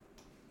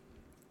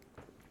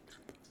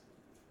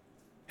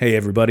Hey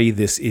everybody,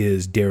 this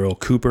is Daryl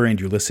Cooper and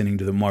you're listening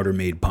to the Martyr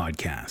Made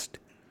podcast.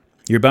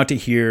 You're about to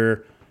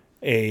hear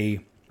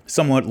a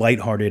somewhat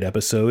lighthearted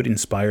episode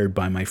inspired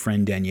by my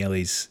friend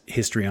Daniele's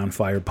History on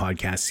Fire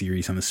podcast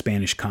series on the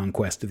Spanish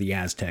conquest of the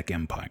Aztec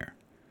Empire.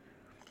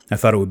 I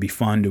thought it would be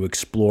fun to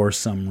explore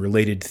some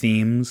related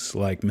themes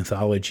like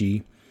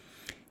mythology,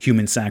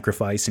 human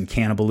sacrifice, and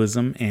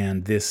cannibalism,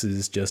 and this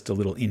is just a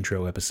little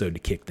intro episode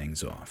to kick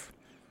things off.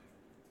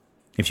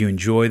 If you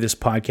enjoy this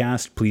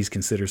podcast, please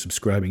consider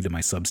subscribing to my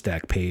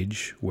Substack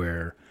page,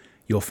 where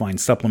you'll find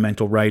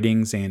supplemental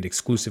writings and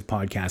exclusive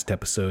podcast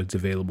episodes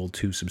available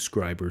to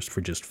subscribers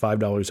for just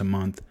 $5 a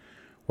month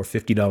or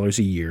 $50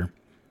 a year.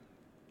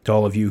 To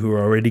all of you who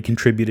are already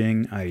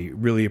contributing, I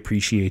really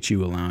appreciate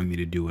you allowing me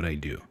to do what I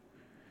do.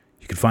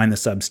 You can find the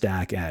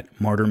Substack at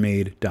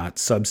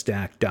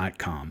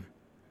martyrmade.substack.com.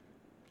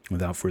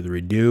 Without further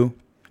ado,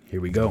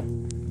 here we go.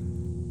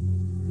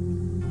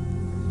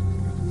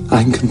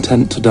 I'm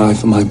content to die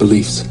for my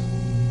beliefs.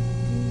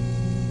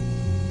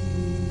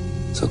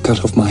 So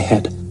cut off my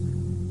head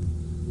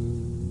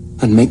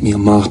and make me a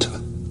martyr.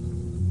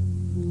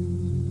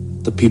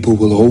 The people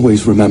will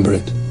always remember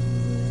it.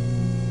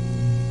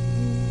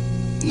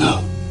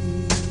 No,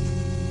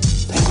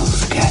 they will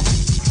forget.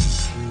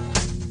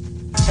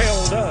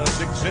 Hell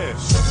does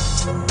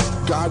exist.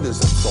 God is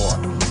a thought.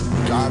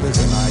 God is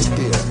an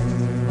idea.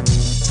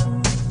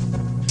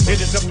 It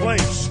is a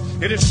place.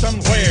 It is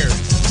somewhere.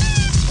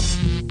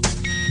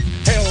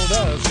 Hell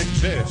does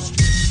exist.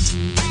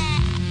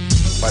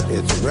 But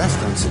its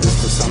reference is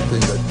to something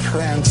that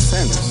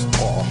transcends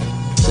all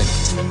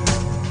thinking.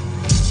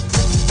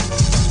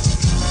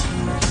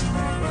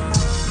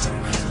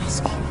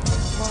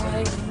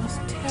 Why we must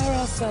tear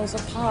ourselves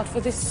apart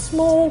for this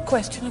small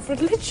question of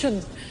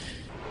religion?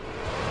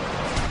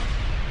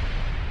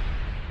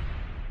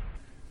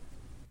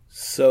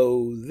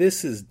 So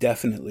this is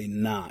definitely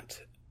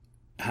not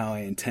how I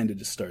intended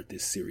to start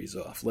this series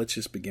off. Let's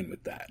just begin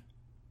with that.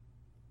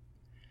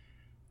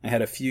 I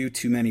had a few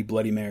too many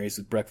Bloody Marys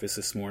with breakfast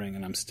this morning,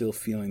 and I'm still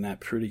feeling that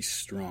pretty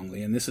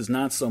strongly. And this is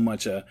not so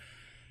much a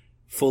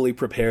fully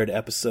prepared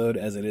episode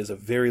as it is a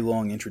very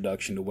long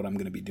introduction to what I'm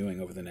going to be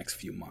doing over the next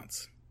few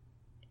months.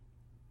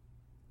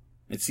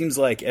 It seems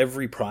like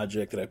every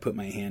project that I put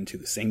my hand to,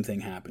 the same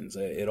thing happens.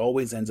 It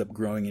always ends up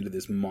growing into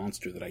this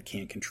monster that I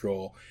can't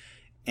control.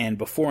 And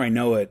before I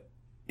know it,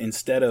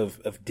 instead of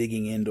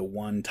digging into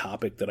one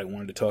topic that I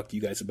wanted to talk to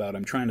you guys about,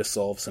 I'm trying to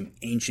solve some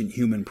ancient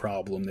human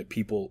problem that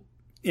people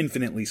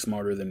infinitely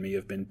smarter than me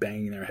have been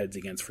banging their heads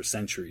against for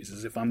centuries,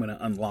 as if I'm going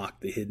to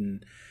unlock the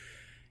hidden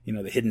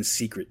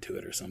secret to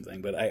it or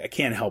something. But I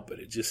can't help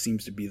it. It just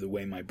seems to be the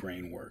way my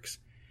brain works.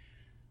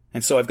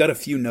 And so I've got a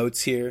few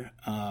notes here,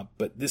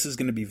 but this is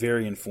going to be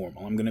very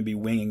informal. I'm going to be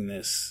winging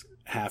this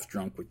half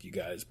drunk with you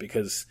guys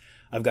because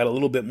I've got a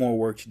little bit more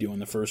work to do on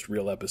the first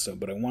real episode,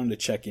 but I wanted to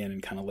check in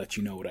and kind of let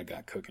you know what I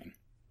got cooking.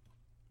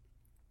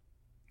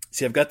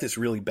 See, I've got this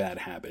really bad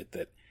habit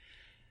that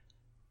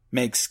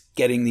makes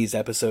getting these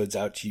episodes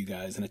out to you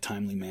guys in a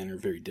timely manner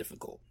very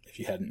difficult, if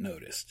you hadn't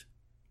noticed.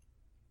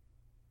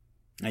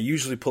 I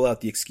usually pull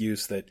out the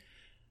excuse that,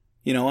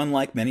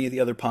 unlike many of the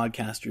other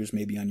podcasters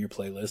maybe on your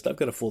playlist, I've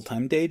got a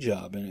full-time day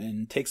job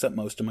and it takes up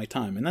most of my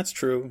time. And that's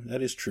true.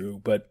 That is true.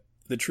 But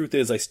the truth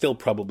is I still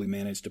probably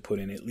manage to put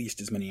in at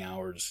least as many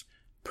hours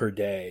per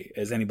day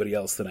as anybody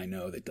else that I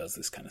know that does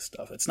this kind of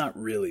stuff. That's not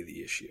really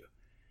the issue.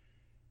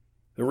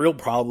 The real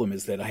problem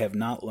is that I have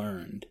not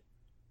learned,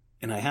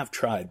 and I have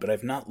tried, but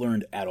I've not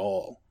learned at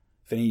all.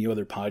 If any of you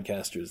other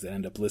podcasters that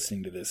end up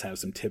listening to this have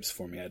some tips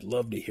for me, I'd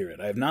love to hear it.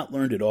 I have not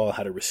learned at all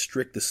how to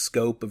restrict the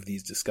scope of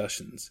these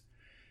discussions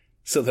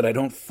so that I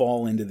don't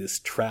fall into this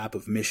trap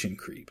of mission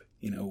creep,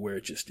 where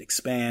it just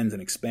expands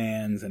and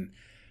expands. And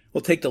we'll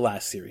take the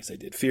last series I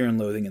did, Fear and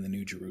Loathing in the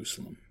New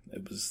Jerusalem.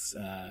 It was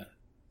a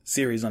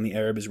series on the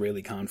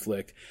Arab-Israeli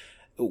conflict.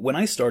 When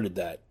I started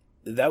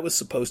that was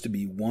supposed to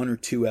be 1 or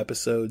 2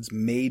 episodes,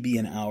 maybe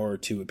an hour or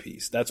 2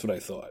 apiece. That's what I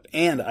thought.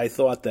 And I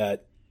thought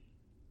that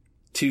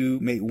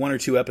 1 or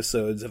 2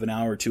 episodes of an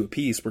hour or 2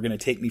 apiece were going to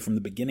take me from the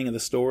beginning of the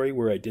story,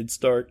 where I did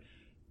start,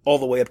 all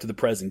the way up to the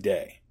present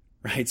day,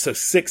 right? So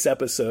 6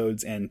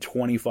 episodes and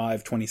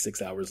 25,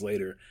 26 hours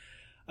later,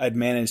 I'd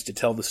managed to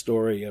tell the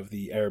story of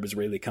the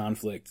Arab-Israeli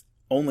conflict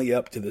only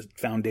up to the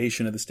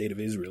foundation of the State of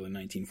Israel in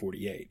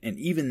 1948. And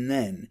even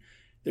then,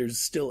 there's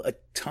still a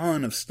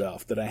ton of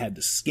stuff that I had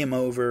to skim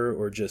over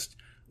or just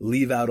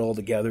leave out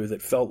altogether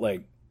that felt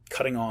like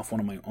cutting off one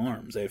of my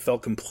arms. It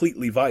felt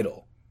completely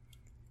vital,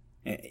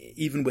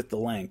 even with the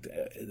length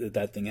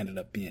that thing ended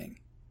up being.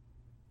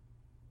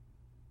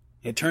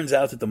 It turns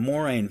out that the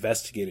more I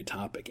investigate a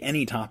topic,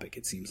 any topic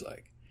it seems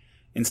like,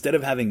 instead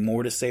of having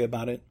more to say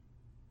about it,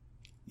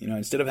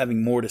 instead of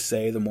having more to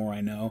say the more I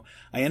know,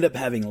 I end up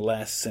having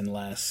less and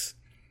less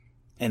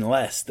and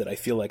less that I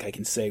feel like I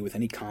can say with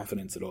any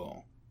confidence at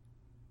all.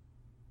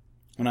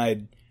 When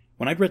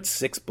I'd read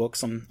 6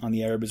 books on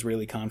the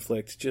Arab-Israeli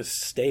conflict,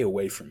 just stay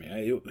away from me.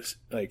 It was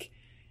like,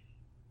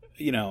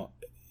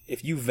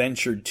 if you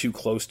ventured too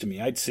close to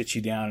me, I'd sit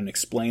you down and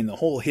explain the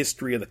whole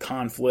history of the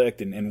conflict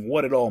and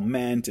what it all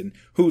meant and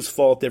whose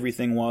fault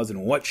everything was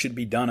and what should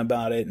be done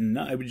about it. And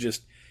I would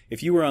just,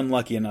 if you were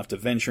unlucky enough to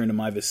venture into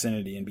my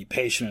vicinity and be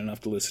patient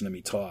enough to listen to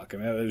me talk, I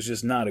mean, it was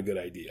just not a good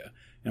idea.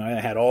 You know, I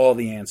had all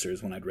the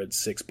answers when I'd read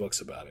 6 books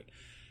about it.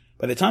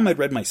 By the time I'd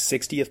read my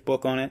 60th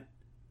book on it,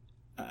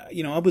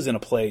 I was in a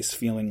place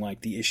feeling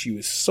like the issue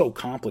is so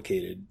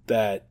complicated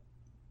that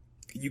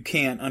you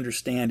can't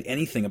understand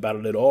anything about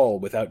it at all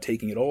without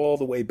taking it all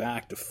the way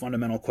back to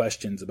fundamental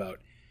questions about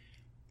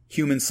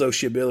human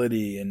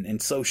sociability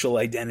and social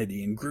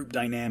identity and group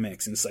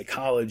dynamics and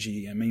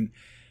psychology. I mean,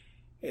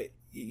 it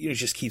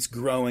just keeps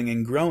growing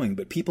and growing.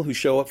 But people who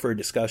show up for a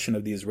discussion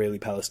of the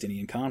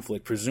Israeli-Palestinian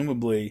conflict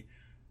presumably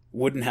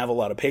wouldn't have a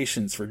lot of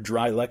patience for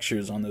dry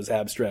lectures on those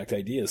abstract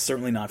ideas.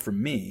 Certainly not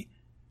from me.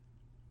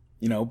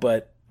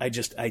 But I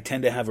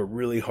tend to have a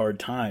really hard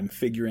time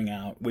figuring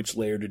out which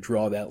layer to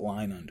draw that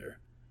line under.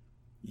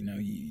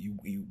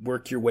 You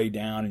work your way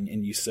down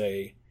and you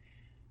say,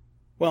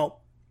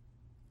 well,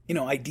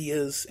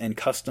 ideas and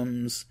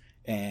customs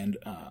and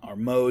our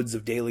modes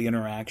of daily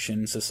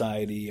interaction,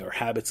 society, our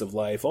habits of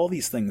life, all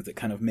these things that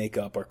kind of make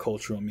up our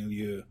cultural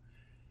milieu,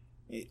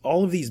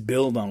 all of these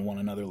build on one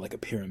another like a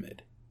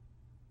pyramid.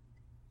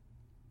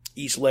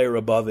 Each layer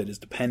above it is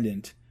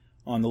dependent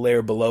on the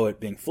layer below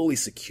it being fully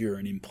secure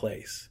and in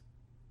place.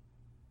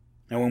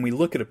 Now, when we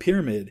look at a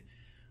pyramid,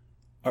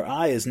 our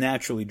eye is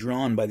naturally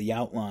drawn by the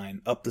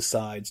outline up the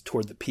sides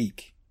toward the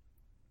peak.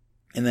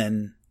 And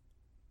then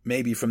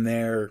maybe from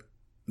there,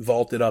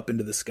 vaulted up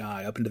into the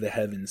sky, up into the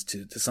heavens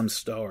to some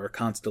star or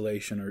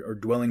constellation or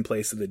dwelling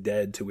place of the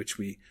dead to which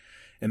we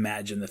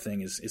imagine the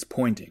thing is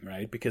pointing,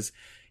 right? Because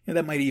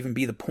that might even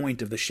be the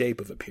point of the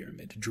shape of a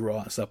pyramid, to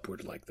draw us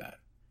upward like that.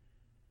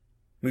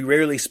 We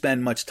rarely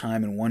spend much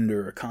time in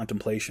wonder or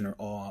contemplation or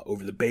awe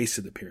over the base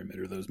of the pyramid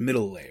or those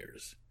middle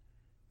layers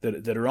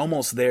that are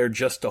almost there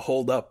just to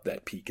hold up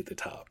that peak at the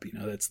top.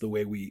 That's the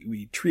way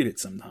we treat it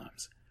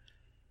sometimes.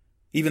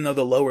 Even though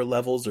the lower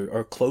levels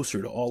are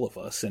closer to all of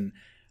us, and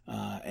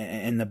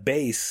the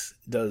base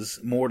does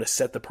more to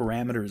set the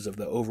parameters of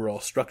the overall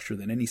structure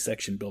than any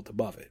section built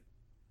above it.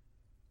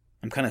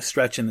 I'm kind of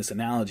stretching this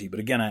analogy, but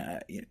again,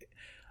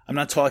 I'm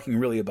not talking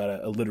really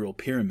about a literal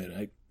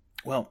pyramid.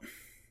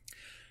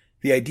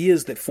 The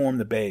ideas that form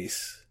the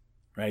base,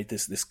 right?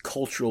 This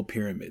cultural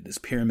pyramid, this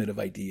pyramid of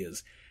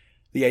ideas.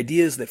 The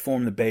ideas that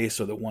form the base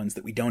are the ones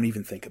that we don't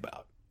even think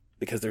about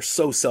because they're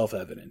so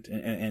self-evident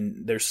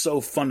and they're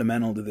so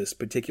fundamental to this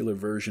particular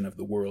version of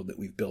the world that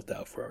we've built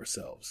out for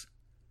ourselves.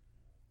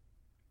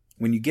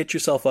 When you get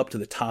yourself up to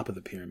the top of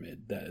the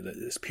pyramid,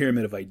 this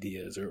pyramid of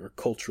ideas or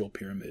cultural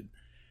pyramid,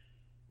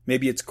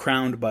 maybe it's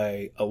crowned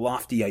by a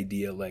lofty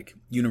idea like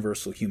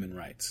universal human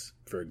rights,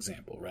 for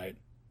example, right?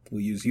 We'll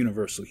use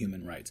universal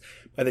human rights.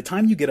 By the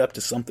time you get up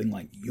to something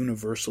like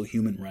universal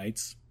human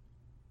rights,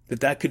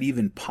 that could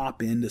even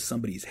pop into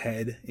somebody's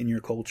head in your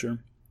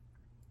culture,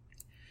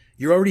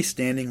 you're already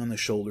standing on the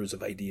shoulders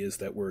of ideas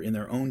that were in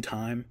their own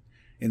time,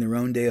 in their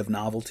own day of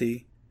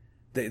novelty.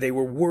 They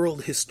were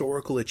world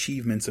historical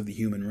achievements of the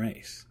human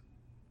race.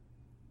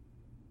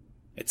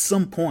 At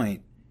some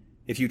point,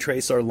 if you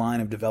trace our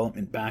line of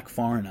development back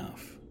far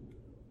enough,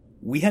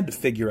 we had to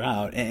figure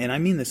out, and I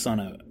mean this on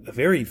a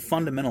very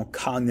fundamental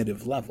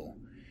cognitive level,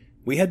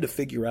 we had to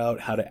figure out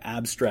how to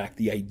abstract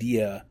the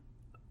idea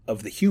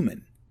of the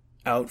human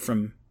out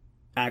from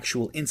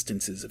actual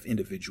instances of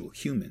individual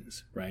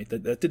humans, right?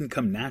 That didn't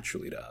come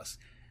naturally to us.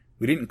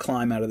 We didn't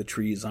climb out of the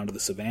trees onto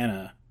the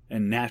savannah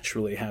and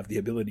naturally have the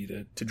ability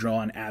to draw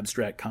an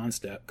abstract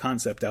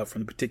concept out from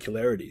the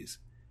particularities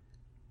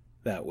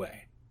that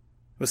way.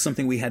 It was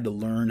something we had to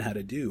learn how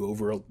to do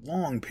over a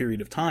long period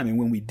of time, and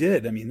when we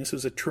did, this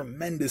was a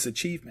tremendous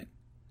achievement.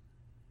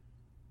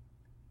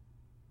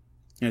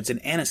 It's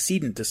an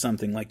antecedent to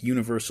something like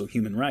universal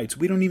human rights.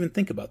 We don't even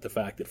think about the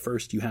fact that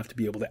first you have to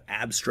be able to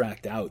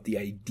abstract out the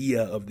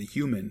idea of the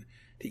human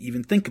to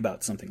even think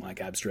about something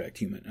like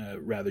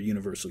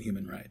universal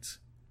human rights.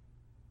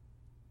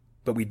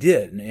 But we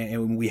did,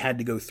 and we had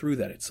to go through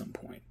that at some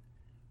point.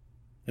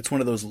 It's one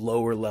of those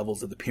lower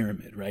levels of the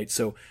pyramid, right?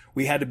 So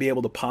we had to be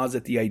able to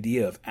posit the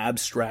idea of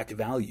abstract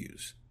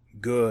values,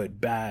 good,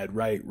 bad,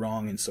 right,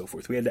 wrong, and so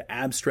forth. We had to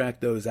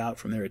abstract those out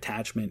from their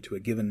attachment to a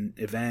given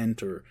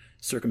event or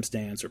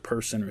circumstance or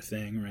person or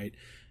thing, right?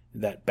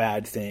 That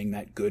bad thing,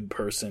 that good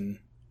person.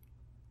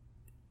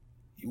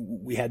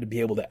 We had to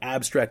be able to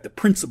abstract the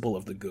principle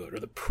of the good or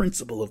the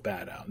principle of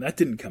bad out. That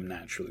didn't come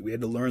naturally. We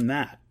had to learn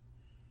that.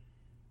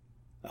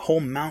 A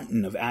whole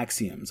mountain of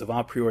axioms, of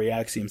a priori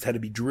axioms, had to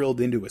be drilled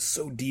into us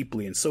so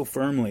deeply and so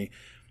firmly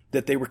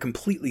that they were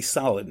completely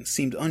solid and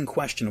seemed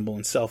unquestionable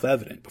and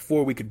self-evident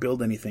before we could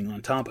build anything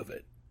on top of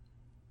it.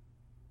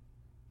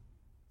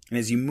 And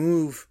as you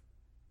move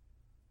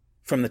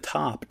from the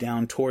top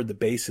down toward the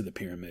base of the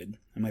pyramid,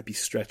 I might be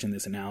stretching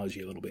this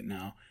analogy a little bit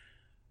now,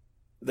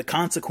 the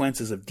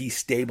consequences of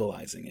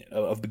destabilizing it,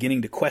 of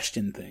beginning to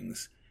question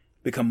things,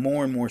 become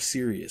more and more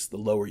serious the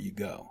lower you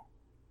go.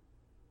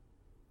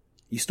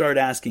 You start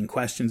asking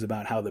questions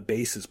about how the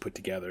base is put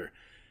together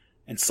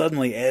And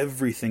suddenly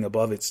everything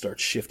above it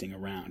starts shifting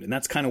around. And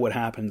that's kind of what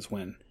happens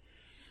when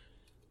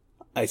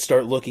I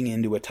start looking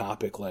into a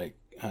topic like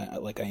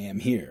I am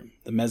here.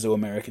 The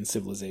Mesoamerican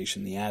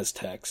civilization, the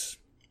Aztecs,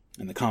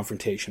 and the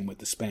confrontation with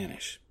the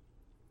Spanish.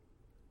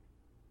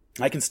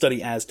 I can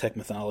study Aztec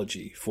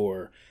mythology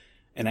for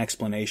an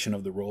explanation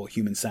of the role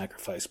human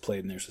sacrifice played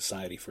in their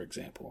society, for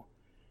example.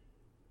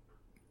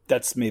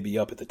 That's maybe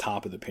up at the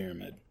top of the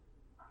pyramid.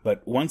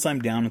 But once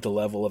I'm down at the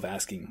level of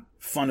asking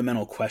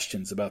fundamental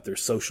questions about their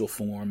social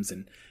forms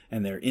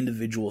and their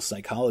individual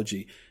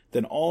psychology,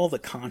 then all the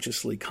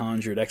consciously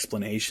conjured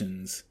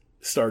explanations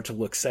start to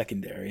look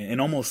secondary and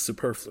almost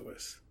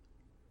superfluous.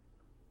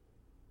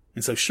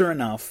 And so sure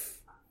enough,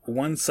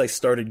 once I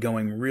started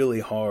going really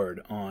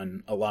hard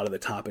on a lot of the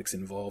topics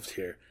involved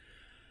here,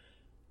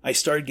 I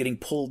started getting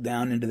pulled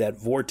down into that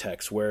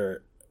vortex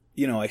where,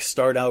 I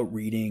start out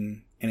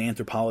reading an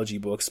anthropology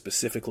book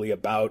specifically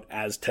about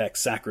Aztec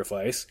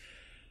sacrifice,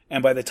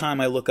 and by the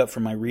time I look up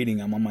from my reading,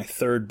 I'm on my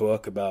third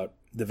book about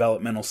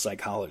developmental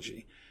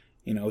psychology.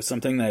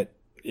 Something that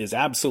is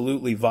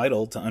absolutely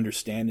vital to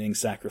understanding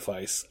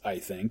sacrifice, I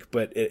think,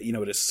 but at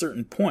a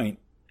certain point,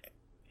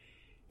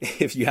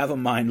 if you have a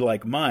mind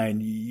like mine,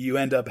 you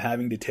end up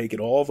having to take it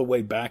all the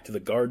way back to the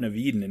Garden of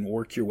Eden and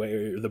work your way,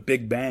 or the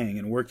Big Bang,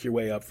 and work your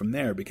way up from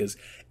there, because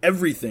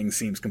everything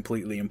seems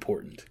completely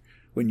important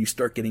when you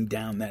start getting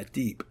down that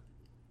deep.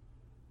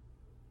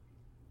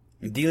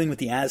 And dealing with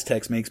the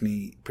Aztecs makes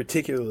me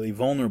particularly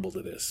vulnerable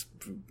to this,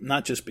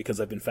 not just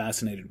because I've been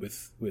fascinated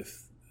with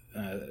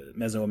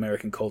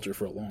Mesoamerican culture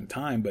for a long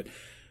time, but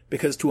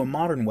because to a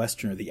modern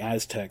Westerner, the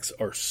Aztecs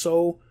are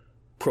so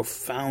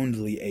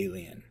profoundly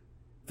alien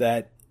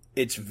that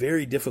it's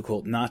very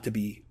difficult not to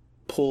be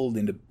pulled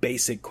into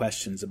basic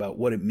questions about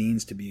what it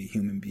means to be a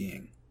human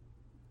being.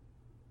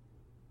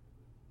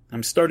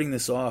 I'm starting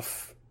this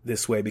off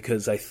this way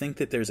because I think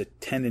that there's a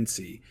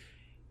tendency,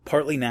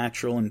 partly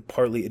natural and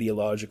partly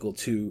ideological,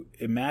 to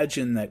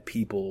imagine that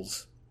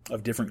peoples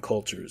of different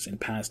cultures in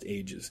past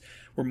ages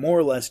were more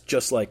or less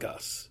just like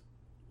us,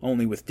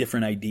 only with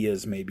different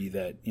ideas maybe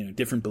that,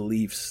 different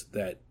beliefs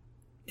that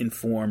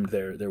informed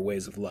their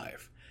ways of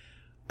life.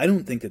 I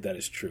don't think that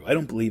is true. I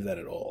don't believe that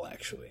at all,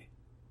 actually.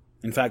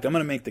 In fact, I'm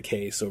going to make the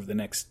case over the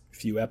next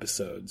few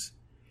episodes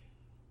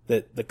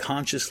that the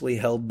consciously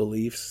held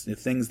beliefs, the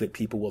things that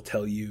people will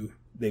tell you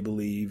they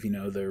believe,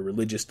 their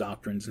religious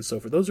doctrines and so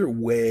forth, those are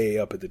way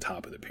up at the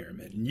top of the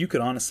pyramid. And you could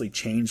honestly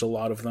change a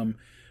lot of them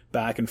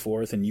back and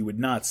forth, and you would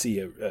not see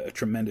a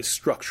tremendous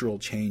structural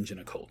change in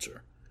a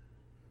culture.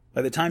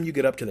 By the time you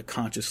get up to the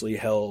consciously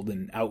held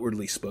and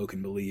outwardly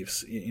spoken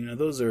beliefs,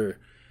 those are...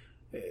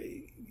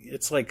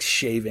 It's like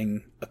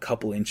shaving a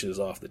couple inches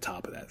off the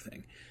top of that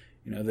thing.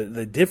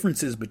 The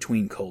differences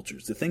between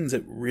cultures, the things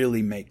that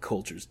really make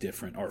cultures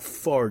different, are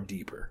far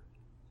deeper.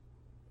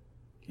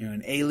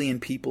 And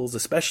alien peoples,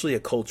 especially a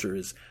culture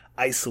as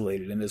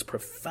isolated and as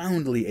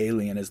profoundly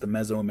alien as the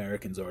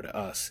Mesoamericans are to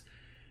us,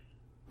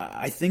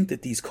 I think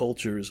that these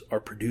cultures are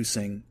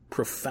producing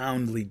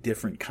profoundly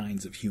different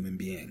kinds of human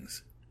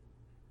beings.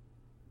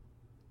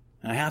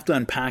 And I have to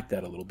unpack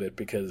that a little bit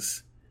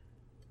because...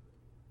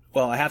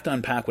 I have to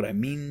unpack what I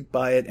mean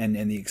by it and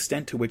the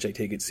extent to which I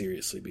take it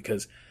seriously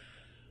because,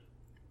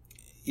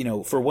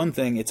 for one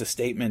thing, it's a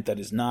statement that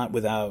is not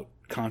without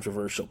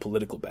controversial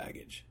political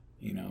baggage,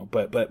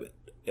 but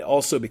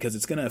also because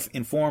it's going to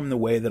inform the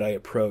way that I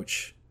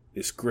approach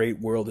this great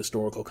world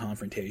historical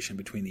confrontation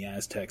between the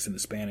Aztecs and the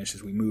Spanish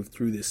as we move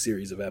through this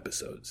series of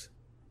episodes.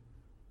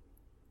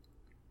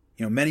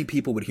 Many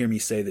people would hear me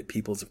say that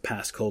peoples of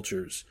past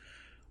cultures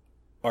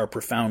are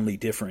profoundly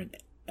different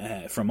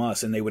from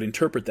us, and they would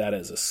interpret that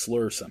as a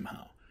slur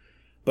somehow.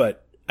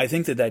 But I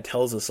think that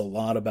tells us a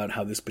lot about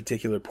how this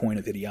particular point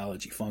of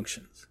ideology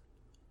functions.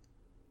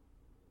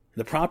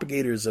 The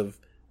propagators of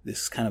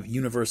this kind of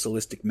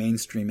universalistic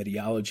mainstream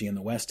ideology in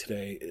the West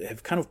today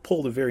have kind of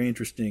pulled a very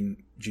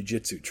interesting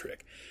jiu-jitsu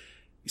trick.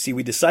 You see,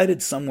 we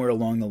decided somewhere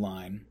along the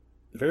line,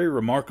 very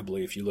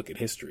remarkably if you look at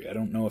history, I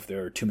don't know if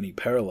there are too many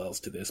parallels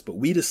to this, but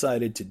we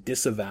decided to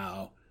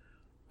disavow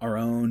our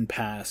own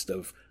past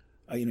of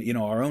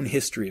our own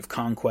history of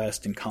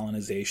conquest and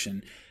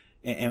colonization,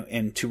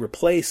 and to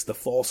replace the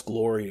false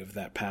glory of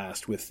that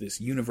past with this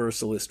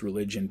universalist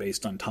religion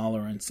based on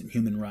tolerance and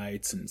human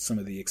rights and some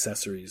of the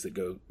accessories that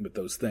go with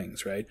those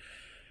things, right?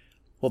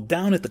 Well,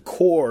 down at the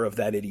core of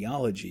that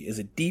ideology is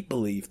a deep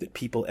belief that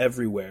people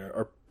everywhere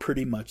are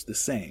pretty much the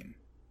same.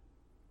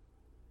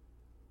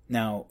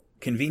 Now,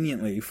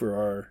 conveniently for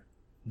our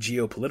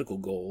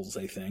geopolitical goals,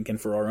 I think, and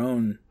for our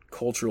own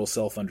cultural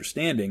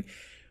self-understanding,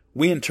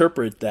 we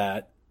interpret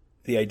that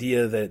the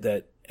idea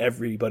that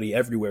everybody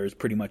everywhere is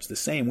pretty much the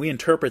same, we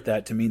interpret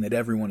that to mean that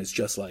everyone is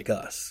just like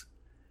us,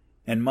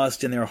 and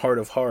must, in their heart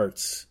of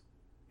hearts,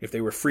 if they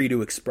were free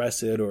to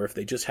express it, or if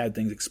they just had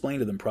things explained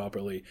to them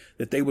properly,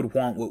 that they would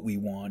want what we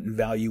want and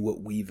value what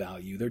we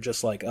value. They're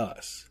just like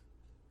us.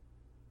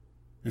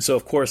 And so,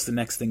 of course, the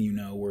next thing you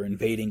know, we're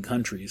invading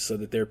countries so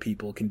that their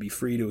people can be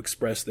free to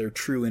express their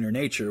true inner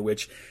nature,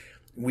 which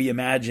we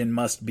imagine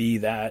must be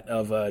that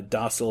of a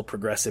docile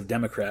progressive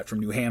Democrat from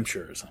New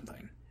Hampshire or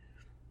something.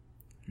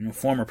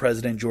 Former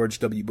President George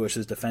W.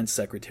 Bush's Defense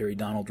Secretary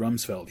Donald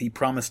Rumsfeld, he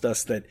promised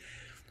us that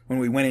when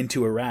we went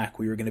into Iraq,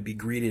 we were going to be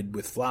greeted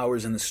with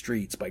flowers in the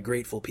streets by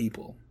grateful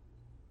people.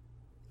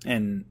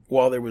 And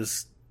while there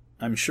was,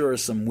 I'm sure,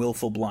 some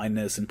willful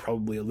blindness and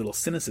probably a little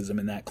cynicism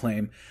in that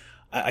claim,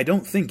 I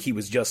don't think he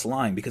was just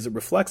lying, because it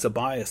reflects a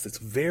bias that's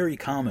very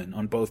common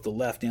on both the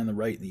left and the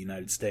right in the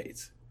United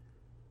States.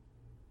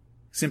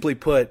 Simply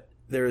put,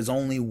 there is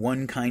only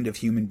one kind of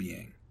human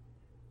being.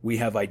 We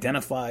have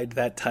identified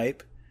that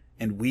type,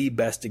 and we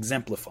best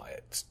exemplify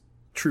it. It's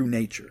true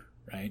nature,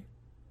 right?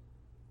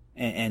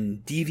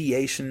 And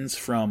deviations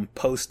from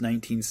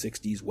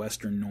post-1960s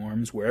Western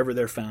norms, wherever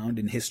they're found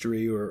in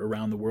history or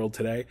around the world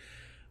today,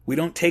 we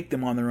don't take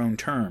them on their own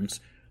terms,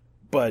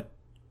 but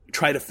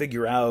try to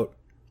figure out,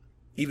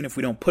 even if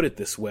we don't put it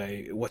this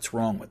way, what's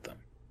wrong with them.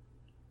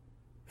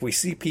 If we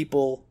see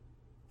people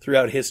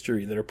throughout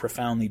history that are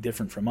profoundly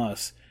different from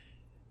us,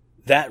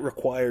 that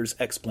requires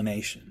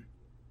explanation.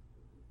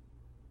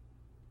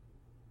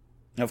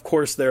 Now, of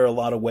course, there are a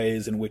lot of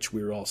ways in which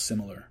we're all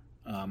similar,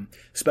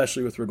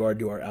 especially with regard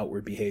to our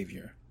outward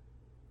behavior.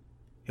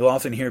 You'll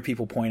often hear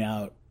people point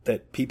out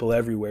that people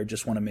everywhere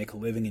just want to make a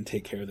living and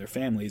take care of their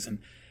families, and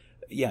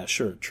yeah,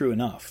 sure, true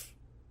enough.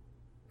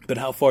 But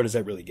how far does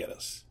that really get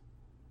us?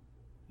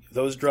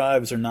 Those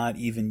drives are not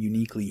even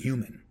uniquely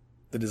human.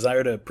 The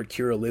desire to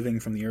procure a living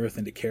from the earth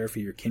and to care for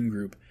your kin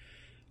group,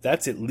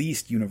 that's at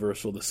least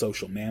universal to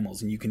social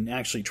mammals, and you can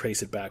actually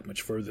trace it back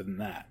much further than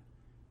that.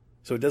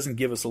 So it doesn't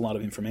give us a lot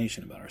of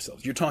information about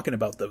ourselves. You're talking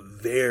about the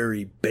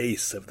very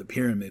base of the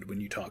pyramid when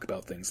you talk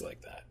about things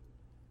like that.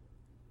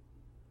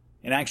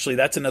 And actually,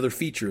 that's another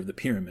feature of the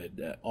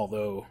pyramid,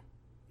 although,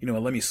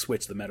 let me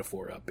switch the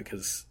metaphor up,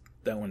 because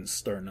that one's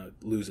starting to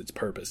lose its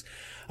purpose.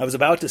 I was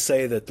about to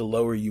say that the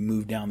lower you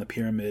move down the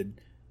pyramid,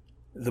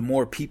 the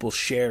more people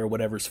share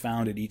whatever's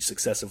found at each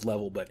successive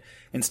level, but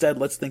instead,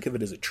 let's think of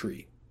it as a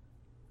tree.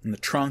 And the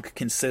trunk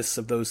consists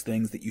of those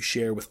things that you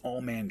share with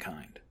all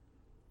mankind.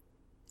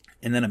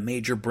 And then a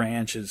major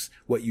branch is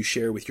what you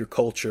share with your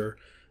culture,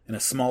 and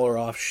a smaller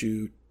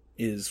offshoot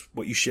is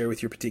what you share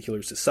with your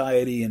particular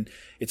society, and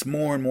it's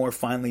more and more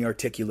finely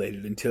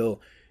articulated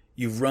until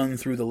you've run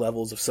through the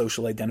levels of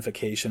social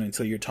identification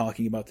until you're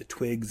talking about the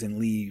twigs and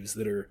leaves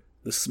that are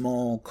the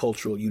small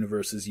cultural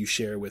universes you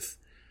share with,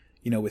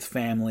 with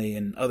family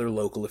and other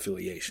local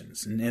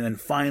affiliations. And then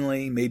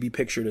finally, maybe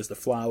pictured as the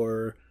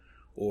flower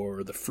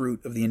or the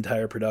fruit of the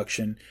entire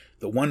production,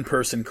 the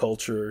one-person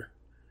culture,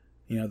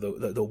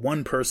 the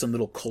one-person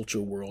little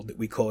culture world that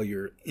we call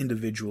your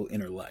individual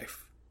inner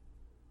life.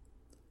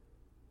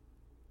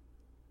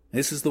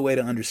 This is the way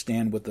to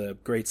understand what the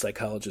great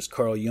psychologist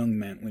Carl Jung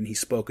meant when he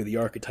spoke of the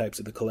archetypes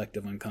of the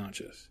collective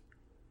unconscious.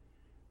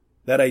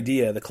 That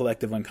idea, the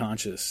collective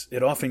unconscious,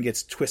 it often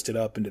gets twisted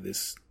up into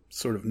this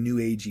sort of new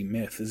agey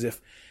myth, as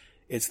if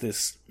it's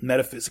this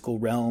metaphysical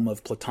realm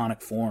of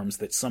platonic forms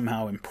that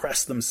somehow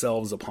impress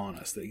themselves upon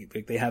us.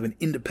 They have an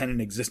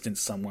independent existence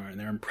somewhere, and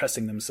they're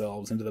impressing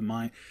themselves into the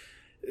mind.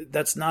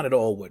 That's not at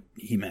all what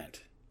he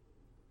meant.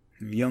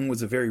 Jung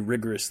was a very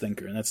rigorous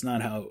thinker, and that's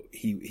not how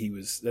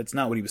that's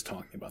not what he was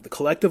talking about. The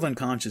collective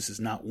unconscious is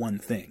not one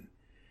thing.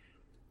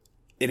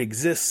 It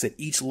exists at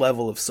each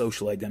level of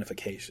social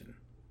identification.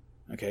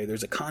 Okay,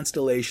 there's a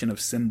constellation of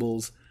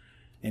symbols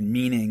and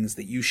meanings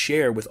that you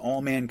share with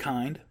all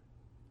mankind,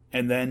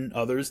 and then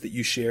others that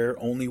you share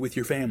only with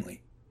your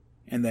family,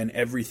 and then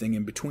everything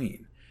in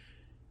between.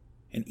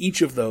 And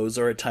each of those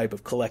are a type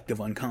of collective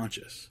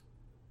unconscious.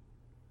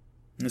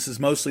 This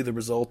is mostly the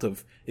result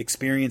of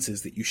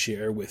experiences that you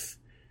share with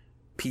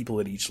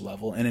people at each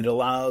level, and it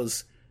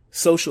allows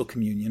social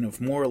communion of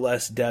more or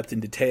less depth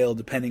and detail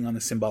depending on the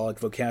symbolic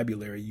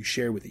vocabulary you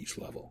share with each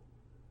level.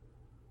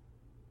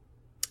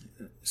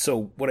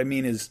 So what I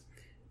mean is,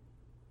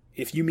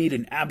 if you meet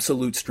an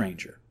absolute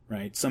stranger,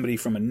 right, somebody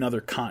from another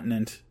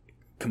continent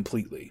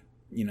completely,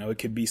 it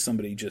could be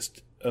somebody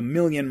just a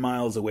million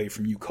miles away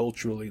from you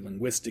culturally,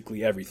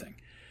 linguistically, everything.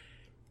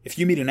 If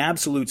you meet an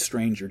absolute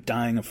stranger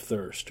dying of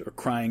thirst or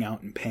crying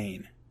out in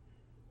pain,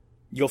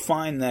 you'll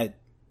find that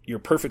you're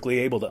perfectly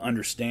able to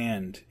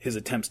understand his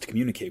attempts to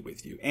communicate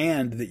with you,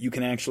 and that you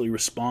can actually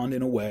respond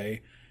in a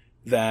way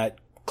that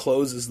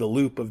closes the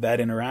loop of that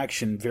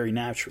interaction very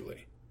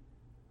naturally.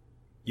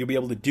 You'll be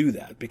able to do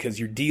that because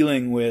you're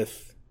dealing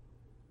with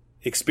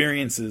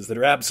experiences that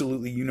are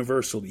absolutely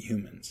universal to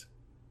humans.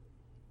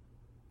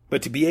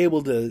 But to be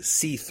able to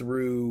see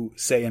through,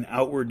 say, an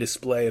outward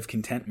display of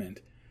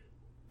contentment,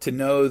 to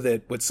know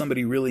that what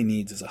somebody really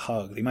needs is a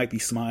hug. They might be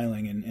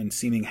smiling and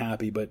seeming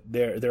happy, but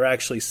they're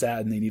actually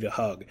sad and they need a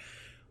hug.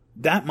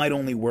 That might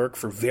only work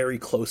for very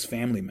close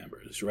family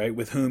members, right?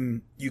 With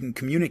whom you can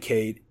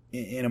communicate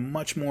in a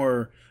much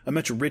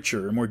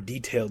richer, more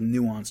detailed,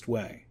 nuanced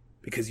way,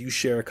 because you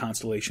share a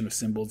constellation of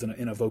symbols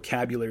in a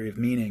vocabulary of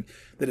meaning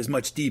that is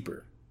much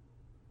deeper.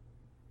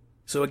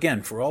 So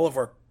again, for all of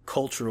our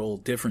cultural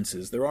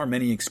differences, there are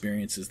many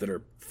experiences that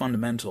are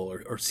fundamental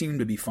or seem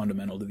to be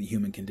fundamental to the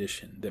human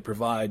condition that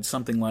provide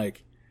something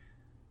like,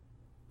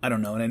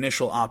 an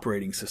initial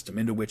operating system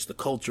into which the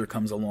culture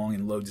comes along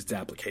and loads its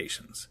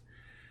applications.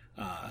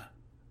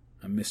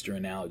 Mr.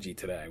 Analogy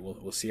today.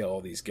 We'll see how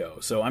all these go.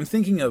 So I'm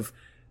thinking of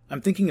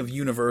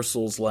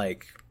universals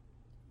like,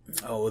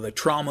 the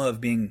trauma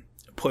of being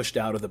pushed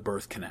out of the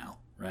birth canal,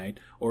 right?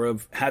 Or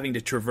of having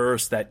to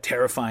traverse that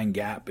terrifying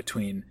gap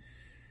between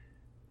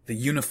the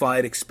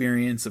unified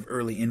experience of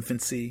early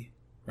infancy,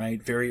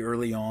 right? Very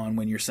early on,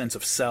 when your sense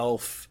of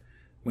self,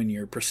 when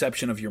your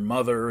perception of your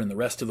mother and the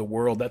rest of the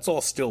world, that's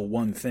all still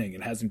one thing.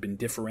 It hasn't been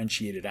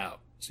differentiated out.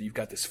 So you've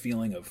got this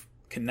feeling of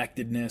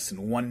connectedness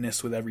and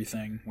oneness with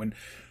everything, when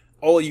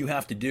all you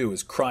have to do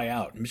is cry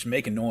out and just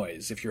make a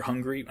noise. If you're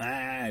hungry,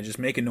 just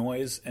make a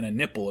noise and a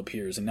nipple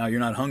appears and now you're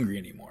not hungry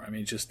anymore. I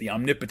mean, it's just the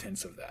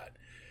omnipotence of that.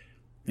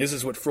 This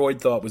is what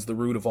Freud thought was the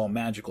root of all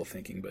magical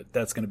thinking, but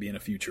that's going to be in a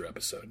future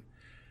episode.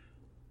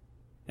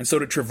 And so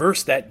to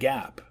traverse that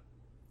gap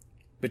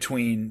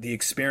between the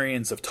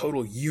experience of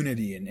total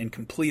unity and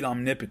complete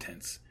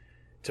omnipotence,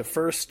 to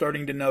first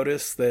starting to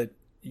notice that,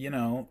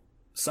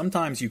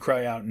 sometimes you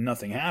cry out and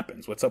nothing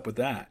happens. What's up with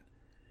that?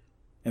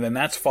 And then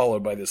that's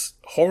followed by this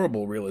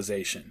horrible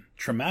realization.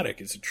 Traumatic.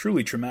 It's a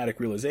truly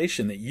traumatic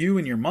realization that you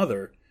and your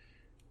mother,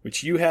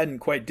 which you hadn't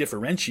quite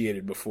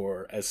differentiated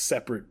before as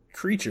separate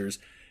creatures,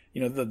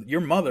 your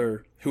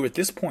mother, who at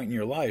this point in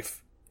your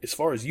life, as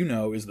far as you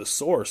know, is the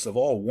source of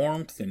all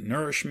warmth and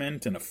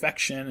nourishment and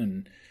affection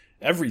and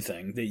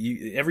everything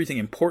everything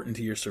important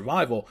to your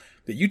survival,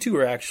 that you two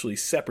are actually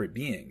separate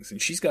beings.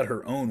 And she's got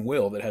her own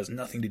will that has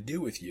nothing to do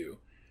with you.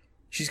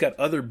 She's got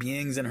other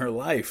beings in her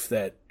life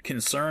that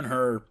concern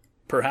her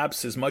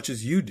perhaps as much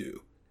as you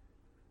do.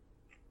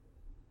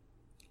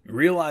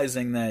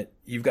 Realizing that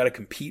you've got to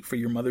compete for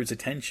your mother's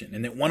attention,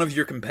 and that one of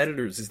your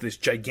competitors is this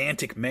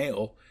gigantic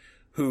male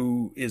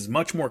who is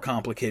much more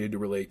complicated to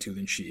relate to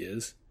than she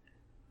is.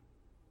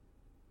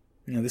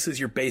 This is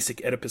your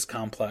basic Oedipus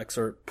complex,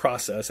 or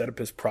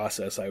Oedipus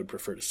process, I would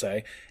prefer to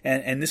say.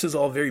 And this is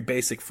all very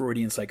basic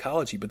Freudian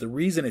psychology, but the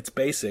reason it's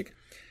basic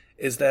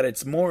is that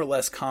it's more or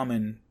less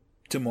common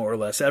to more or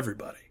less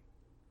everybody.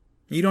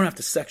 You don't have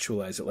to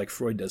sexualize it like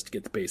Freud does to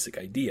get the basic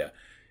idea,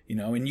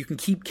 and you can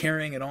keep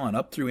carrying it on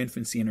up through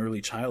infancy and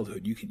early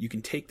childhood. You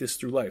can take this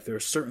through life. There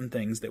are certain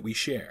things that we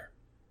share.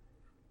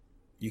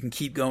 You can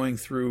keep going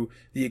through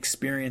the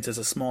experience as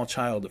a small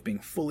child of being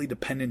fully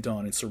dependent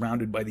on and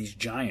surrounded by these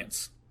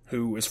giants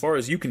who, as far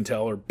as you can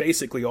tell, are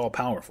basically all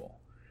powerful.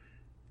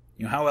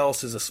 How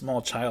else is a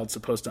small child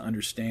supposed to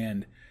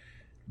understand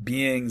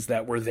beings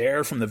that were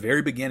there from the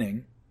very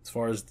beginning, as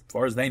far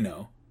as they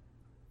know,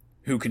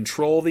 who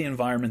control the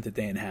environment that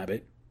they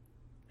inhabit,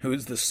 who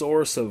is the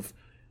source of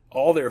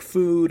all their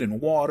food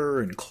and water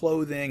and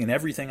clothing and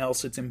everything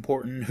else that's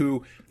important,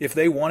 who, if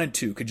they wanted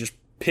to, could just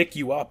pick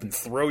you up and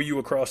throw you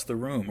across the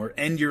room, or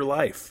end your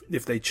life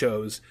if they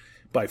chose,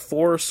 by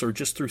force or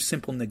just through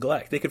simple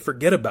neglect. They could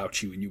forget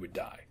about you and you would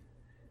die.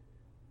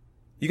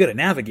 You got to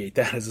navigate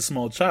that as a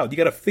small child. You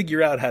got to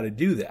figure out how to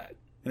do that.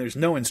 And there's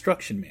no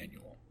instruction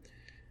manual.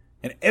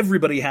 And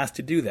everybody has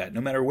to do that, no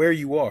matter where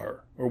you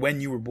are or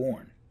when you were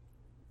born.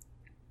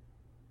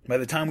 By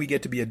the time we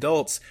get to be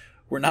adults,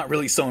 we're not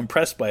really so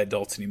impressed by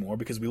adults anymore,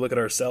 because we look at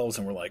ourselves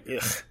and we're like,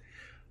 ugh,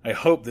 I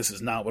hope this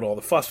is not what all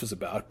the fuss was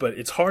about. But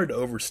it's hard to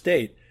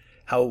overstate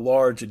how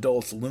large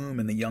adults loom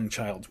in the young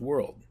child's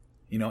world,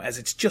 as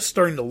it's just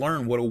starting to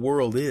learn what a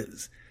world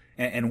is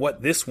and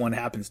what this one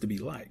happens to be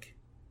like.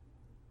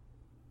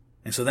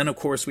 And so then, of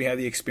course, we have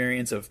the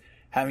experience of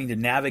having to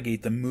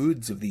navigate the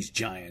moods of these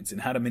giants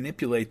and how to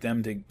manipulate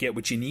them to get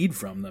what you need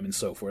from them and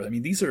so forth. I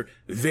mean, these are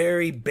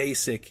very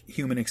basic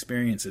human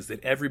experiences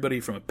that everybody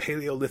from a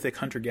Paleolithic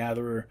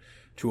hunter-gatherer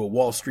to a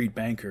Wall Street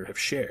banker have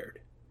shared.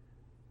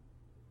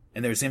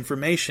 And there's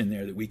information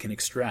there that we can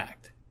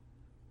extract.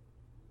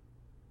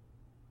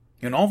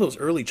 And all those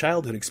early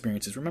childhood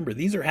experiences, remember,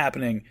 these are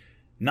happening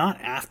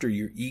not after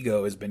your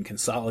ego has been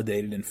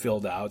consolidated and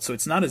filled out. So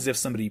it's not as if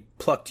somebody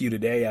plucked you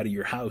today out of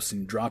your house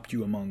and dropped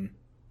you among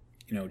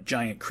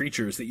giant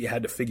creatures that you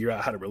had to figure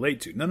out how to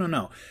relate to.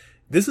 No.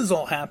 This is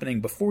all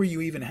happening before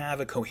you even have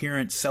a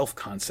coherent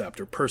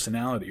self-concept or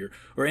personality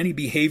or any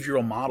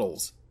behavioral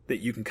models that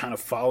you can kind of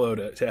follow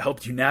to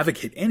help you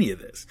navigate any of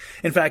this.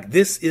 In fact,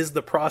 this is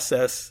the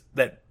process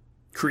that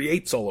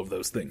creates all of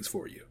those things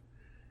for you.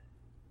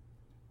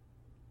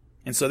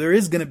 And so there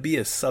is going to be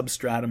a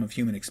substratum of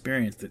human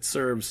experience that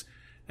serves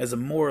as a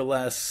more or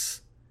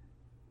less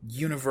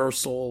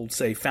universal,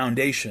 say,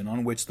 foundation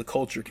on which the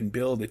culture can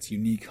build its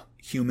unique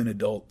human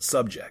adult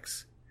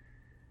subjects.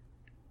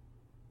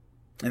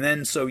 And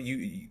then so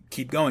you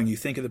keep going. You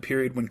think of the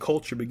period when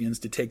culture begins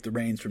to take the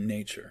reins from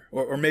nature.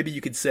 Or maybe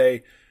you could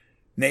say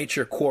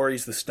nature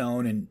quarries the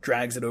stone and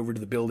drags it over to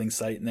the building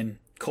site, and then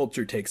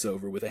culture takes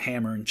over with a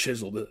hammer and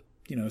chisel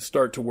to,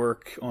 start to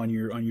work on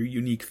your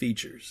unique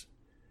features.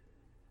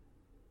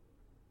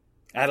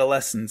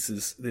 Adolescence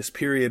is this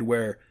period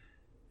where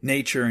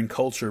nature and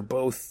culture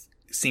both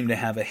seem to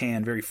have a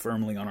hand very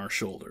firmly on our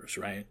shoulders,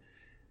 right?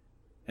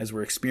 As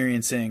we're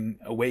experiencing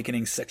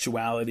awakening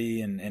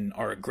sexuality and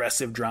our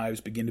aggressive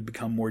drives begin to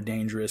become more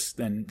dangerous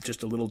than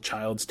just a little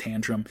child's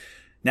tantrum,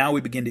 now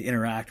we begin to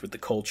interact with the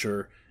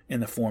culture in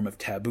the form of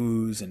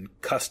taboos and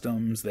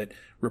customs that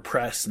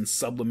repress and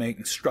sublimate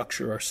and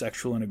structure our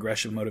sexual and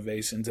aggressive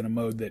motivations in a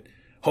mode that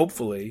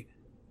hopefully,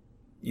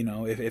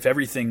 if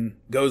everything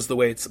goes the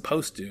way it's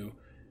supposed to,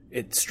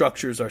 it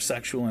structures our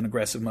sexual and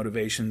aggressive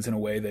motivations in a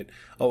way that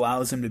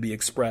allows them to be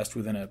expressed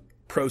within a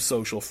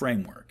pro-social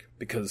framework.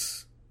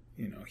 Because,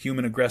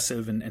 human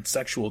aggressive and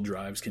sexual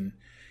drives can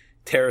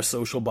tear a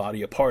social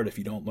body apart if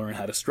you don't learn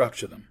how to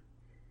structure them.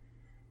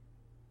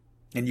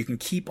 And you can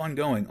keep on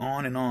going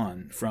on and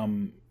on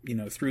from,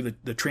 through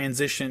the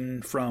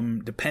transition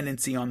from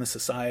dependency on the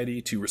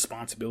society to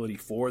responsibility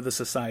for the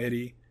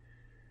society,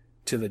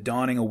 to the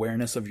dawning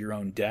awareness of your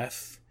own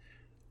death,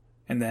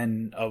 and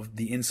then of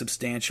the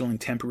insubstantial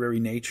and temporary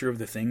nature of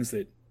the things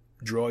that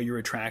draw your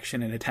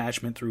attraction and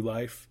attachment through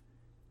life.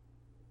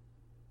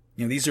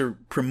 These are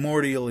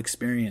primordial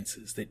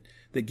experiences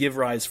that give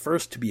rise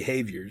first to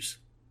behaviors,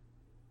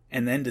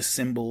 and then to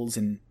symbols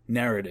and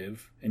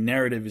narrative. And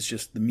narrative is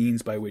just the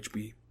means by which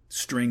we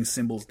string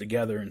symbols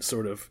together and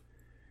sort of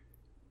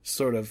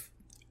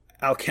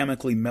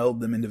alchemically meld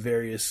them into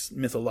various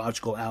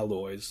mythological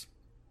alloys.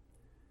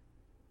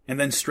 And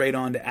then straight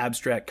on to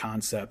abstract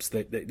concepts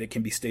that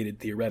can be stated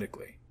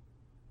theoretically.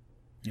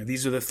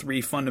 These are the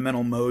three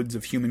fundamental modes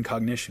of human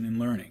cognition and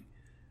learning.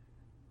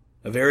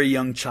 A very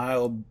young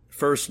child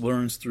first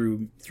learns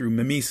through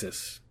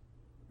mimesis,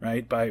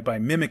 right? By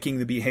mimicking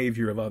the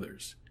behavior of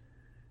others.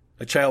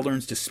 A child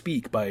learns to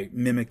speak by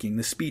mimicking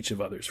the speech of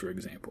others, for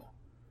example.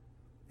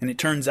 And it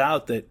turns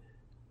out that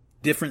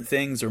different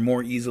things are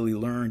more easily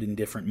learned in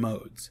different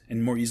modes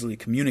and more easily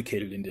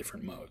communicated in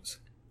different modes.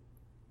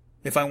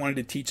 If I wanted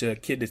to teach a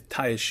kid to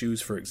tie his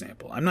shoes, for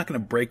example, I'm not going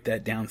to break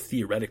that down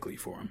theoretically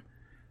for him.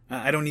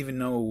 I don't even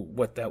know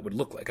what that would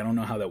look like. I don't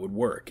know how that would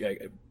work.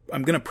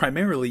 I'm going to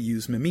primarily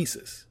use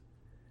mimesis.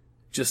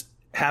 Just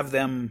have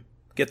them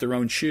get their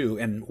own shoe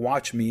and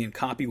watch me and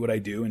copy what I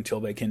do until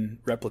they can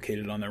replicate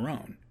it on their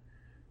own.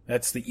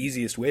 That's the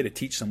easiest way to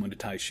teach someone to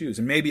tie shoes.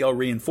 And maybe I'll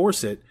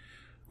reinforce it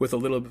with a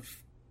little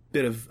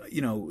bit of,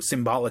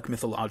 symbolic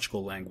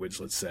mythological language,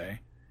 let's say.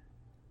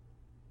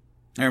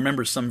 I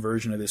remember some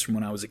version of this from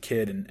when I was a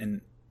kid,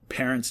 and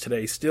parents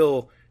today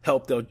still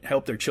help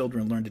their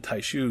children learn to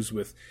tie shoes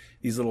with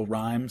these little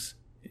rhymes.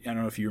 I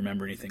don't know if you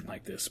remember anything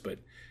like this, but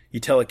you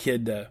tell a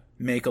kid to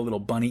make a little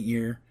bunny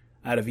ear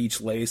out of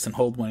each lace and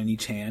hold one in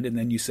each hand, and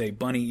then you say,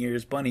 bunny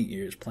ears,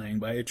 playing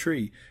by a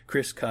tree.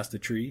 Crisscross the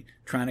tree,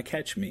 trying to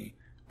catch me.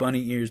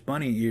 Bunny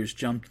ears,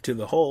 jumped to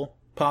the hole,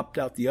 popped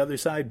out the other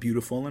side,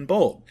 beautiful and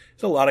bold.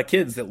 There's a lot of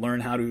kids that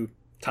learn how to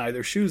tie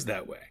their shoes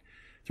that way,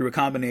 through a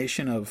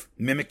combination of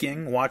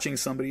mimicking, watching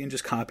somebody and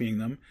just copying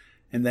them,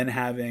 and then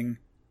having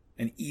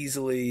an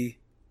easily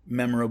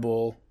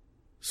memorable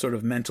sort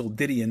of mental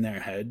ditty in their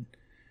head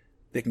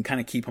that can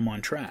kind of keep them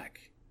on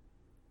track.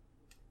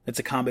 It's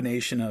a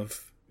combination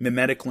of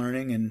mimetic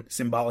learning and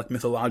symbolic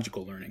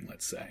mythological learning,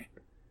 let's say.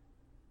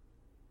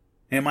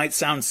 And it might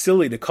sound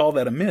silly to call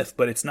that a myth,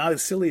 but it's not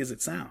as silly as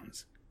it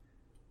sounds.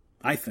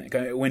 I think.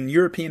 When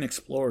European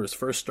explorers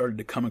first started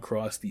to come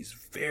across these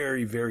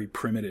very, very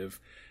primitive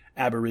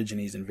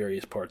aborigines in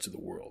various parts of the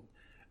world,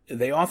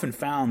 they often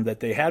found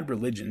that they had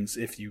religions,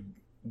 if you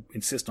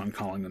insist on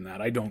calling them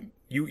that.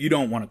 You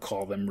don't want to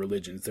call them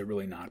religions, they're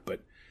really not,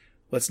 but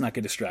let's not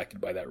get distracted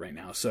by that right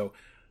now. So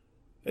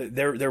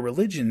their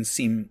religions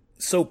seem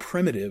so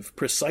primitive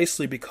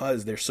precisely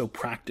because they're so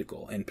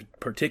practical and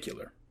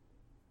particular.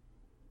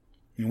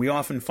 And we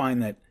often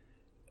find that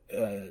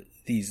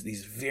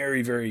these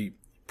very, very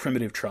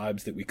primitive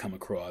tribes that we come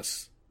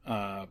across,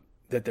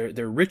 that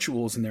their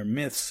rituals and their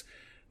myths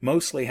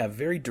mostly have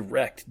very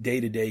direct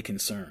day-to-day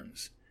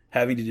concerns,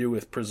 having to do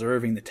with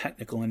preserving the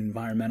technical and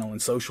environmental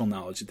and social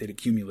knowledge that they'd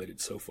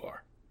accumulated so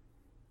far.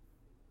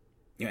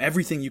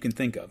 Everything you can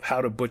think of,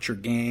 how to butcher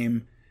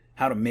game,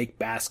 how to make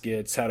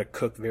baskets, how to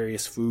cook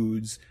various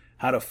foods,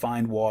 how to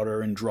find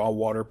water and draw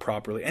water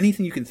properly,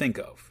 anything you can think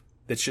of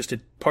that's just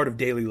a part of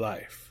daily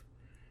life,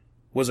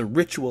 was a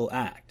ritual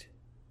act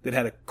that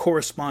had a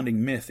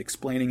corresponding myth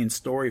explaining in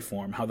story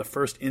form how the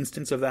first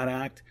instance of that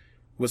act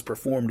was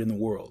performed in the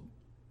world.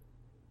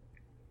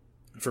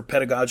 For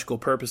pedagogical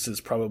purposes,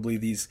 probably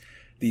these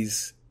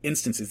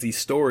instances, these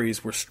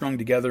stories were strung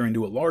together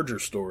into a larger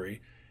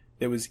story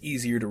that was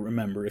easier to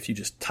remember if you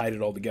just tied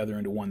it all together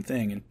into one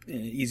thing and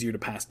easier to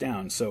pass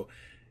down. So,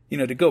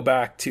 to go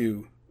back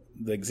to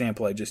the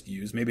example I just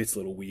used, maybe it's a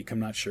little weak, I'm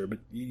not sure, but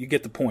you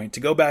get the point. To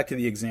go back to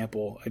the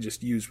example I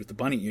just used with the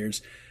bunny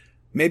ears,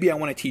 maybe I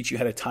want to teach you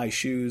how to tie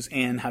shoes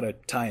and how to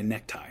tie a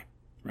necktie,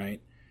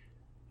 right?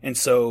 And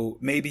so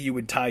maybe you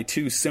would tie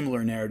two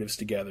similar narratives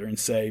together and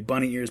say,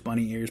 bunny ears,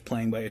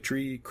 playing by a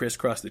tree,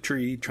 crisscross the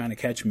tree, trying to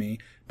catch me.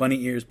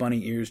 Bunny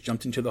ears,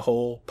 jumped into the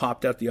hole,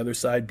 popped out the other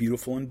side,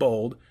 beautiful and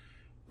bold.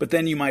 But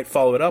then you might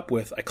follow it up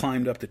with, I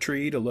climbed up the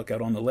tree to look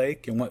out on the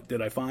lake, and what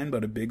did I find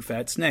but a big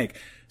fat snake?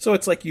 So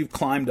it's like you've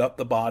climbed up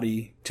the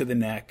body to the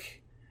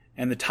neck,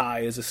 and the tie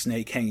is a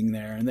snake hanging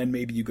there, and then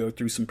maybe you go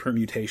through some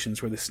permutations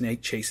where the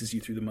snake chases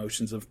you through the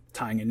motions of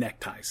tying a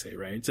necktie, say,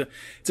 right?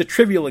 It's a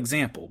trivial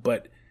example,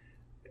 but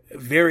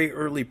very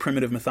early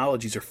primitive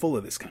mythologies are full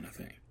of this kind of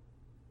thing.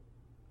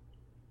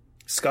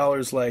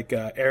 scholars like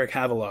Eric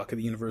Havelock at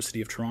the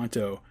University of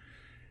Toronto,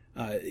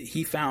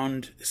 he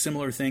found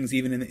similar things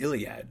even in the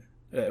Iliad.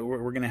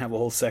 We're going to have a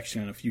whole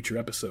section in a future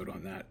episode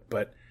on that.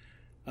 But,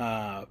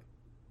 the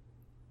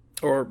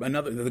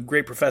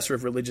great professor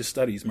of religious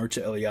studies,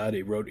 Mircea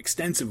Eliade, wrote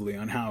extensively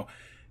on how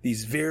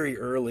these very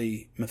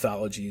early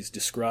mythologies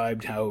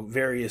described how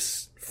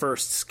various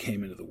firsts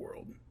came into the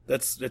world.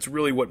 That's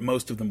really what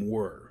most of them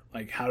were.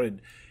 Like,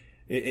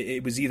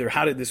 it was either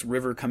how did this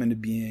river come into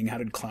being? How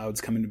did clouds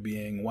come into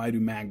being? Why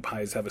do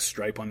magpies have a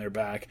stripe on their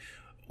back?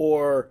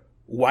 Or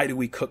why do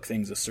we cook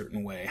things a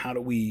certain way? How do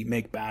we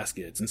make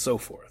baskets? And so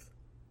forth.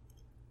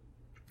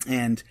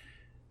 And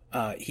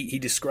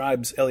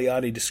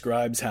Eliade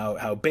describes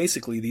how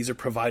basically these are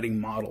providing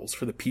models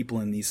for the people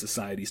in these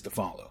societies to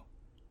follow.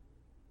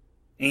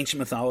 Ancient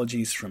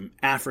mythologies from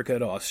Africa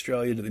to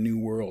Australia to the New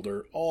World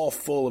are all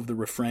full of the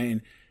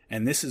refrain,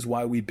 and this is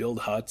why we build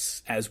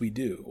huts as we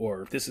do,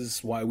 or this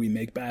is why we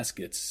make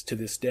baskets to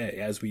this day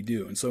as we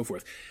do, and so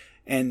forth.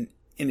 And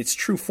in its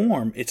true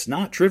form, it's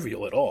not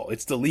trivial at all.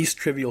 It's the least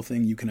trivial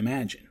thing you can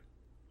imagine.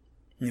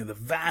 The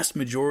vast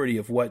majority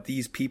of what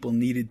these people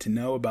needed to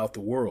know about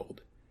the world,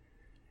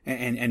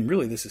 and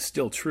really this is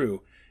still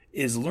true,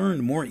 is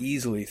learned more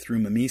easily through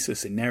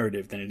mimesis and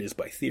narrative than it is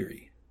by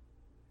theory.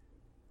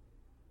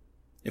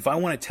 If I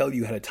want to tell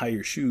you how to tie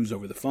your shoes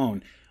over the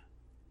phone,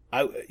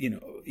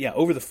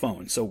 over the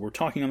phone. So we're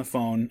talking on the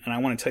phone, and I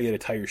want to tell you how to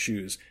tie your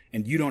shoes,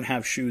 and you don't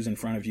have shoes in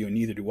front of you, and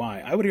neither do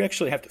I. I would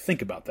actually have to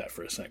think about that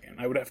for a second.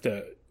 I would have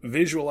to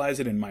visualize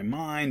it in my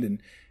mind,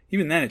 and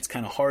even then, it's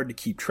kind of hard to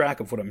keep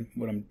track of what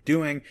I'm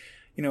doing.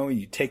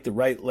 You take the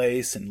right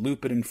lace and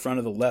loop it in front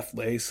of the left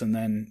lace, and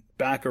then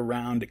back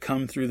around to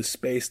come through the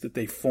space that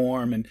they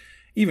form. And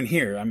even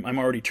here, I'm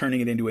already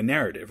turning it into a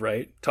narrative,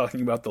 right?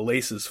 Talking about the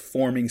laces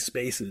forming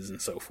spaces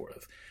and so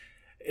forth.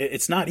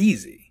 It's not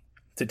easy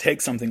to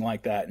take something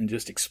like that and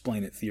just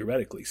explain it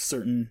theoretically.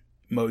 Certain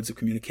modes of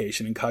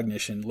communication and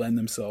cognition lend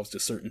themselves to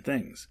certain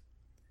things.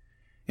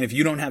 And if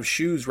you don't have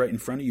shoes right in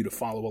front of you to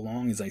follow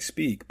along as I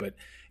speak, but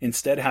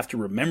instead have to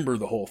remember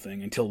the whole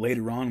thing until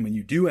later on when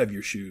you do have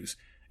your shoes,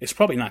 it's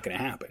probably not going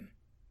to happen.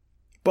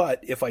 But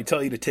if I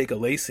tell you to take a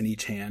lace in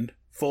each hand,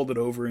 fold it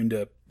over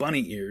into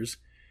bunny ears,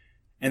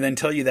 and then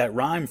tell you that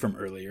rhyme from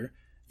earlier,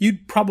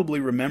 you'd probably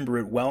remember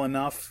it well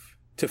enough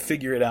to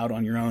figure it out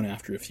on your own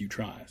after a few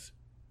tries.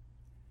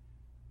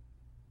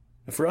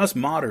 For us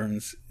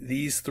moderns,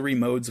 these three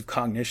modes of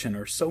cognition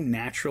are so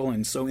natural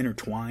and so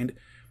intertwined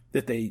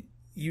that they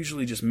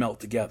usually just melt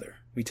together.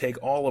 We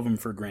take all of them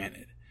for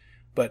granted.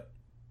 But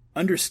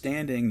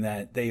understanding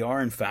that they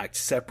are in fact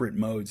separate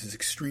modes is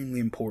extremely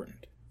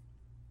important.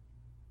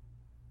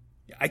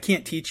 I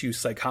can't teach you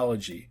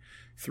psychology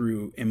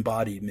through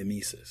embodied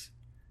mimesis.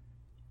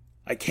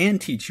 I can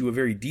teach you a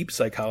very deep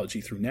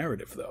psychology through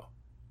narrative, though.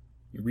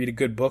 You read a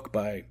good book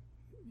by,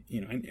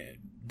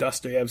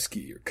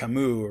 Dostoevsky or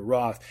Camus or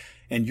Roth,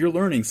 and you're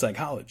learning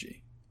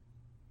psychology.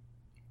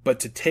 But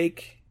to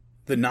take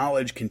the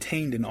knowledge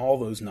contained in all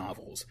those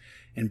novels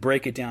and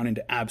break it down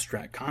into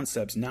abstract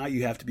concepts, now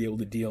you have to be able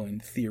to deal in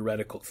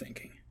theoretical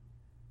thinking.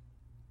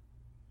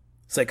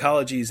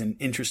 Psychology is an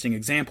interesting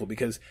example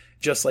because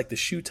just like the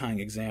shoe tying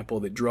example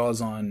that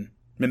draws on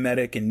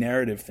mimetic and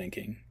narrative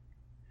thinking,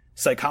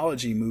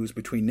 psychology moves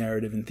between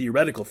narrative and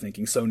theoretical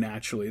thinking so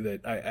naturally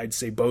that I'd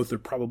say both are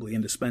probably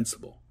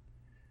indispensable.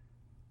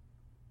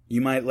 You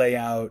might lay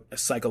out a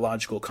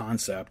psychological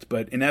concept,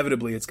 but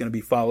inevitably it's going to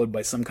be followed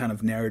by some kind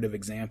of narrative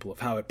example of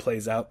how it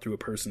plays out through a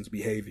person's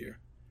behavior.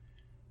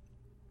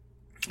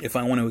 If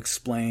I want to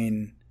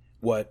explain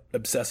what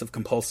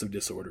obsessive-compulsive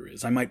disorder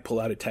is, I might pull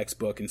out a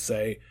textbook and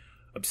say,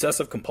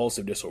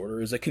 obsessive-compulsive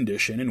disorder is a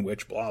condition in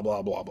which blah,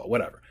 blah, blah, blah,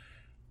 whatever.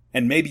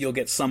 And maybe you'll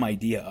get some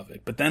idea of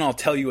it, but then I'll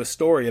tell you a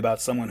story about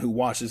someone who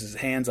washes his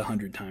hands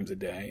 100 times a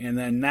day, and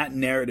then that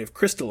narrative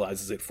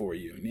crystallizes it for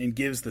you and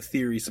gives the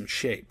theory some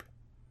shape.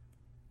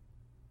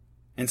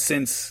 And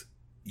since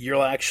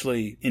you'll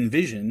actually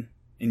envision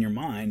in your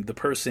mind the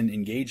person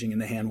engaging in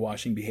the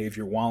hand-washing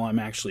behavior while I'm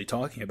actually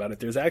talking about it,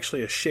 there's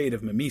actually a shade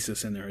of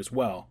mimesis in there as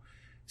well,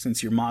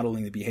 since you're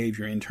modeling the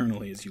behavior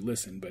internally as you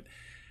listen. But,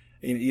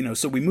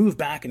 so we move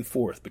back and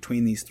forth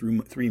between these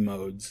three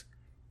modes,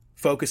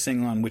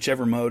 focusing on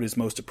whichever mode is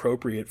most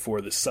appropriate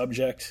for the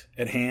subject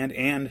at hand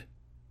and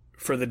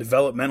for the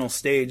developmental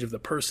stage of the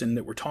person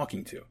that we're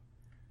talking to.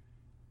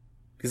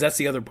 Because that's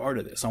the other part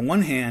of this. On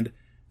one hand,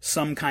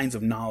 some kinds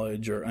of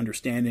knowledge or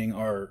understanding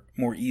are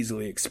more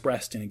easily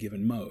expressed in a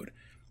given mode.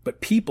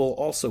 But people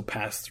also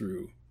pass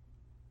through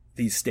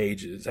these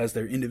stages as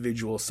their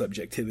individual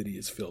subjectivity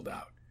is filled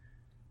out.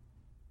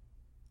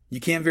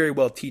 You can't very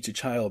well teach a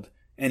child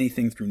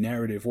anything through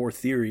narrative or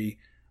theory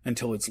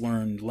until it's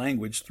learned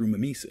language through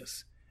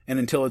mimesis, and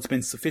until it's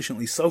been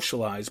sufficiently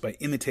socialized by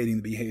imitating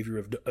the behavior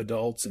of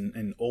adults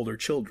and older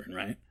children,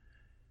 right?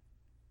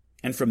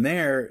 And from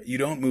there, you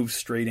don't move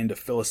straight into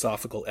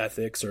philosophical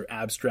ethics or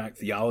abstract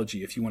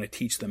theology if you want to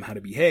teach them how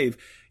to behave.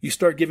 You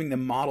start giving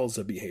them models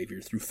of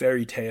behavior through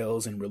fairy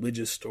tales and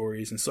religious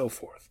stories and so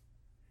forth.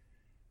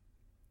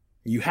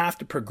 You have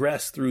to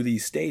progress through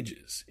these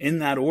stages in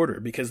that order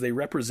because they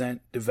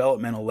represent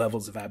developmental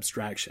levels of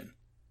abstraction.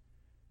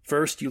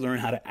 First, you learn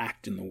how to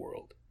act in the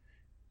world.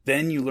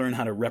 Then you learn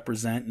how to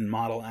represent and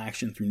model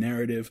action through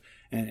narrative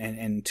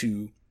and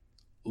to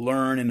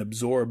learn and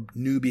absorb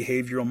new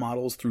behavioral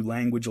models through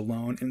language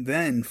alone. And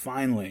then,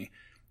 finally,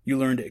 you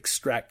learn to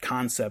extract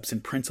concepts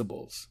and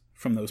principles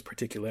from those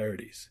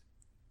particularities.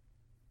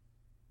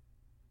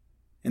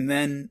 And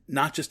then,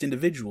 not just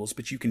individuals,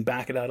 but you can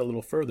back it out a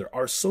little further.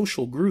 Our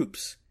social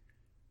groups,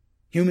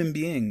 human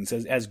beings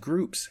as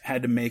groups,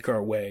 had to make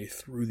our way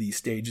through these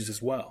stages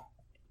as well.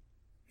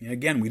 And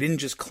again, we didn't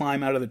just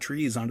climb out of the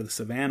trees onto the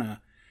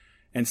savannah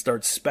and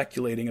start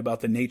speculating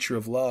about the nature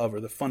of love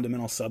or the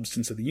fundamental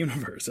substance of the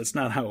universe. That's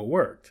not how it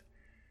worked.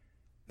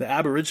 The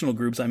Aboriginal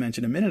groups I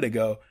mentioned a minute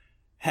ago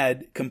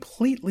had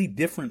completely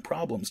different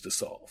problems to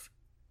solve.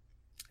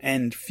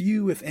 And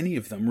few, if any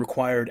of them,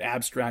 required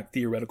abstract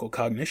theoretical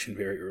cognition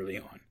very early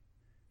on.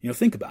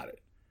 Think about it.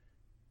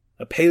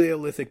 A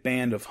Paleolithic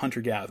band of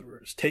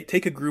hunter-gatherers.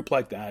 Take a group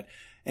like that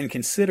and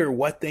consider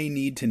what they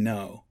need to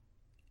know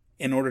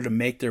in order to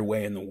make their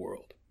way in the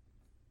world.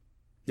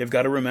 They've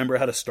got to remember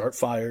how to start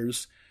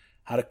fires,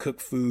 how to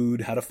cook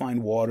food, how to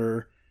find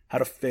water, how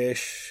to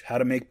fish, how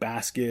to make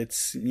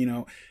baskets.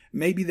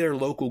 Maybe their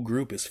local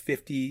group is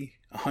 50,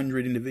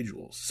 100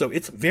 individuals. So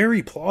it's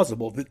very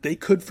plausible that they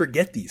could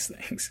forget these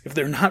things if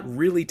they're not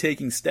really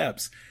taking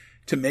steps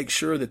to make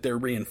sure that they're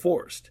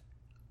reinforced.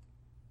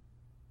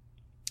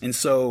 And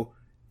so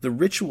the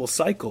ritual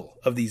cycle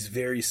of these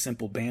very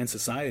simple band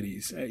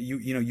societies,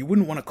 you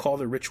wouldn't want to call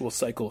the ritual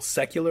cycle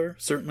secular,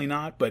 certainly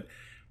not,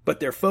 but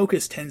their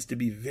focus tends to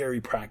be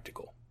very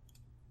practical.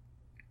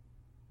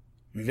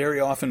 Very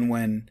often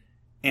when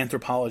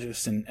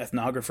anthropologists and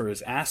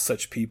ethnographers ask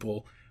such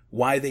people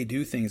why they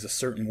do things a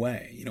certain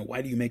way,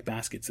 why do you make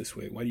baskets this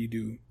way? Why do you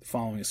do the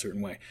following a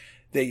certain way?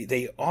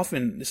 They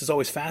often, this has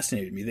always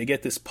fascinated me, they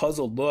get this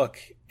puzzled look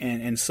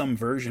and some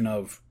version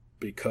of,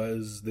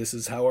 because this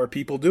is how our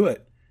people do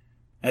it,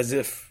 as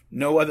if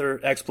no other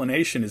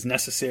explanation is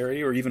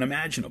necessary or even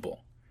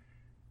imaginable.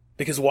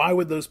 Because why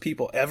would those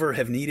people ever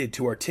have needed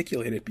to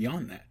articulate it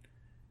beyond that?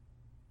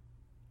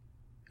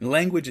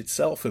 Language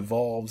itself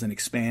evolves and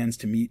expands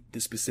to meet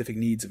the specific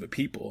needs of a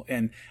people,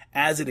 and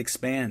as it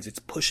expands, it's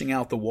pushing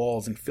out the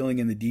walls and filling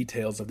in the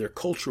details of their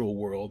cultural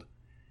world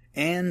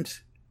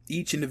and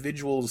each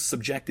individual's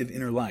subjective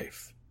inner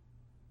life.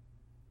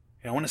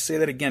 And I want to say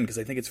that again because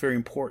I think it's very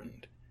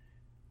important.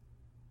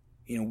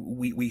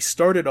 We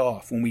started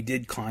off when we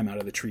did climb out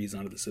of the trees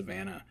onto the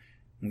savannah,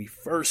 when we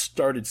first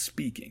started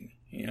speaking.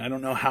 I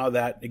don't know how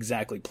that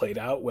exactly played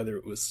out, whether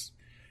it was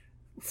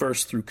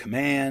first through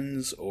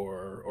commands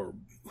or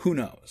who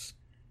knows.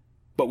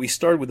 But we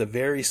started with a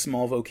very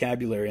small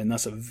vocabulary and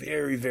thus a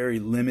very, very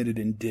limited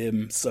and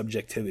dim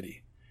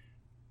subjectivity.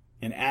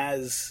 And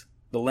as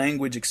the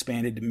language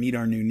expanded to meet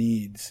our new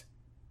needs,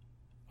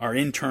 our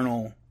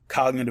internal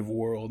cognitive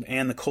world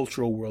and the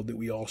cultural world that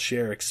we all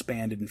share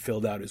expanded and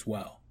filled out as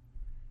well.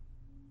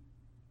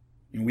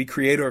 We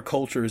create our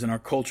cultures and our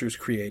cultures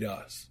create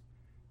us.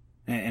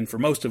 And for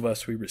most of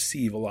us, we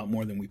receive a lot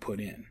more than we put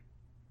in.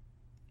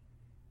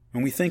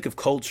 When we think of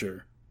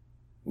culture,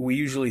 we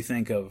usually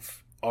think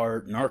of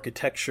art and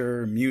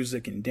architecture,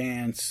 music and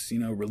dance,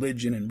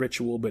 religion and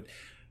ritual,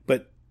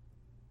 but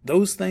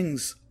those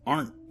things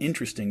aren't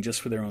interesting just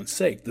for their own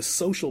sake. The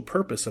social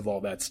purpose of all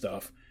that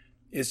stuff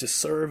is to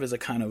serve as a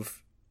kind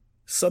of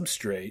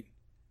substrate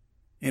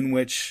in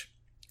which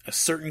a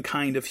certain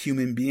kind of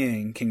human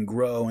being can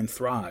grow and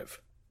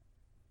thrive.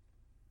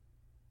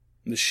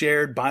 The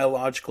shared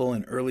biological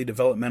and early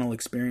developmental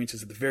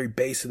experiences at the very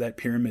base of that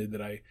pyramid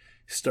that I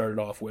started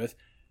off with,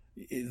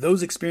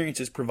 those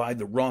experiences provide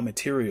the raw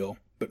material,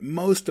 but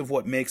most of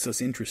what makes us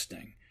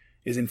interesting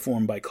is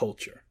informed by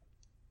culture.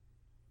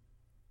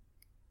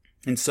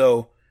 And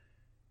so,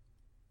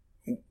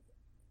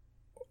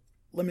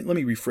 let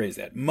me rephrase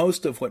that.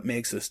 Most of what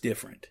makes us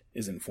different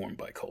is informed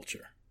by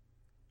culture.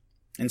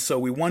 And so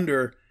we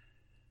wonder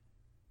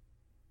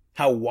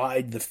how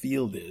wide the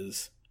field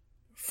is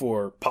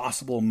for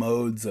possible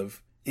modes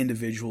of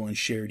individual and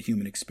shared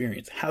human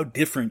experience. How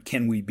different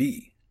can we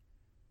be?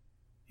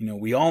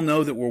 We all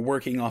know that we're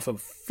working off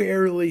of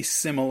fairly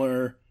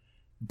similar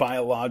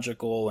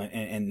biological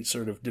and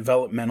sort of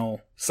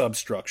developmental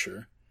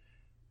substructure,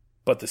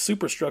 but the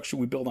superstructure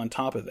we build on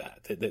top of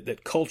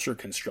that culture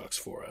constructs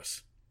for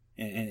us,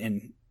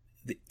 and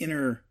the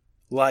inner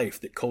life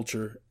that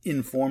culture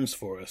informs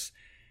for us,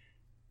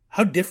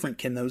 how different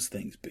can those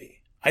things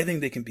be? I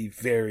think they can be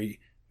very,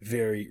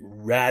 very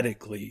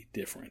radically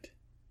different.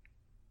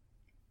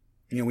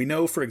 We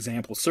know, for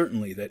example,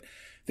 certainly that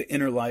the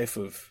inner life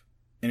of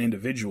an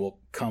individual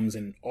comes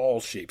in all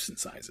shapes and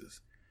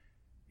sizes.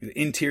 The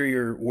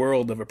interior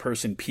world of a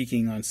person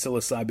peaking on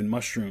psilocybin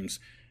mushrooms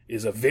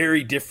is a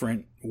very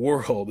different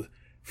world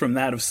from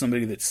that of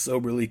somebody that's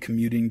soberly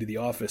commuting to the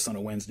office on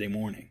a Wednesday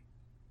morning.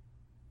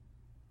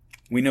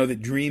 We know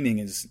that dreaming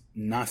is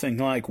nothing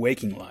like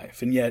waking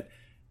life, and yet,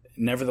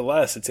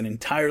 nevertheless, it's an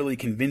entirely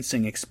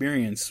convincing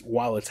experience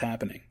while it's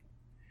happening.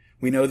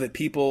 We know that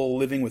people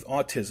living with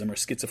autism or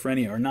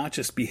schizophrenia are not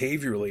just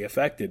behaviorally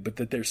affected, but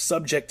that their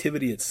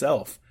subjectivity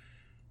itself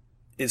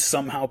is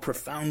somehow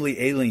profoundly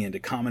alien to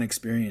common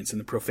experience in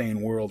the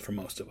profane world for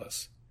most of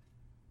us.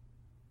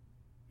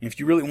 If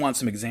you really want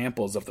some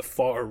examples of the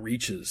far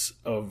reaches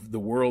of the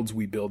worlds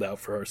we build out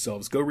for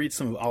ourselves, go read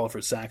some of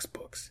Oliver Sacks'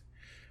 books.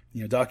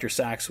 Dr.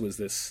 Sacks was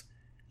this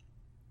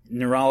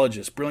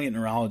neurologist, brilliant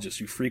neurologist,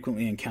 who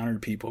frequently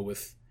encountered people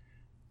with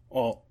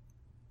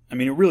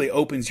it really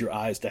opens your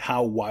eyes to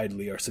how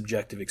widely our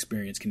subjective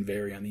experience can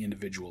vary on the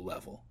individual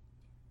level.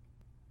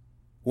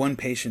 One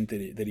patient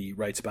that he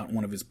writes about in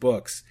one of his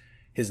books,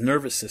 his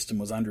nervous system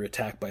was under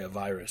attack by a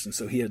virus, and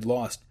so he had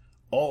lost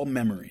all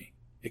memory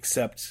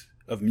except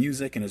of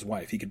music and his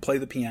wife. He could play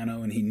the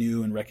piano, and he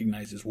knew and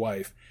recognized his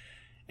wife.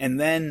 And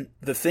then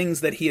the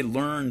things that he had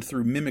learned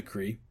through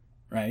mimicry,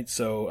 right?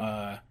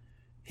 So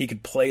he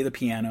could play the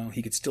piano,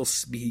 he could still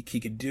speak, he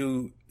could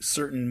do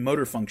certain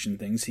motor function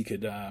things, he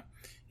could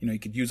he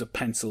could use a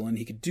pencil, and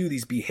he could do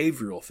these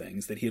behavioral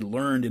things that he had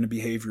learned in a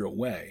behavioral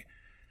way.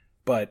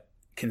 But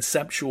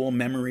conceptual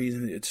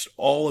memories,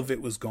 all of it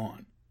was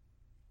gone.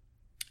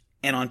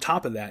 And on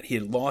top of that, he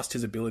had lost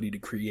his ability to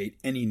create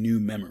any new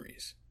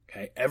memories.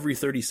 Okay? Every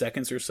 30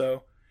 seconds or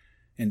so,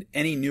 and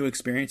any new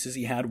experiences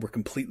he had were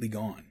completely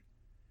gone.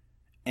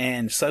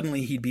 And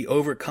suddenly he'd be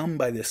overcome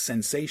by this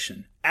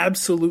sensation,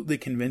 absolutely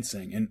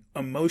convincing and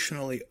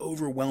emotionally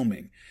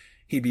overwhelming.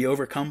 He'd be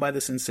overcome by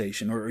the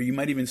sensation, or you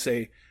might even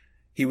say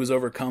he was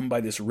overcome by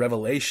this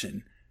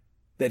revelation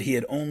that he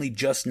had only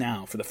just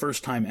now, for the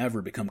first time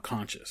ever, become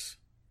conscious.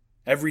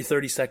 Every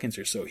 30 seconds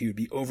or so, he would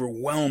be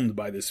overwhelmed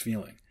by this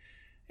feeling.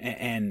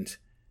 And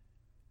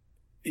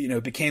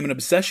it became an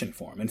obsession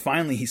for him. And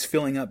finally, he's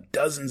filling up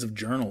dozens of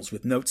journals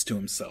with notes to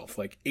himself,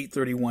 like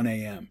 8:31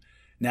 a.m.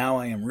 Now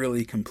I am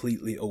really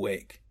completely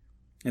awake.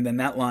 And then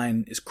that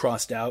line is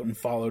crossed out and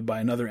followed by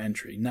another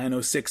entry,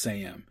 9:06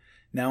 a.m.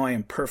 Now I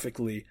am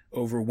perfectly,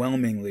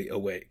 overwhelmingly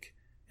awake.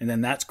 And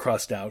then that's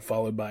crossed out,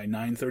 followed by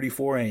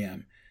 9:34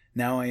 a.m.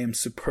 Now I am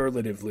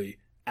superlatively,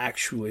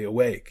 actually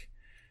awake.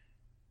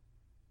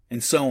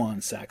 And so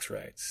on, Sacks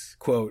writes,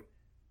 quote,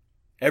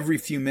 every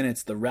few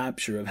minutes the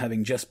rapture of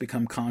having just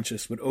become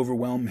conscious would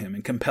overwhelm him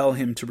and compel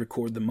him to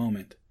record the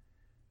moment.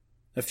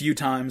 A few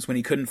times, when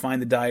he couldn't find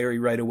the diary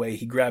right away,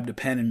 he grabbed a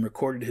pen and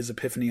recorded his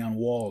epiphany on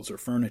walls or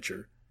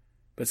furniture.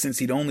 But since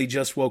he'd only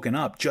just woken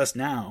up, just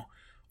now,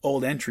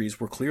 old entries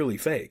were clearly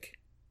fake.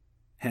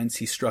 Hence,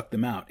 he struck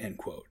them out, end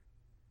quote.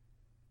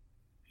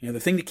 The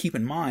thing to keep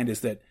in mind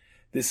is that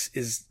this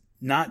is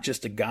not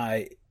just a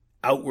guy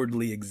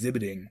outwardly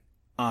exhibiting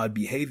odd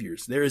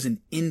behaviors. There is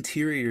an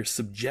interior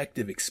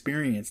subjective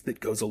experience that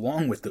goes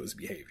along with those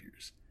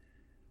behaviors.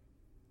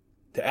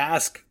 To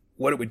ask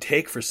what it would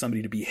take for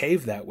somebody to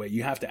behave that way,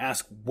 you have to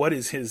ask, what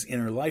is his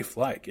inner life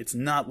like? It's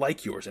not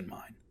like yours and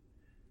mine.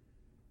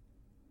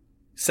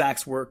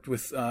 Sacks worked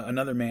with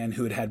another man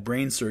who had had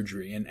brain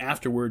surgery, and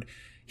afterward,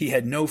 he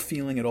had no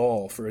feeling at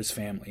all for his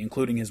family,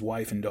 including his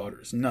wife and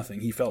daughters. Nothing.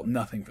 He felt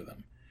nothing for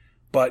them.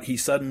 But he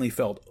suddenly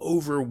felt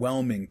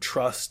overwhelming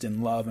trust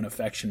and love and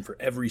affection for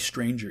every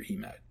stranger he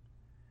met.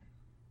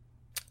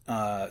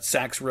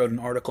 Sacks wrote an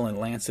article in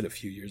Lancet a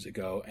few years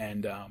ago,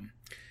 and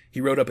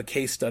he wrote up a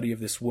case study of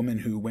this woman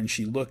who, when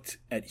she looked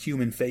at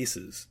human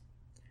faces,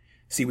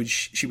 she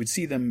would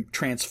see them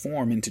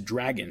transform into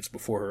dragons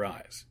before her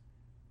eyes,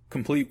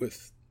 complete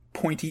with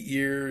pointy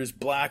ears,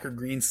 black or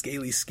green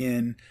scaly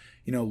skin,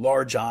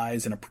 large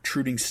eyes and a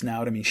protruding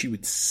snout. She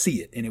would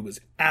see it, and it was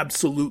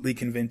absolutely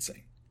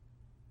convincing.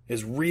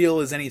 As real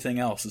as anything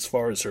else as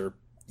far as her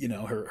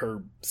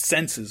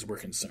senses were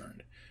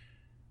concerned.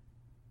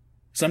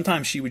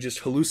 Sometimes she would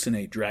just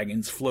hallucinate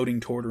dragons floating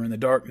toward her in the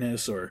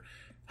darkness or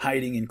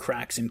hiding in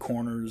cracks and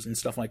corners and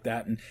stuff like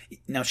that. And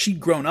now she'd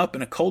grown up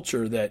in a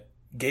culture that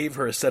gave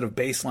her a set of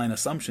baseline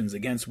assumptions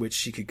against which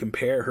she could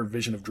compare her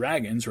vision of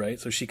dragons, right?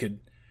 So she could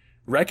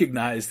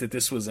recognize that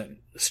this was a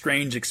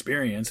strange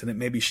experience and that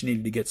maybe she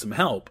needed to get some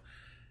help.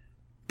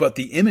 But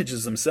the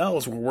images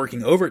themselves were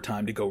working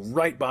overtime to go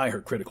right by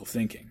her critical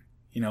thinking,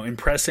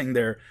 impressing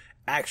their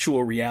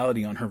actual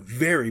reality on her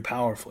very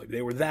powerfully.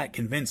 They were that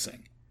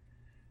convincing.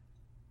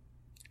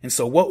 And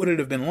so what would it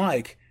have been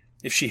like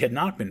if she had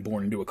not been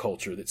born into a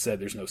culture that said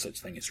there's no such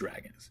thing as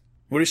dragons?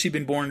 What if she'd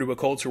been born into a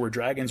culture where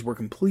dragons were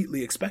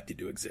completely expected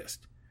to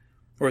exist?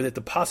 Or that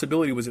the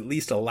possibility was at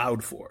least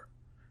allowed for?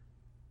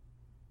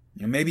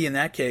 Maybe in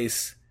that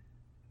case,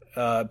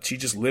 she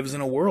just lives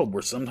in a world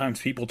where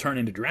sometimes people turn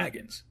into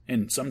dragons,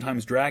 and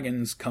sometimes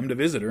dragons come to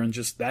visit her, and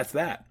just that's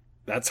that.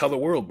 That's how the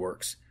world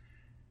works.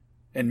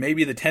 And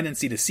maybe the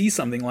tendency to see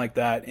something like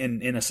that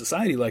in a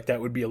society like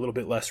that would be a little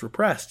bit less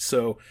repressed.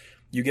 So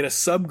you get a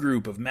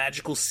subgroup of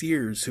magical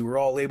seers who are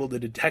all able to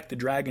detect the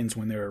dragons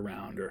when they're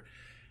around. Or,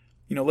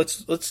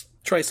 let's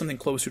try something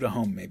closer to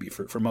home maybe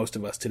for most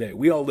of us today.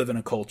 We all live in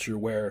a culture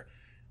where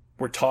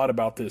we're taught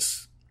about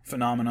this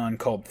phenomenon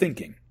called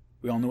thinking.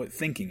 We all know what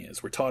thinking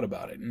is. We're taught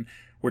about it. And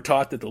we're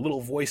taught that the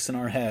little voice in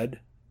our head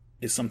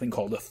is something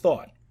called a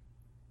thought.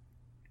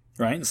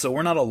 Right? And so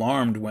we're not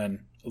alarmed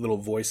when a little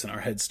voice in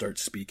our head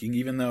starts speaking,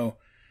 even though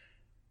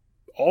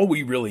all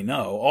we really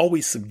know, all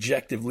we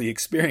subjectively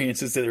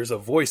experience is that there's a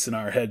voice in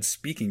our head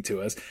speaking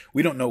to us.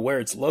 We don't know where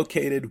it's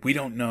located. We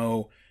don't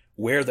know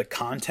where the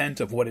content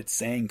of what it's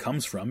saying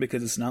comes from,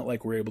 because it's not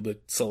like we're able to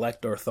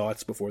select our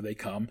thoughts before they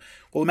come.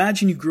 Well,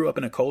 imagine you grew up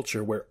in a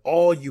culture where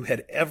all you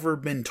had ever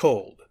been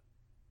told,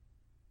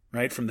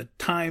 right, from the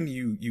time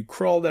you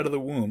crawled out of the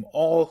womb,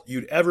 all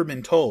you'd ever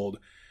been told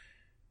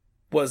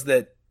was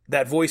that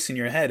that voice in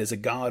your head is a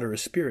god or a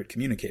spirit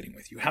communicating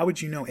with you. How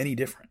would you know any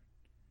different?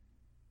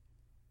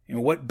 You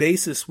know, what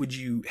basis would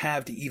you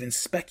have to even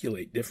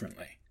speculate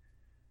differently?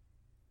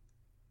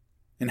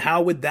 And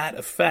how would that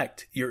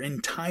affect your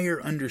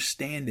entire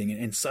understanding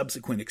and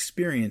subsequent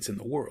experience in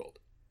the world?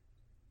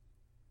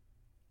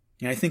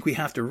 And I think we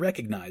have to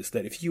recognize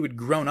that if you had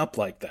grown up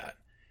like that,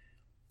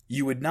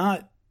 you would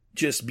not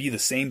just be the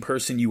same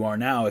person you are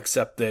now,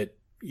 except that,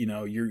 you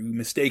know, you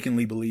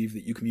mistakenly believe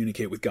that you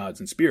communicate with gods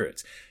and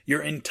spirits.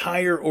 Your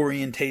entire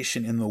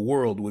orientation in the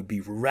world would be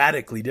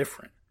radically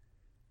different.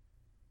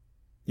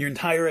 Your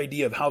entire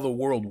idea of how the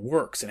world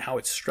works and how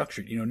it's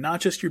structured, you know, not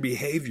just your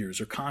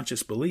behaviors or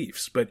conscious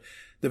beliefs, but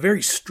the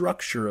very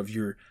structure of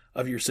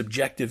your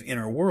subjective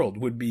inner world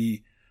would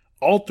be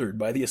altered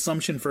by the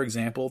assumption, for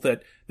example,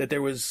 that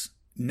there was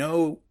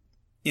no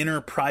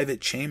inner private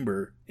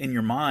chamber in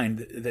your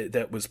mind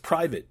that was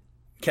private,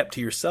 kept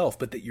to yourself,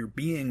 but that your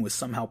being was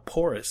somehow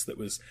porous, that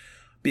was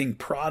being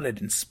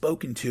prodded and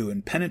spoken to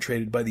and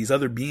penetrated by these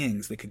other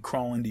beings that could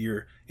crawl into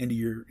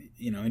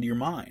your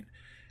mind.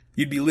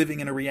 You'd be living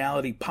in a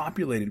reality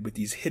populated with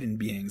these hidden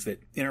beings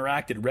that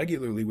interacted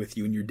regularly with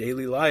you in your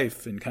daily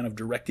life and kind of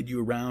directed you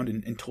around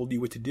and told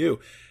you what to do.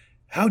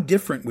 How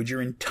different would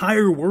your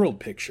entire world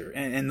picture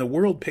and the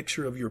world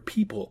picture of your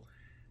people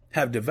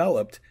have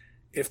developed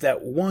if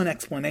that one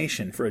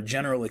explanation for a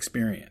general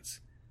experience,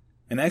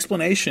 an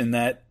explanation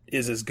that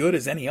is as good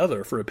as any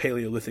other for a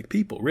Paleolithic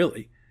people,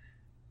 really,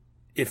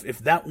 if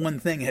that one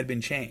thing had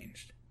been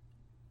changed?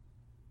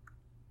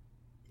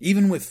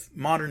 Even with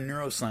modern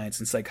neuroscience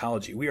and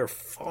psychology, we are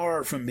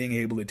far from being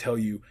able to tell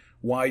you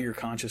why your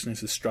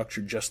consciousness is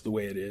structured just the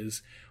way it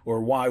is,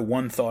 or why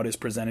one thought is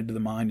presented to the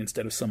mind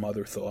instead of some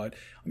other thought.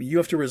 I mean, you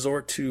have to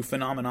resort to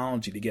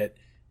phenomenology to get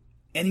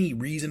any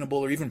reasonable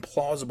or even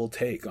plausible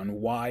take on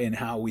why and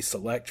how we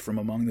select from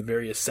among the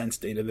various sense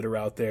data that are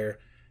out there,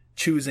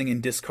 choosing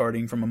and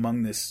discarding from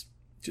among this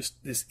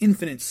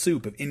infinite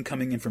soup of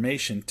incoming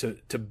information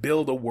to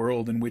build a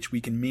world in which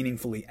we can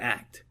meaningfully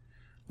act.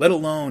 Let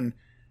alone,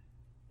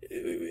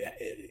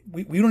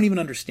 we don't even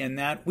understand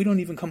that. We don't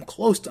even come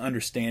close to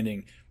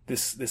understanding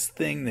this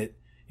thing that,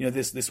 you know,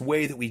 this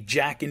way that we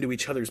jack into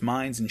each other's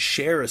minds and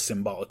share a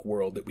symbolic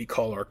world that we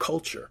call our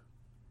culture.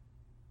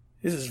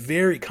 This is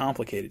very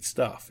complicated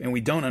stuff, and we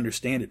don't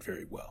understand it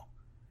very well.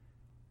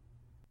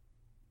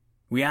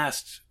 We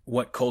asked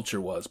what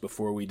culture was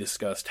before we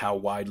discussed how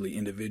widely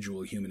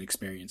individual human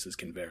experiences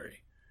can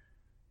vary.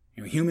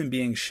 You know, human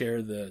beings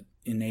share the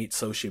innate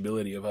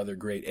sociability of other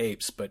great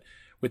apes, but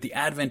with the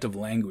advent of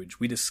language,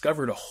 we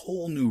discovered a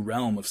whole new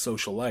realm of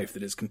social life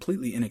that is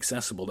completely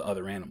inaccessible to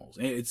other animals.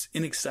 It's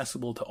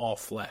inaccessible to all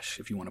flesh,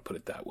 if you want to put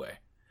it that way,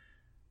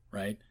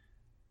 right?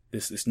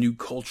 This new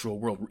cultural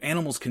world.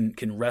 Animals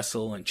can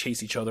wrestle and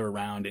chase each other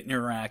around and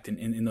interact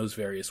in those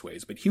various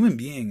ways. But human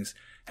beings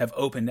have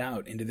opened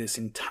out into this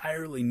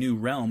entirely new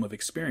realm of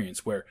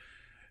experience where,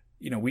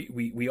 you know,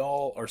 we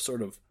all are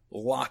sort of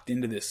locked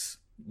into this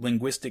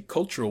linguistic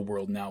cultural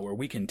world now where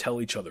we can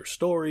tell each other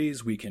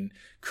stories, we can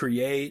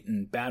create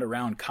and bat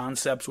around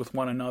concepts with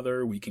one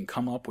another, we can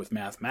come up with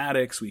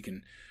mathematics, we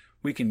can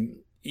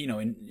you know,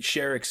 and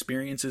share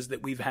experiences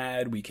that we've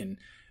had, we can,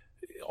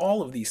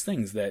 all of these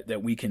things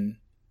that we can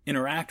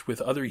interact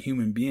with other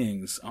human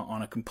beings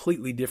on a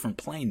completely different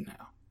plane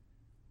now.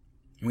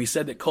 And we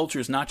said that culture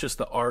is not just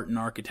the art and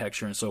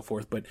architecture and so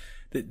forth, but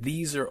that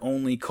these are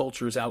only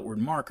culture's outward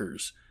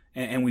markers,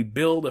 and we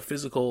build a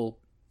physical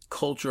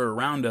culture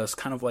around us,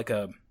 kind of like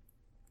a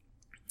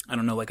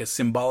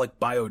symbolic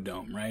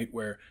biodome, right?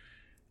 Where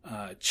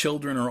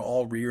children are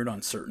all reared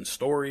on certain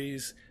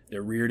stories.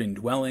 They're reared in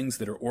dwellings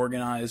that are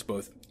organized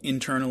both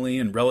internally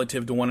and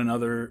relative to one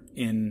another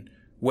in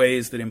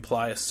ways that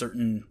imply a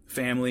certain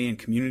family and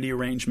community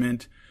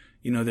arrangement.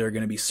 You know, there are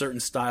going to be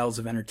certain styles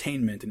of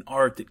entertainment and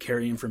art that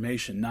carry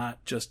information,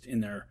 not just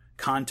in their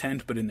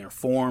content, but in their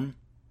form,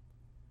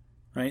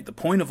 right? The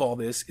point of all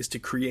this is to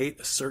create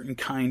a certain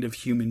kind of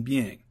human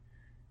being,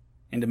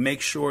 and to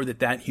make sure that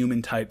that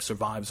human type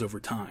survives over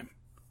time.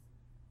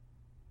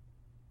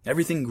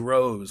 Everything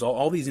grows.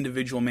 All these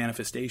individual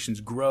manifestations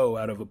grow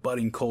out of a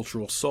budding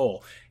cultural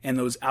soul, and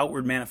those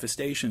outward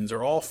manifestations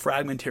are all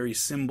fragmentary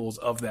symbols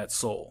of that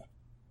soul.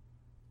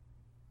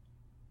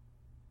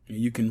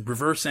 You can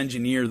reverse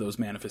engineer those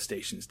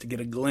manifestations to get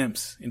a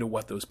glimpse into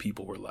what those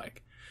people were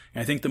like.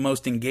 And I think the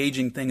most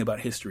engaging thing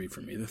about history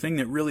for me, the thing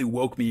that really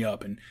woke me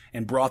up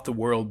and brought the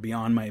world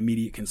beyond my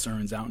immediate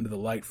concerns out into the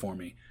light for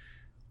me,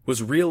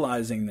 was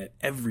realizing that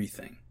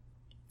everything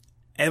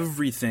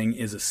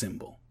is a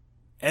symbol.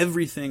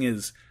 Everything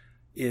is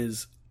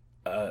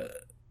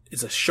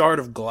a shard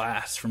of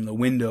glass from the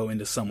window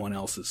into someone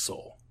else's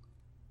soul.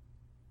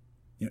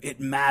 It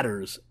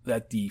matters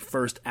that the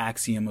first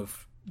axiom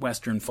of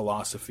Western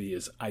philosophy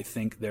is, I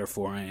think,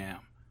 therefore I am.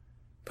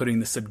 Putting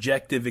the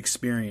subjective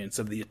experience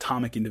of the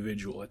atomic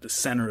individual at the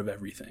center of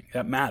everything.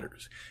 That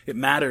matters. It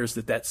matters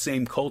that that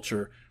same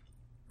culture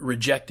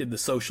rejected the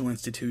social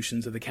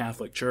institutions of the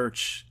Catholic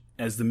Church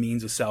as the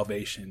means of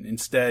salvation,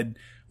 instead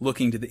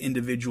looking to the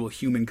individual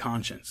human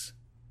conscience.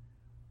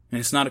 And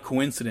it's not a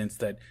coincidence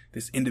that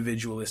this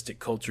individualistic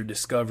culture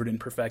discovered and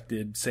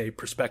perfected, say,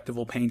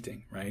 perspectival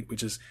painting, right?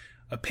 Which is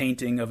a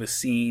painting of a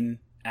scene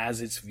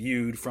as it's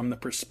viewed from the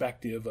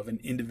perspective of an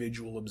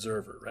individual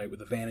observer, right?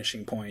 With a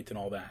vanishing point and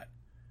all that.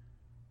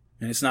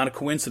 And it's not a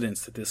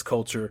coincidence that this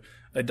culture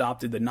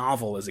adopted the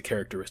novel as a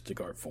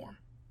characteristic art form.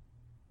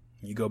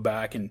 You go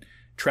back, and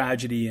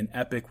tragedy and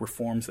epic were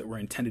forms that were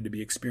intended to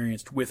be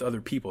experienced with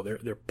other people.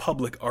 They're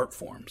public art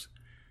forms.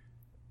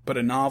 But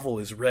a novel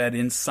is read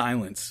in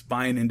silence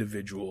by an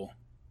individual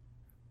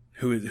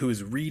who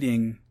is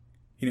reading.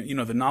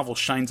 The novel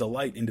shines a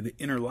light into the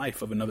inner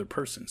life of another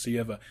person. So you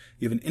have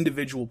an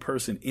individual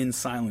person in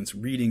silence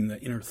reading the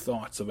inner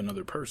thoughts of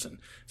another person.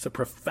 It's a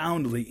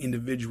profoundly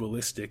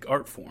individualistic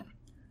art form.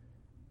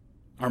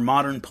 Our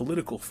modern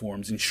political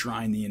forms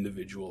enshrine the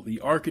individual. The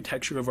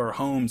architecture of our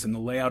homes and the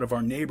layout of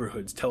our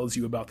neighborhoods tells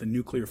you about the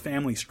nuclear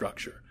family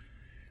structure.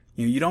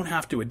 You don't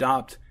have to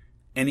adopt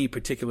any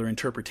particular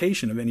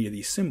interpretation of any of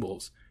these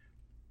symbols,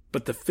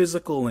 but the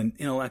physical and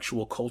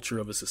intellectual culture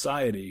of a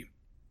society,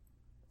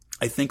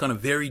 I think on a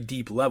very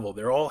deep level,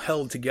 they're all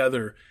held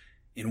together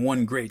in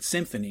one great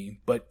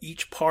symphony, but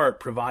each part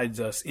provides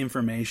us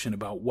information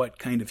about what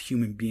kind of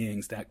human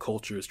beings that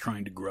culture is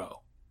trying to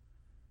grow.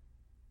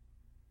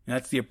 And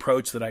that's the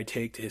approach that I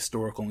take to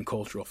historical and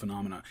cultural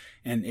phenomena.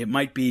 And it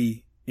might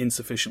be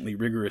insufficiently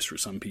rigorous for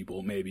some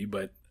people, maybe,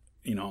 but,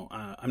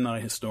 I'm not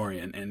a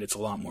historian, and it's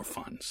a lot more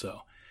fun.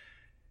 So,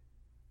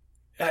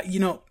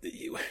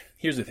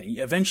 here's the thing.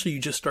 Eventually you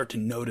just start to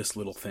notice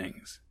little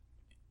things.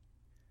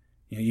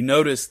 You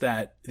notice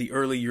that the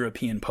early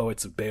European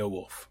poets of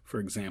Beowulf,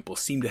 for example,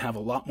 seem to have a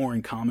lot more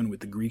in common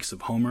with the Greeks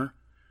of Homer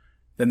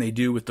than they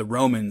do with the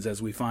Romans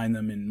as we find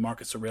them in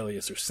Marcus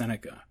Aurelius or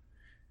Seneca.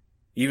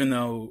 Even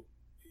though,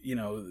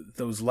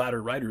 those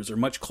latter writers are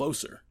much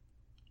closer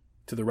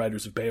to the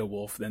writers of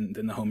Beowulf than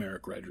the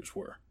Homeric writers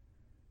were.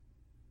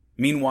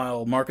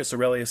 Meanwhile, Marcus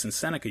Aurelius and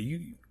Seneca,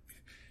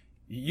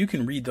 you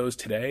can read those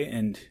today,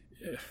 and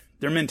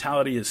their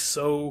mentality is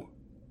so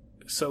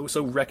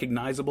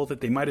recognizable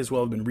that they might as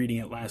well have been reading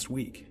it last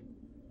week.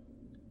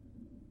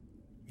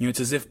 It's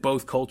as if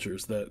both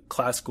cultures, the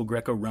classical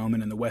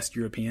Greco-Roman and the West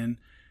European,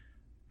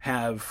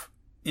 have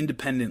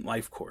independent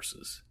life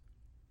courses,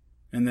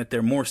 and that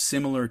they're more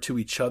similar to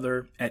each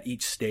other at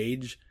each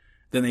stage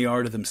than they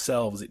are to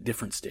themselves at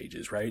different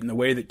stages, right? In the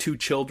way that two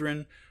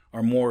children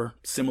are more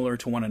similar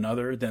to one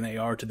another than they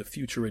are to the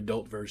future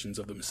adult versions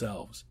of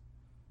themselves.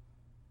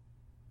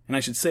 And I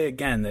should say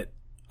again that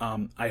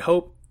I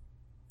hope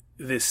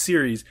this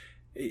series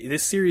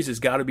has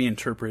got to be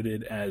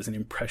interpreted as an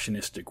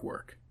impressionistic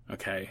work,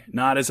 okay?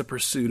 Not as a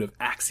pursuit of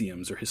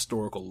axioms or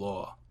historical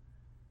law.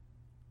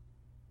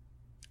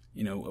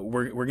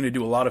 We're going to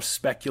do a lot of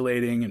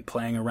speculating and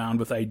playing around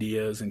with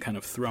ideas and kind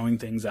of throwing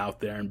things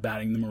out there and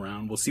batting them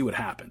around. We'll see what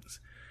happens.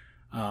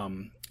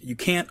 You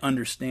can't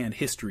understand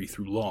history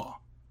through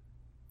law.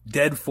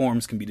 Dead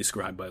forms can be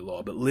described by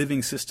law, but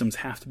living systems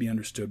have to be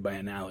understood by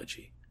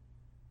analogy.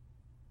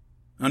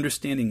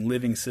 Understanding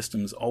living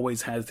systems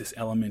always has this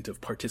element of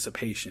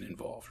participation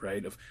involved,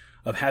 right?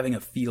 Of having a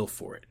feel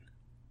for it.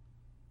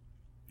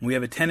 We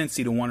have a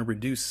tendency to want to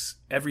reduce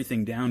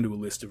everything down to a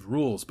list of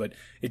rules, but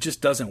it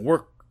just doesn't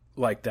work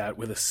like that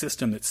with a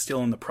system that's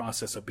still in the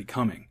process of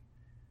becoming.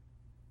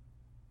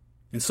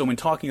 And so when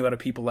talking about a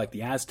people like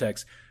the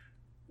Aztecs,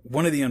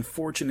 one of the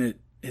unfortunate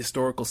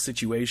historical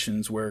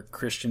situations where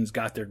Christians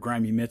got their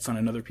grimy mitts on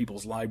another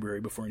people's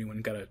library before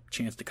anyone got a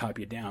chance to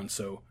copy it down,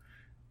 so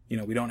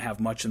we don't have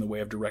much in the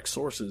way of direct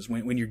sources.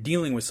 When you're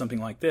dealing with something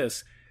like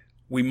this,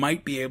 we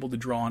might be able to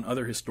draw on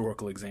other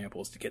historical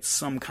examples to get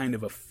some kind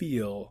of a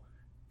feel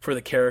for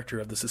the character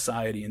of the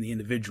society and the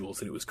individuals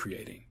that it was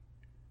creating.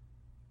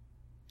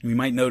 We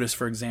might notice,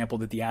 for example,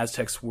 that the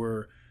Aztecs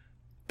were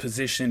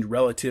positioned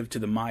relative to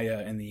the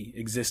Maya and the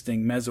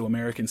existing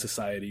Mesoamerican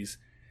societies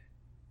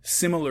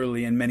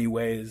similarly in many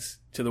ways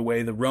to the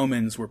way the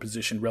Romans were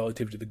positioned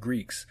relative to the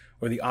Greeks,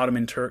 or the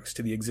Ottoman Turks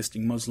to the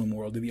existing Muslim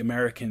world, or the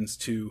Americans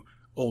to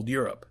Old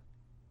Europe.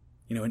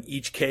 In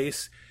each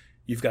case,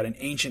 you've got an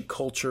ancient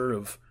culture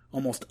of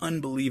almost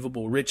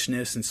unbelievable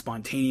richness and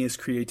spontaneous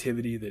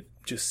creativity that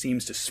just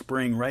seems to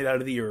spring right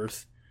out of the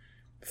earth,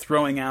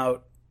 throwing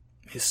out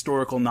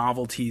historical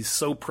novelties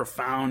so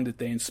profound that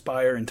they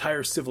inspire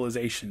entire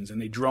civilizations,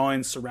 and they draw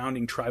in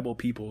surrounding tribal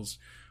peoples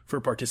for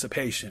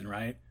participation,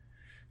 right?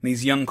 And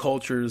these young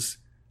cultures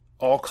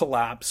all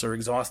collapse or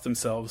exhaust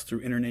themselves through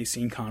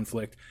internecine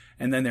conflict,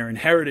 and then they're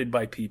inherited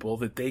by people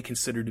that they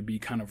consider to be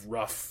kind of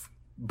rough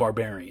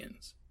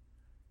barbarians.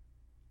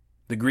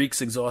 The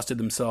Greeks exhausted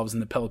themselves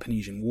in the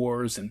Peloponnesian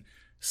Wars, and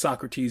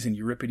Socrates and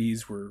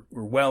Euripides were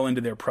well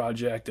into their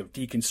project of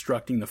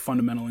deconstructing the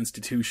fundamental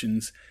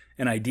institutions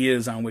and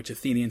ideas on which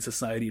Athenian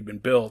society had been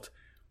built,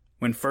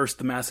 when first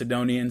the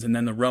Macedonians and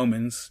then the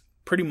Romans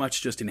pretty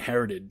much just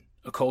inherited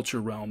a culture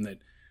realm that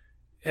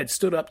had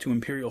stood up to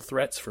imperial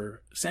threats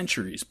for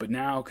centuries, but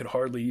now could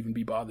hardly even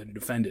be bothered to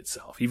defend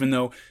itself. Even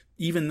though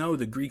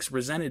the Greeks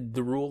resented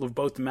the rule of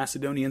both the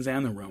Macedonians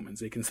and the Romans,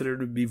 they considered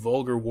them to be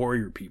vulgar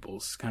warrior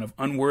peoples, kind of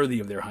unworthy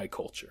of their high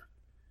culture.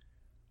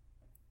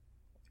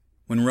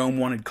 When Rome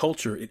wanted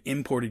culture, it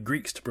imported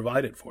Greeks to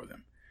provide it for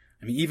them.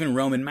 I mean, even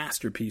Roman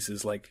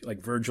masterpieces like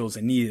Virgil's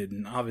Aeneid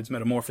and Ovid's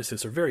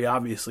Metamorphoses are very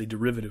obviously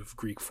derivative of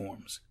Greek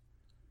forms.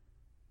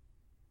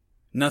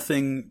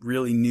 Nothing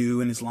really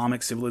new in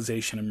Islamic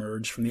civilization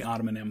emerged from the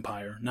Ottoman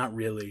Empire, not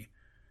really,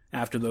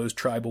 after those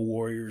tribal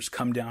warriors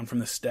come down from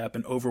the steppe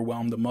and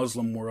overwhelm the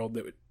Muslim world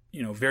that,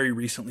 very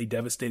recently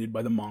devastated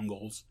by the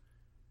Mongols.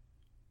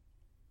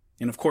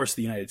 And of course,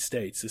 the United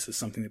States. This is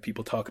something that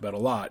people talk about a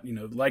lot.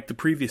 Like the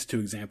previous two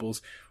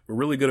examples, we're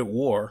really good at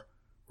war.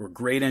 We're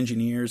great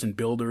engineers and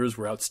builders.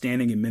 We're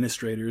outstanding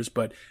administrators.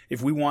 But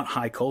if we want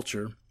high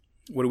culture,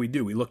 what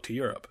do? We look to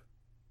Europe,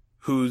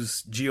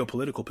 whose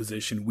geopolitical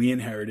position we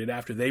inherited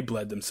after they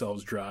bled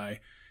themselves dry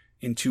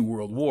in 2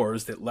 world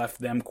wars that left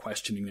them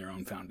questioning their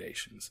own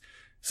foundations.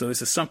 So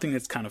this is something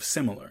that's kind of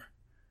similar.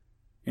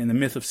 In the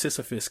myth of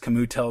Sisyphus,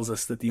 Camus tells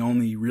us that the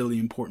only really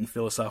important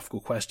philosophical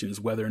question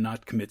is whether or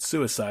not to commit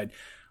suicide.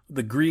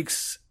 The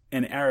Greeks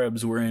and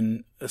Arabs were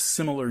in a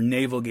similar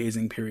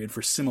navel-gazing period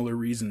for similar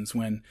reasons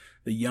when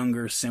the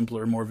younger,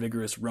 simpler, more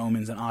vigorous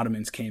Romans and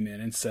Ottomans came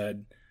in and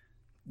said,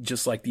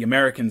 just like the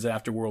Americans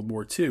after World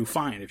War II,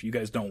 fine, if you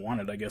guys don't want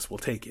it, I guess we'll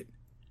take it.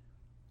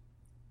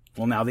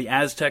 Well, now, the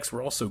Aztecs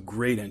were also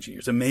great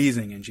engineers,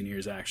 amazing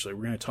engineers, actually.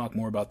 We're going to talk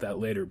more about that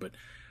later, but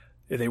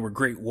they were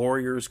great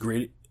warriors,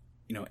 great,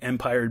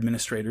 empire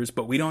administrators,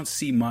 but we don't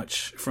see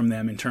much from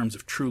them in terms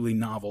of truly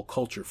novel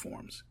culture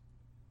forms.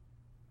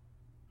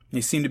 They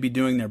seem to be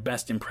doing their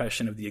best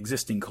impression of the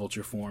existing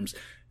culture forms,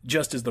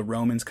 just as the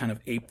Romans kind of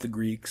aped the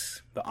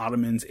Greeks, the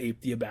Ottomans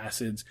aped the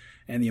Abbasids,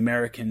 and the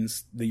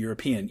Americans the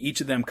European,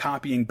 each of them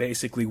copying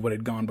basically what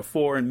had gone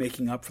before and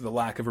making up for the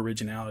lack of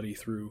originality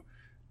through,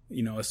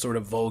 a sort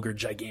of vulgar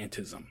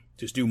gigantism.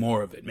 Just do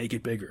more of it, make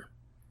it bigger.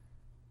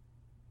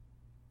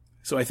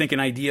 So I think an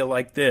idea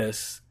like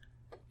this,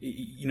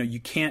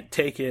 you can't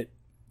take it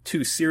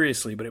too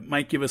seriously, but it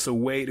might give us a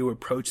way to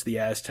approach the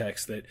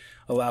Aztecs that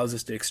allows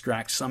us to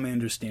extract some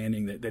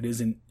understanding that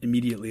isn't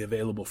immediately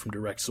available from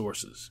direct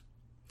sources.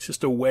 It's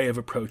just a way of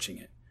approaching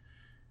it.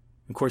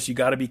 Of course, you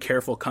got to be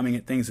careful coming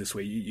at things this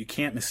way. You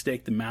can't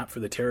mistake the map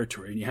for the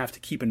territory, and you have to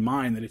keep in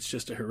mind that it's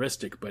just a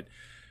heuristic, but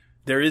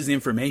there is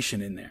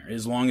information in there,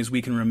 as long as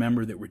we can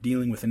remember that we're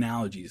dealing with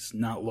analogies,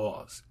 not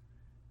laws.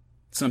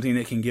 Something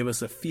that can give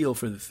us a feel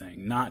for the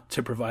thing, not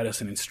to provide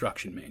us an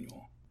instruction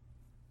manual.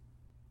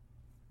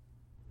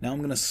 Now I'm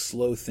going to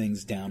slow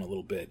things down a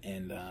little bit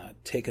and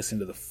take us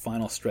into the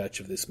final stretch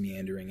of this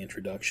meandering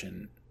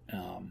introduction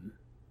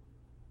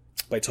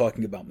by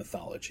talking about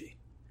mythology.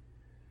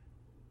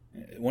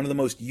 One of the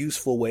most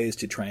useful ways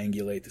to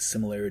triangulate the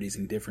similarities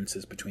and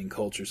differences between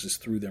cultures is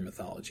through their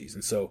mythologies.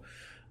 And so,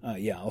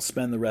 I'll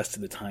spend the rest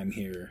of the time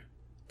here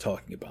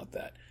talking about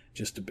that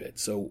just a bit.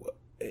 So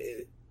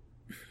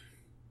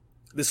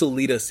this will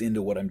lead us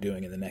into what I'm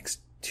doing in the next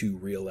 2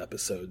 real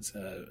episodes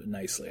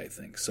nicely, I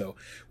think. So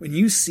when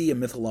you see a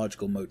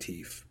mythological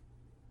motif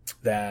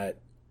that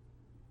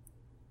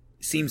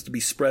seems to be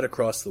spread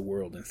across the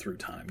world and through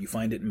time, you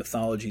find it in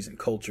mythologies and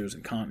cultures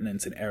and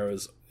continents and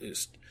eras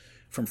just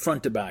from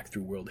front to back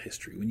through world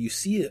history. When you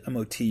see a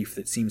motif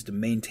that seems to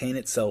maintain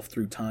itself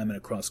through time and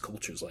across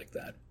cultures like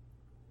that,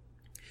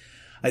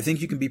 I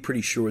think you can be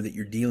pretty sure that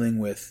you're dealing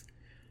with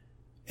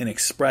an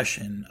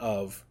expression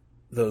of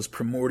those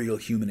primordial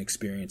human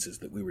experiences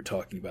that we were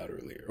talking about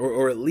earlier.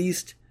 Or at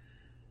least,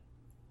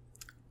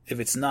 if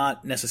it's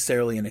not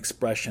necessarily an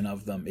expression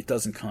of them, it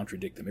doesn't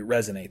contradict them. It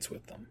resonates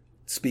with them.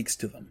 It speaks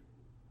to them.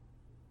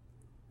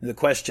 The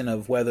question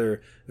of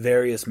whether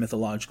various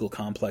mythological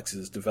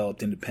complexes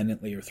developed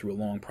independently or through a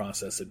long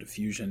process of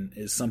diffusion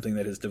is something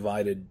that has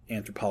divided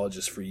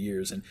anthropologists for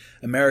years, and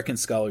American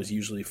scholars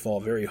usually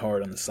fall very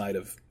hard on the side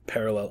of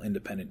parallel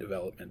independent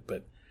development.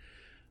 But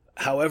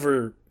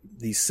however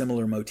these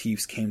similar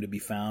motifs came to be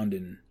found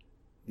in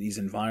these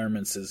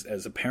environments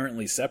as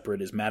apparently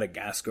separate as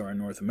Madagascar and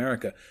North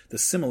America, the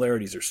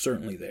similarities are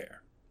certainly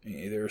there.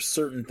 There are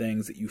certain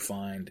things that you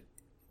find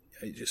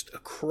just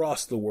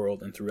across the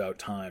world and throughout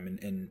time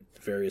in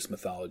various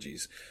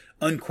mythologies,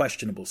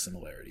 unquestionable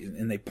similarities.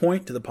 And they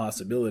point to the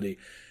possibility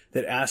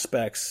that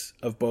aspects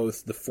of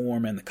both the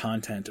form and the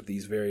content of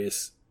these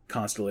various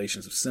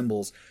constellations of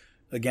symbols,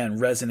 again,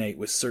 resonate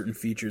with certain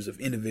features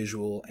of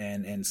individual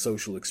and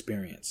social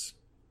experience.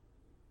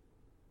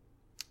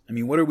 I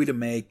mean, what are we to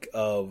make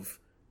of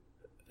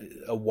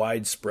a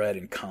widespread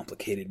and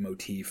complicated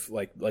motif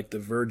like the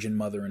Virgin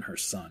Mother and her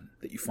son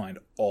that you find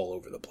all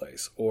over the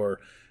place, or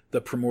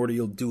the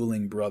primordial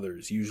dueling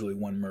brothers, usually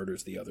one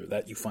murders the other,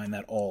 that you find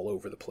that all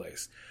over the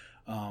place.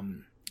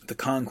 the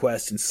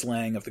conquest and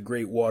slaying of the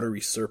great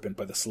watery serpent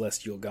by the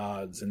celestial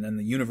gods, and then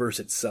the universe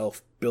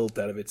itself built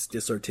out of its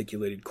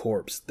disarticulated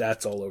corpse.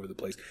 That's all over the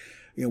place.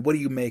 What do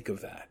you make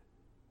of that?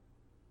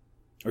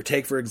 Or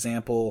take, for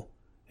example,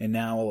 and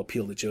now I'll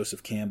appeal to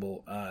Joseph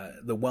Campbell,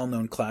 the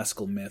well-known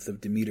classical myth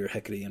of Demeter,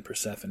 Hecate, and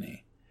Persephone,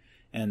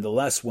 and the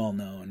less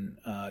well-known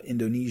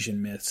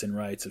Indonesian myths and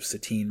rites of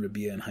Satine,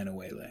 Rabia, and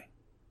Hainawele.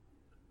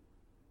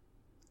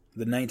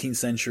 The 19th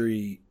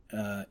century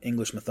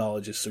English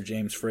mythologist Sir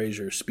James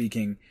Frazer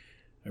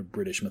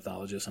British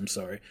mythologist,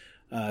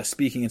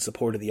 speaking in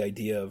support of the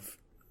idea of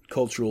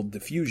cultural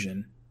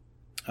diffusion,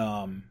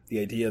 the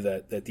idea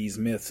that these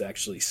myths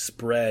actually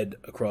spread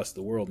across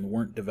the world and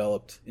weren't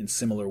developed in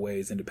similar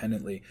ways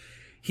independently.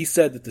 He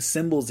said that the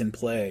symbols in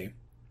play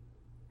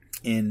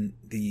in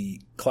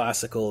the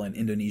classical and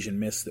Indonesian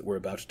myths that we're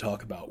about to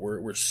talk about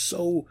were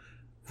so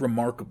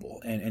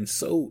remarkable and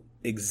so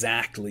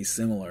exactly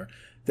similar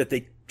that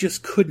they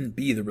just couldn't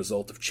be the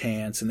result of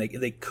chance, and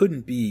they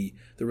couldn't be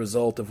the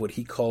result of what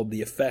he called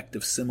the effect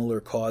of similar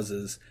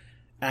causes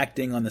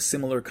acting on the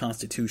similar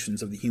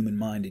constitutions of the human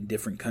mind in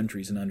different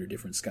countries and under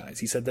different skies.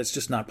 He said that's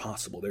just not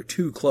possible. They're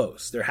too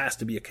close. There has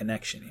to be a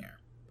connection here.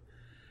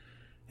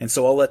 And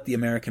so I'll let the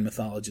American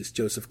mythologist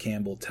Joseph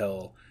Campbell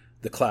tell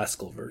the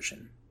classical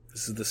version.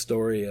 This is the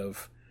story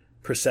of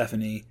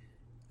Persephone,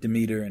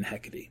 Demeter, and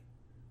Hecate.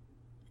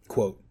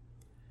 Quote,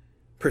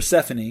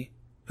 Persephone,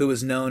 who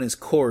was known as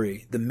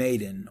Kori, the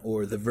maiden,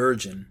 or the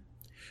virgin,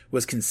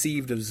 was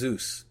conceived of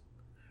Zeus.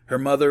 Her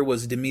mother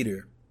was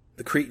Demeter,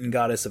 the Cretan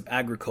goddess of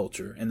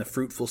agriculture and the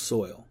fruitful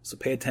soil. So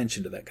pay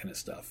attention to that kind of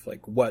stuff,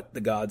 like what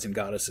the gods and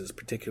goddesses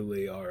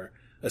particularly are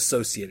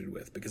associated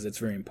with, because it's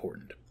very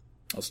important.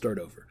 I'll start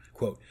over.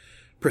 Quote,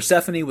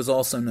 Persephone was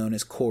also known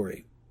as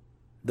Kori,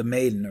 the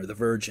maiden, or the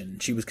virgin.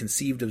 She was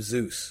conceived of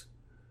Zeus.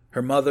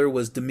 Her mother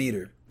was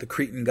Demeter, the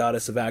Cretan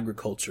goddess of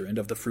agriculture and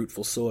of the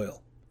fruitful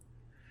soil.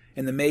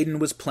 And the maiden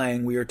was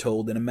playing, we are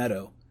told, in a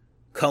meadow,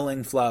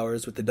 culling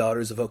flowers with the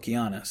daughters of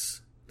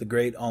Oceanus, the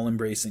great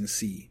all-embracing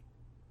sea.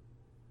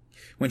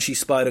 When she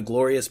spied a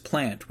glorious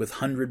plant with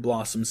 100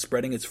 blossoms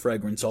spreading its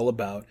fragrance all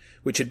about,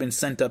 which had been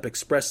sent up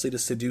expressly to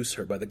seduce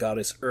her by the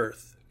goddess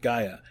Earth,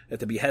 Gaia, at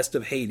the behest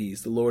of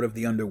Hades, the lord of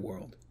the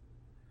underworld.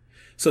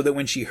 So that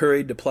when she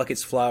hurried to pluck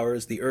its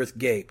flowers, the earth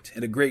gaped,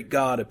 and a great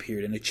god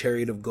appeared in a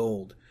chariot of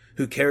gold,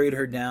 who carried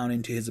her down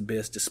into his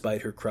abyss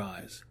despite her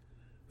cries.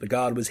 The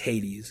god was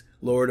Hades,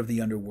 lord of the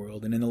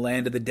underworld, and in the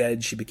land of the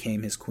dead she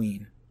became his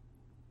queen.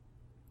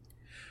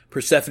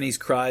 Persephone's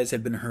cries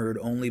had been heard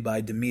only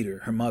by Demeter,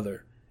 her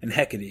mother, and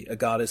Hecate, a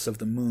goddess of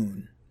the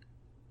moon.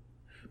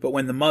 But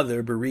when the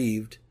mother,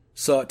 bereaved,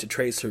 sought to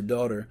trace her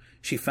daughter,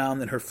 she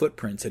found that her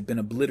footprints had been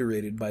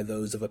obliterated by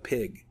those of a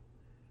pig.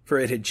 For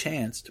it had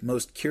chanced,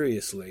 most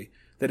curiously,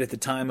 that at the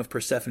time of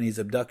Persephone's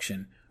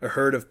abduction, a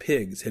herd of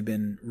pigs had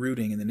been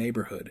rooting in the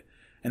neighborhood,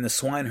 and the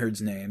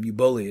swineherd's name,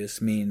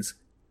 Euboleus, means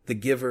the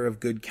giver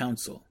of good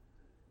counsel,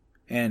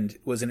 and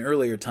was in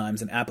earlier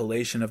times an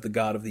appellation of the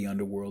god of the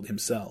underworld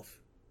himself.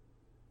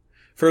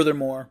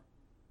 Furthermore,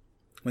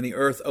 when the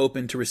earth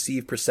opened to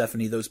receive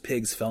Persephone, those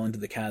pigs fell into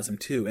the chasm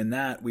too, and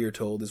that, we are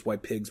told, is why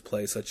pigs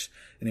play such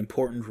an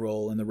important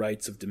role in the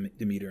rites of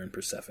Demeter and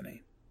Persephone.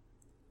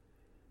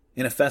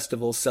 In a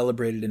festival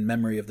celebrated in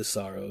memory of the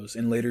sorrows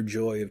and later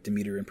joy of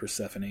Demeter and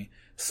Persephone,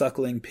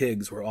 suckling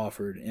pigs were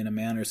offered in a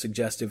manner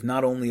suggestive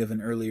not only of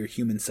an earlier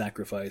human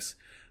sacrifice,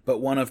 but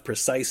one of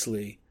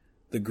precisely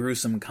the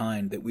gruesome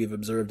kind that we have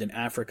observed in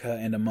Africa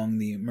and among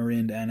the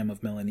Marindanum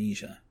of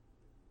Melanesia.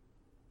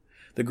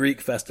 The Greek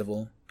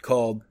festival,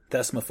 called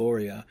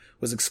Thesmophoria,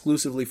 was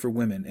exclusively for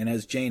women, and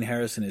as Jane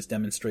Harrison has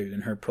demonstrated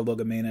in her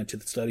Prolegomena to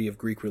the Study of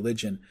Greek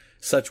Religion,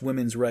 such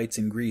women's rites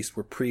in Greece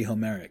were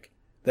pre-Homeric,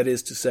 that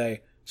is to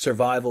say,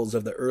 survivals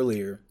of the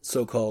earlier,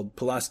 so-called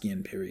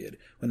Pelasgian period,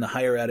 when the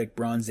hieratic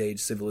Bronze Age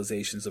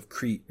civilizations of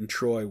Crete and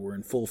Troy were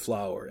in full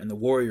flower, and the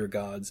warrior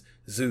gods,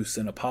 Zeus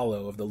and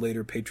Apollo of the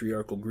later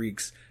patriarchal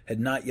Greeks, had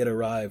not yet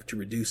arrived to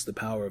reduce the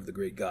power of the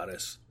great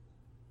goddess.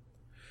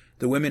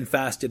 The women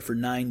fasted for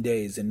 9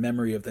 days in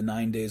memory of the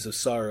 9 days of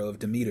sorrow of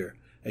Demeter,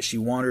 as she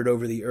wandered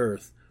over the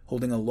earth,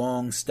 holding a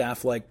long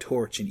staff-like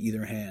torch in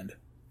either hand.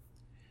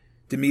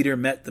 Demeter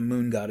met the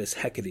moon goddess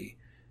Hecate,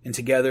 and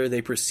together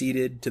they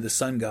proceeded to the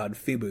sun god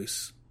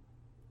Phoebus,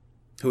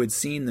 who had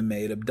seen the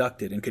maid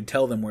abducted and could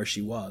tell them where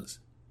she was.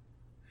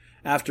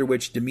 After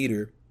which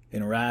Demeter,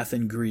 in wrath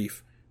and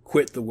grief,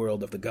 quit the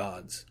world of the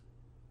gods.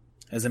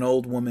 As an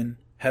old woman,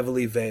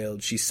 heavily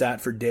veiled, she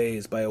sat for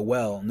days by a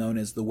well known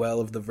as the Well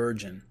of the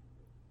Virgin.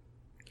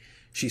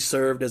 She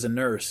served as a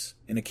nurse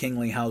in a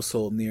kingly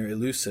household near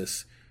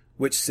Eleusis,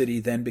 which city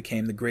then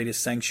became the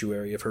greatest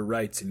sanctuary of her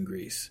rites in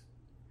Greece.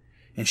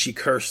 And she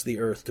cursed the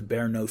earth to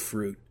bear no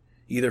fruit,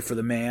 either for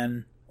the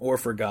man or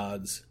for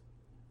gods,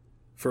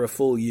 for a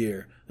full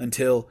year,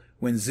 until,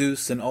 when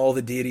Zeus and all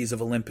the deities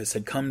of Olympus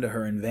had come to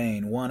her in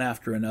vain, one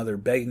after another,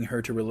 begging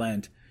her to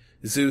relent,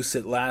 Zeus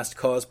at last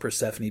caused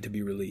Persephone to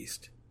be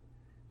released.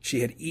 She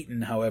had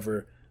eaten,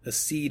 however, a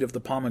seed of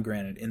the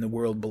pomegranate in the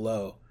world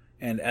below,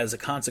 and as a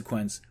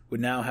consequence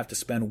would now have to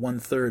spend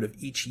 1/3 of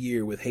each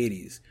year with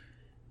Hades,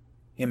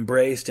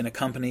 Embraced and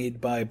accompanied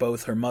by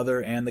both her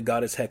mother and the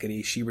goddess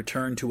Hecate, she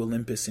returned to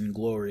Olympus in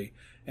glory,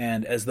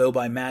 and, as though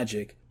by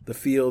magic, the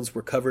fields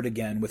were covered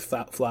again with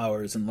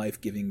flowers and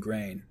life-giving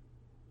grain.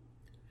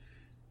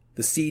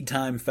 The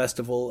seed-time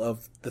festival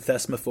of the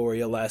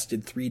Thesmophoria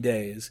lasted 3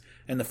 days,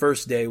 and the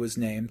first day was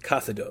named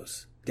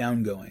Kathados,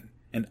 downgoing,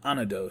 and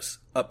Anados,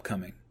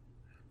 upcoming.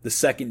 The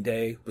second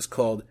day was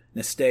called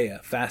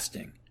Nesteia,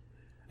 fasting,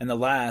 and the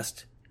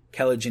last,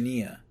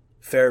 Kalagenia,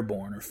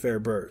 fairborn or fair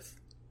birth.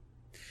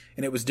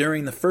 And it was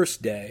during the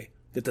first day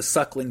that the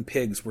suckling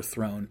pigs were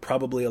thrown,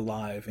 probably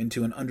alive,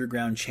 into an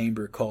underground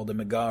chamber called a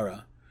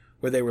megara,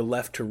 where they were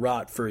left to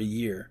rot for a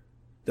year,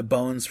 the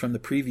bones from the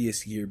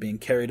previous year being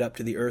carried up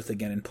to the earth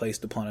again and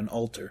placed upon an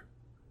altar.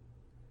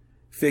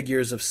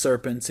 Figures of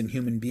serpents and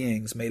human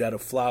beings made out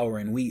of flour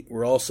and wheat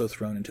were also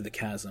thrown into the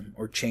chasm,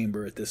 or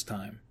chamber, at this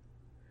time.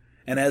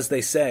 And as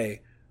they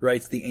say,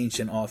 writes the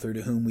ancient author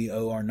to whom we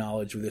owe our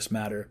knowledge of this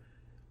matter,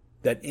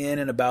 that in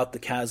and about the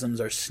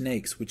chasms are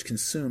snakes which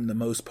consume the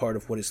most part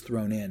of what is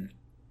thrown in.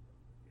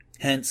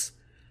 Hence,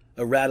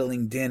 a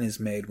rattling din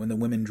is made when the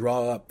women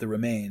draw up the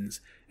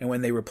remains, and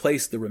when they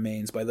replace the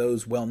remains by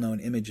those well-known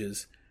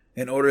images,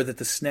 in order that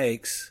the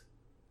snakes,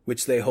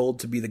 which they hold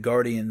to be the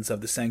guardians of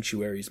the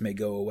sanctuaries, may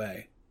go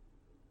away.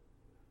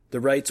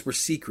 The rites were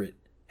secret,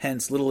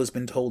 hence little has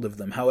been told of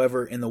them.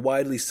 However, in the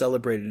widely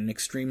celebrated and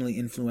extremely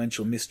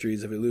influential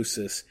mysteries of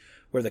Eleusis,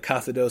 where the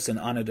Kathados and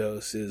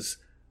Anados is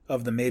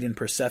of the maiden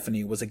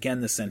Persephone was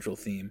again the central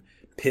theme,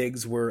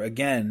 pigs were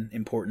again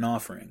important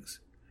offerings.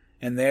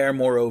 And there,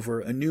 moreover,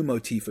 a new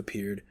motif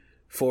appeared,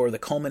 for the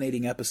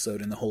culminating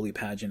episode in the holy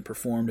pageant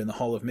performed in the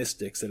Hall of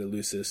Mystics at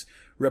Eleusis,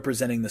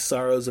 representing the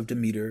sorrows of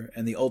Demeter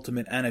and the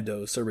ultimate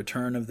Anados, or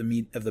return of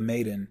the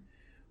maiden,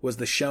 was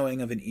the showing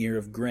of an ear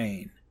of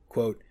grain,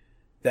 quote,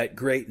 that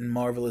great and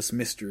marvelous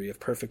mystery of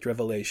perfect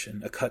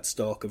revelation, a cut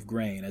stalk of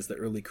grain, as the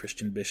early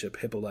Christian bishop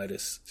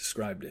Hippolytus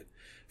described it,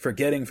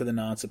 forgetting for the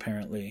nonce,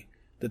 apparently,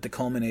 that the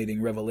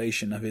culminating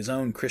revelation of his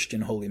own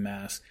Christian Holy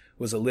Mass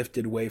was a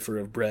lifted wafer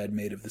of bread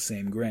made of the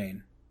same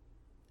grain.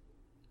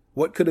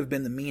 What could have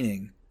been the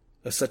meaning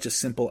of such a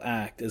simple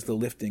act as the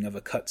lifting of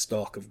a cut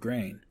stalk of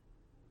grain?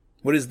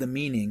 What is the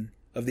meaning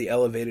of the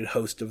elevated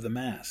host of the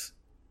Mass?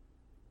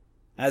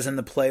 As in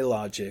the play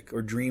logic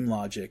or dream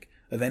logic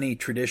of any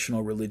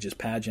traditional religious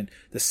pageant,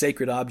 the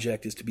sacred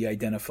object is to be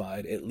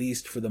identified, at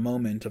least for the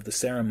moment of the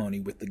ceremony,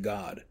 with the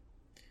god.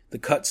 The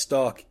cut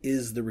stalk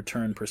is the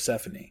returned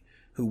Persephone,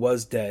 who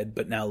was dead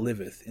but now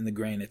liveth in the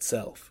grain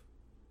itself.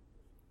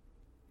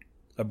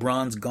 A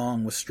bronze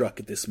gong was struck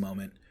at this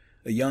moment.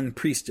 A young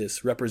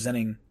priestess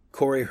representing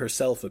Kore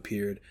herself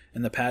appeared,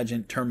 and the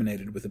pageant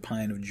terminated with a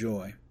paean of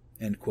joy.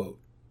 End quote.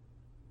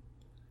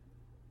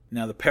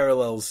 Now, the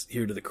parallels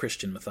here to the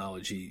Christian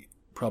mythology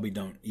probably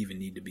don't even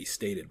need to be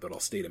stated, but I'll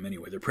state them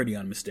anyway. They're pretty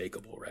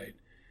unmistakable, right?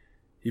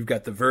 You've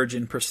got the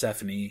virgin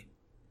Persephone,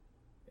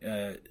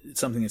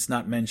 something that's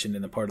not mentioned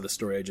in the part of the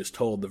story I just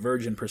told. The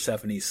virgin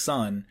Persephone's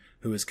son,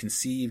 who was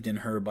conceived in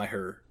her by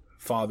her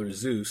father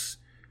Zeus,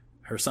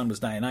 her son was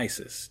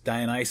Dionysus.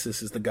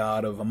 Dionysus is the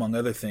god of, among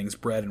other things,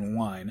 bread and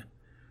wine.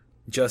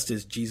 Just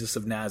as Jesus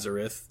of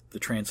Nazareth, the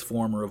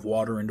transformer of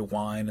water into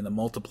wine and the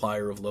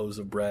multiplier of loaves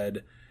of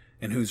bread,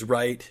 and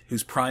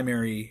whose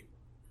primary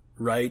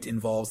rite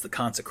involves the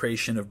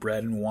consecration of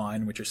bread and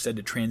wine, which are said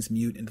to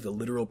transmute into the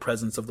literal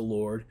presence of the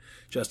Lord,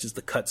 just as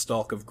the cut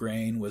stalk of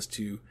grain was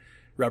to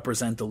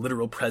represent the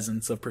literal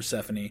presence of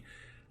Persephone.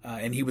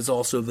 And he was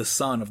also the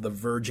son of the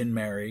Virgin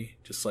Mary,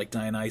 just like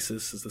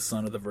Dionysus is the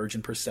son of the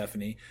Virgin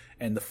Persephone,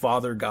 and the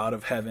Father God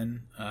of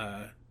heaven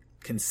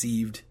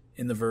conceived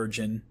in the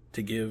Virgin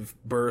to give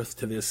birth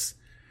to this,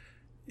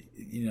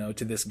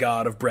 to this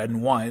God of bread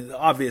and wine.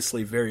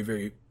 Obviously, very,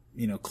 very,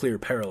 clear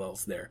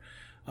parallels there.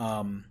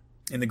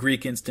 In the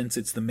Greek instance,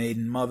 it's the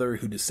maiden mother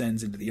who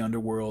descends into the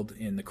underworld.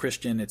 In the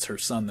Christian, it's her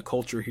son, the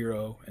culture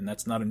hero, and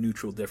that's not a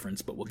neutral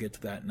difference, but we'll get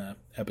to that in an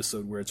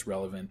episode where it's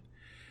relevant.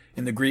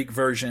 In the Greek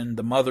version,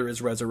 the mother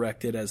is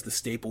resurrected as the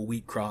staple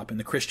wheat crop. In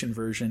the Christian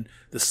version,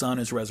 the son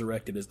is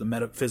resurrected as the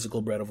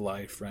metaphysical bread of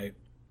life, right?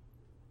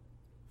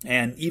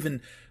 And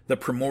even the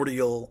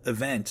primordial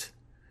event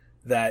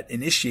that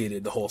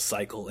initiated the whole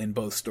cycle in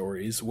both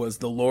stories was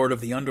the Lord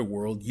of the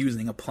Underworld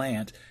using a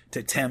plant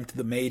to tempt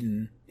the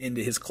maiden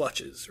into his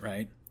clutches,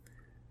 right?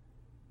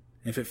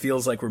 If it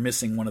feels like we're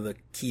missing one of the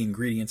key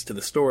ingredients to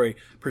the story,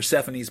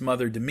 Persephone's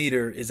mother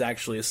Demeter is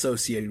actually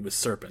associated with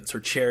serpents. Her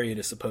chariot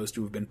is supposed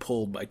to have been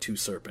pulled by 2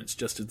 serpents,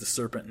 just as the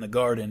serpent in the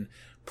garden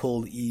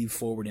pulled Eve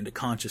forward into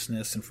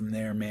consciousness, and from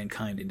there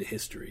mankind into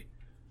history.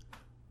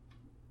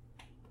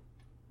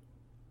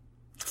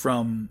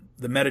 From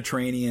the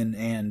Mediterranean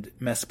and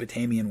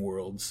Mesopotamian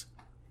worlds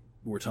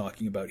we're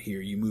talking about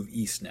here, you move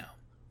east now.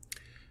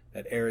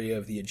 That area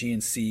of the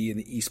Aegean Sea and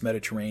the East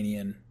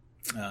Mediterranean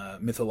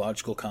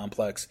mythological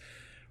complex.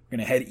 We're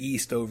going to head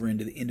east over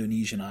into the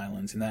Indonesian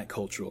islands in that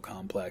cultural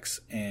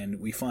complex, and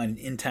we find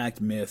an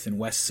intact myth in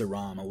West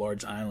Ceram, a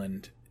large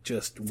island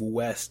just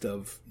west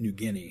of New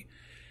Guinea,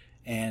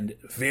 and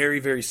very,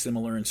 very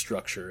similar in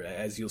structure,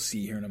 as you'll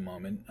see here in a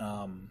moment.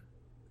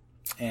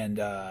 And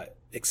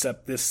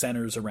except this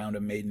centers around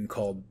a maiden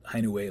called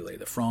Hainuele,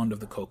 the frond of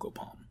the cocoa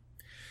palm.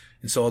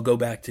 And so I'll go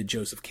back to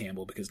Joseph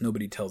Campbell because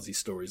nobody tells these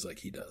stories like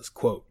he does.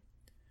 Quote,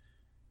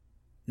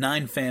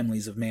 9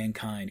 families of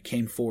mankind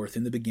came forth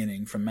in the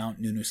beginning from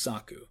Mount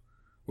Nunusaku,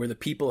 where the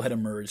people had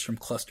emerged from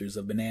clusters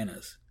of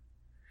bananas.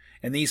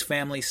 And these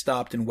families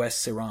stopped in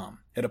West Siram,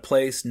 at a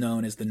place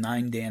known as the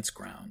 9 Dance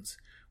Grounds,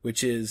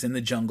 which is in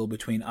the jungle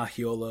between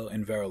Ahiolo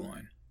and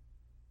Veriloin.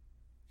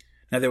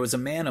 Now there was a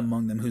man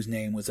among them whose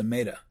name was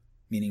Ameda,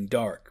 meaning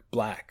dark,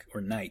 black,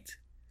 or night,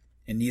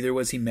 and neither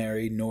was he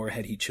married nor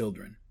had he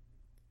children.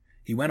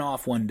 He went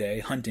off one day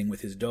hunting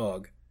with his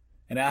dog,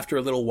 and after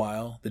a little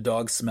while the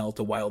dog smelt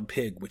a wild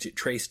pig which it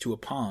traced to a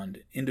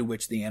pond into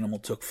which the animal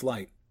took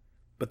flight,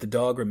 but the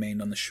dog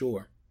remained on the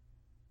shore.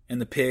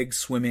 And the pig,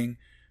 swimming,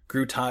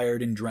 grew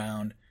tired and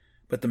drowned,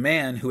 but the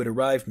man who had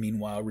arrived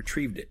meanwhile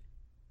retrieved it.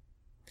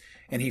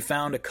 And he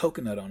found a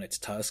coconut on its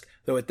tusk,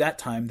 though at that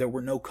time there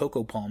were no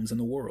cocoa palms in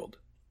the world.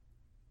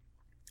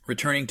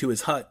 Returning to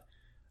his hut,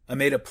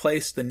 Ameda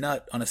placed the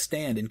nut on a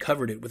stand and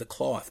covered it with a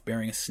cloth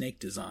bearing a snake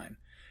design,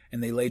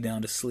 and they lay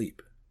down to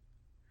sleep.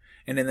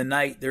 And in the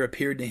night there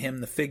appeared to him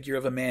the figure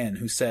of a man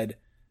who said,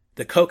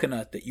 "The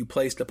coconut that you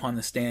placed upon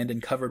the stand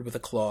and covered with a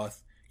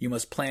cloth, you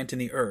must plant in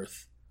the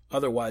earth,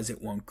 otherwise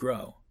it won't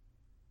grow."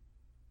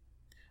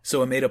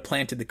 So Ameda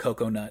planted the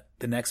coconut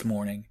the next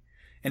morning,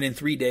 and in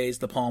 3 days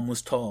the palm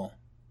was tall.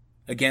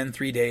 Again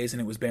 3 days, and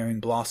it was bearing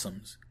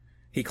blossoms.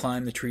 He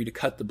climbed the tree to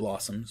cut the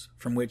blossoms,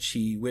 from which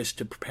he wished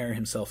to prepare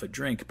himself a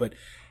drink, but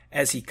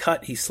as he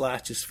cut he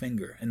slashed his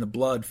finger, and the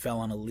blood fell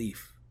on a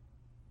leaf.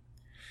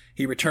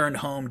 He returned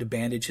home to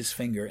bandage his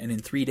finger, and in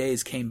 3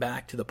 days came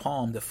back to the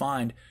palm to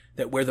find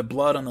that where the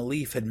blood on the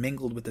leaf had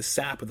mingled with the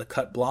sap of the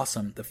cut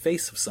blossom, the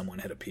face of someone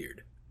had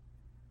appeared.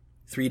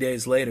 3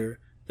 days later,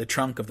 the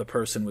trunk of the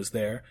person was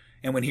there,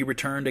 and when he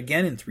returned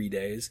again in 3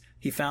 days,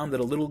 he found that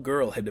a little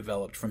girl had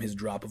developed from his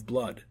drop of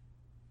blood.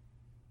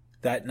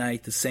 That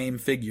night the same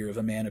figure of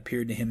a man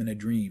appeared to him in a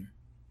dream.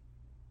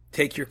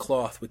 "Take your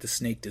cloth with the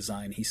snake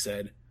design," he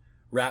said.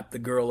 "Wrap the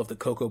girl of the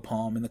cocoa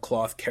palm in the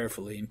cloth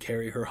carefully and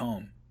carry her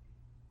home."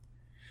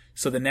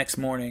 So the next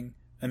morning,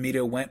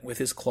 Ameda went with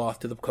his cloth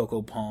to the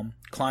cocoa palm,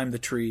 climbed the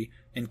tree,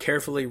 and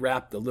carefully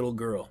wrapped the little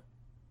girl.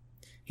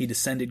 He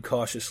descended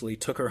cautiously,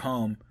 took her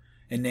home,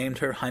 and named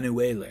her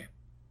Hainuele.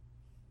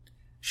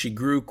 She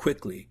grew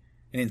quickly,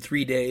 and in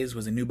 3 days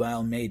was a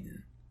nubile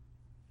maiden.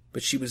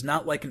 But she was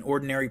not like an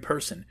ordinary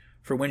person,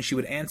 for when she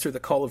would answer the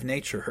call of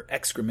nature, her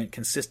excrement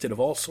consisted of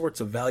all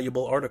sorts of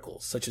valuable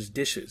articles, such as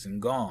dishes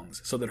and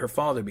gongs, so that her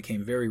father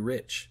became very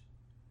rich.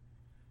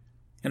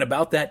 And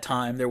about that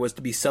time there was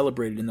to be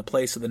celebrated in the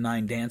place of the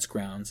 9 dance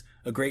grounds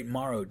a great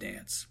morrow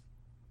dance,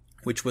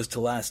 which was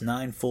to last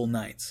 9 full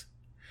nights,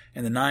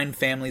 and the 9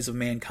 families of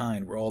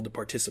mankind were all to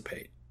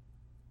participate.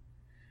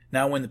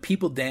 Now when the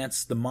people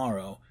dance the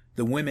morrow,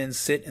 the women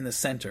sit in the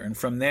center, and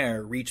from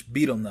there reach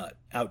betel nut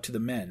out to the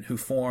men, who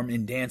form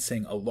in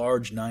dancing a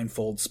large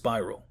 9-fold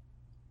spiral.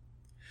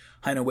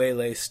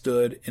 Hainuele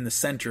stood in the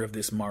center of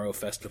this morrow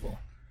festival,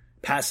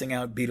 passing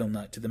out betel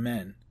nut to the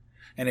men,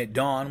 and at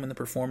dawn, when the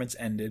performance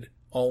ended,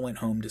 all went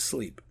home to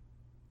sleep.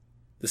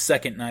 The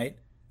second night,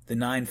 the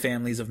 9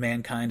 families of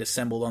mankind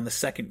assembled on the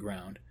second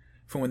ground,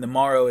 for when the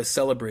morrow is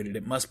celebrated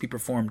it must be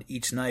performed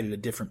each night at a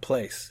different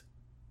place.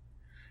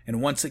 And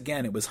once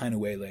again it was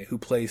Hainuele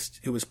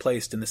who was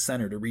placed in the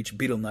center to reach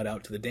betel nut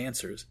out to the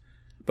dancers,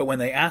 but when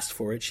they asked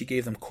for it she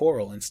gave them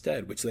coral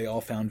instead, which they all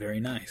found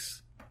very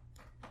nice.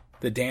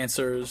 The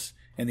dancers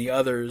and the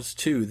others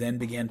too then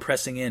began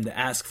pressing in to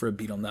ask for a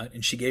betel nut,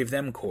 and she gave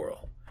them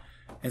coral.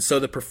 And so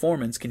the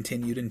performance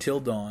continued until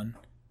dawn,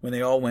 when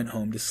they all went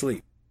home to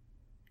sleep.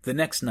 The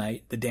next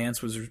night the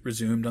dance was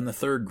resumed on the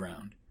third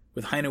ground,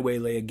 with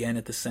Hainuele again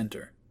at the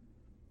center.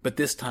 But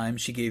this time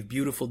she gave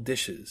beautiful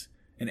dishes,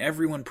 and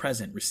everyone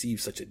present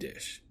received such a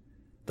dish.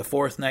 The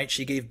fourth night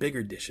she gave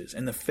bigger dishes,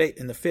 and the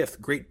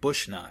fifth great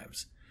bush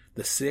knives.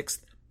 The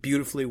sixth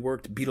beautifully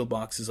worked betel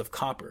boxes of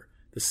copper,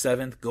 the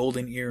seventh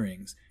golden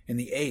earrings, and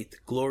the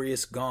eighth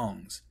glorious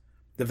gongs.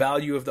 The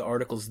value of the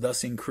articles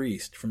thus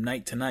increased from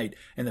night to night,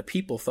 and the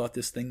people thought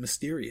this thing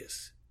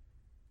mysterious.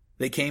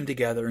 They came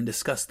together and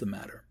discussed the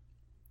matter.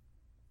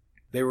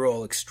 They were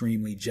all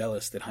extremely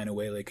jealous that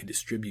Hainuele could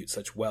distribute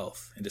such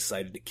wealth, and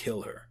decided to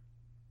kill her.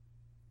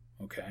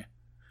 Okay.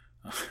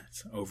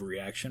 It's an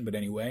overreaction, but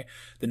anyway.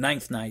 The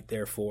 9th night,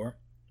 therefore,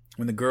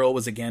 when the girl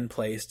was again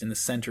placed in the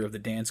center of the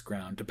dance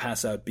ground to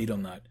pass out betel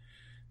nut,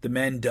 the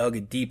men dug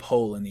a deep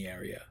hole in the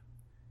area.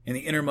 In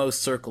the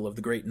innermost circle of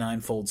the great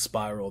 9-fold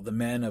spiral, the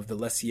men of the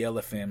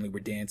Lesiela family were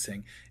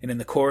dancing, and in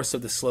the course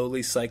of the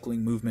slowly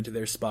cycling movement of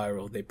their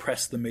spiral, they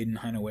pressed the maiden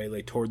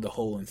Hainuele toward the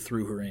hole and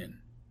threw her in.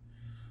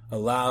 A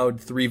loud,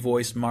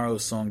 3-voiced morrow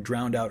song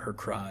drowned out her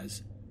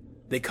cries.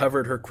 They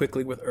covered her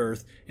quickly with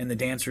earth, and the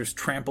dancers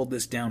trampled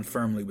this down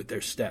firmly with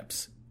their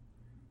steps.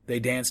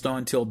 They danced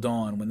on till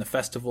dawn, when the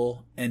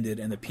festival ended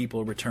and the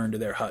people returned to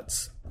their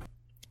huts.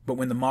 But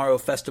when the morrow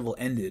festival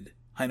ended,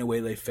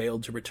 Hainuele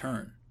failed to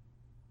return.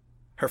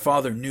 Her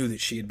father knew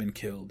that she had been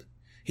killed,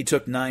 He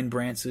took 9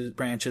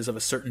 branches of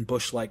a certain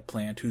bush-like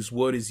plant whose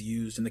wood is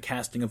used in the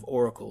casting of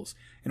oracles,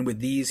 and with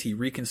these he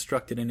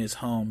reconstructed in his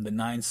home the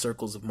 9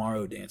 circles of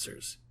Maro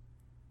dancers.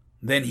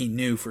 Then he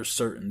knew for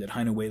certain that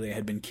Hainawele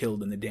had been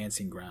killed in the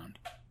dancing ground.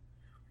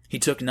 He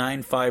took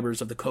 9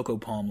 fibers of the cocoa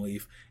palm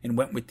leaf and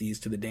went with these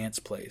to the dance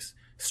place,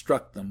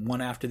 struck them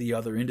one after the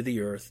other into the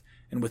earth,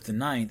 and with the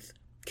 9th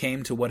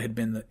came to what had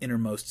been the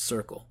innermost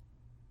circle.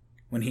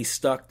 When he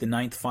stuck the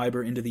 9th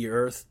fiber into the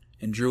earth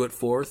and drew it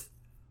forth,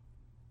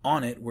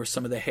 on it were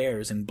some of the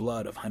hairs and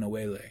blood of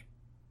Hainawele.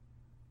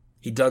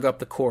 He dug up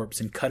the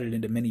corpse and cut it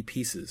into many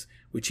pieces,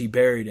 which he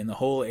buried in the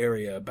whole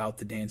area about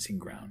the dancing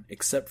ground,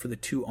 except for the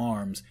 2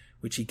 arms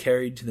which he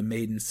carried to the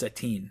maiden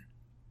Satine,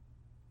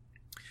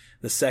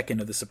 the second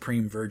of the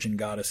supreme virgin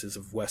goddesses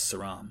of West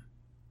Saram.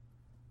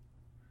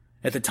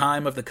 At the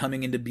time of the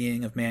coming into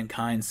being of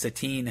mankind,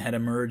 Satine had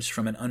emerged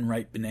from an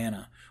unripe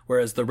banana,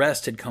 whereas the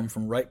rest had come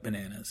from ripe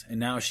bananas, and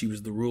now she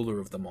was the ruler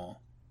of them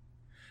all.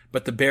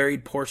 But the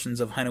buried portions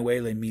of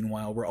Hainawele,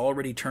 meanwhile, were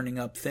already turning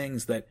up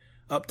things that,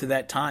 up to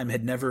that time,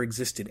 had never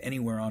existed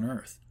anywhere on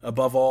earth.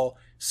 Above all,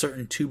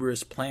 certain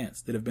tuberous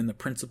plants that have been the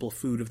principal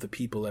food of the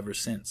people ever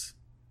since.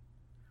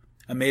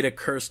 Ameda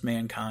cursed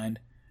mankind,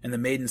 and the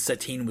maiden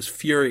Satine was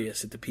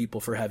furious at the people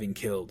for having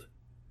killed.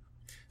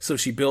 So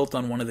she built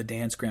on one of the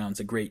dance grounds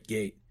a great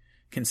gate,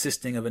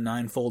 consisting of a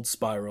 9-fold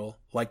spiral,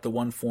 like the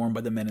one formed by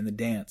the men in the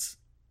dance.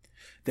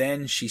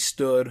 Then she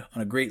stood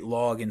on a great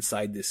log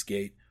inside this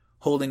gate,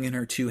 holding in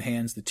her 2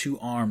 hands the 2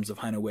 arms of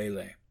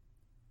Hainawele.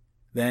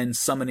 Then,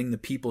 summoning the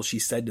people, she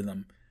said to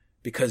them,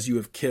 "Because you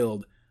have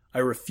killed, I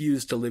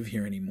refuse to live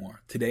here any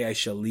more. Today I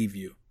shall leave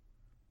you.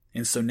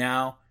 And so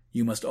now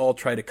you must all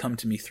try to come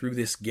to me through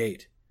this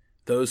gate.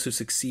 Those who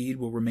succeed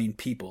will remain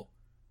people,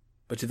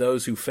 but to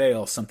those who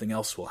fail, something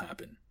else will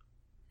happen."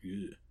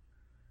 Ugh.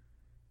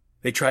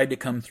 They tried to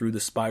come through the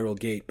spiral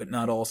gate, but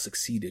not all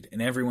succeeded,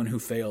 and everyone who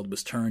failed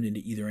was turned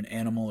into either an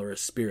animal or a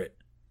spirit.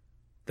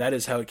 That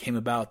is how it came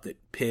about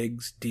that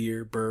pigs,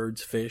 deer,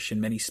 birds, fish, and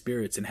many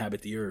spirits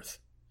inhabit the earth.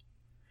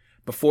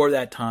 Before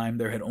that time,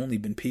 there had only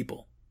been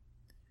people.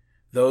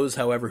 Those,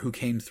 however, who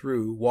came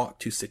through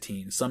walked to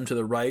Satine, some to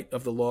the right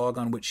of the log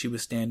on which she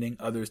was standing,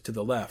 others to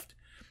the left,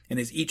 and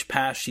as each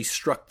passed she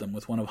struck them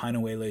with one of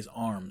Hainawele's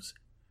arms.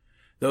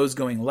 Those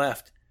going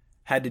left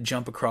had to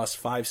jump across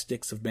 5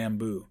 sticks of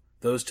bamboo,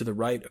 those to the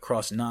right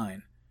across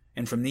 9,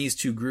 and from these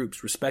 2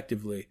 groups,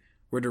 respectively,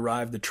 were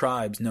derived the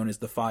tribes known as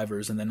the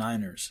Fivers and the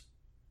Niners.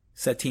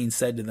 Satine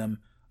said to them,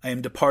 "I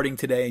am departing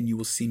today, and you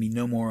will see me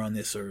no more on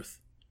this earth.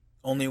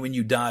 Only when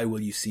you die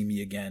will you see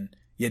me again,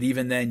 yet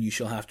even then you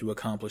shall have to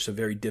accomplish a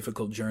very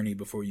difficult journey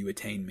before you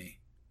attain me."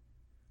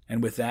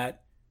 And with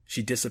that,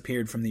 she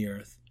disappeared from the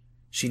earth.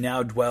 She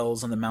now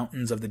dwells on the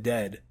mountains of the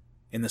dead,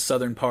 in the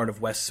southern part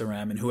of West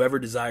Saram, and whoever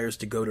desires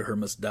to go to her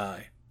must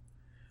die.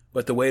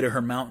 But the way to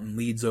her mountain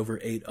leads over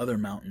 8 other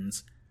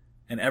mountains,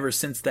 and ever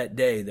since that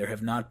day there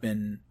have not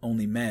been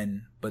only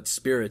men, but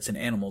spirits and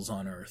animals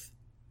on earth,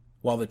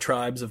 while the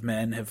tribes of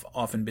men have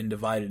often been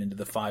divided into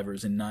the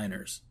Fivers and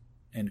Niners.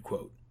 End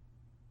quote.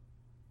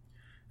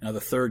 Now the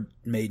third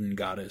maiden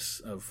goddess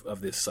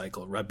of this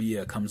cycle,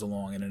 Rabia, comes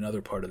along in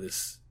another part of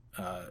this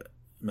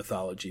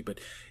mythology,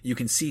 but you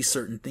can see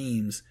certain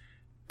themes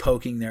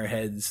poking their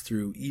heads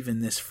through even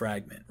this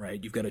fragment,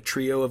 right? You've got a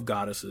trio of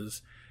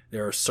goddesses.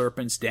 There are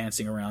serpents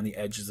dancing around the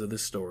edges of the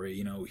story.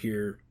 You know,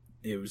 here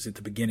it was at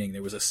the beginning,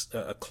 there was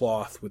a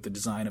cloth with the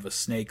design of a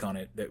snake on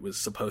it that was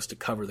supposed to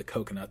cover the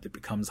coconut that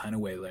becomes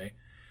Hainawele.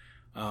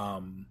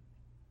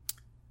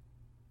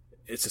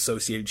 It's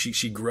associated,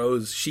 she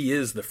grows, she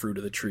is the fruit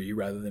of the tree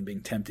rather than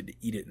being tempted to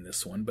eat it in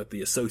this one, but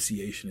the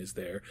association is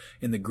there.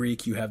 In the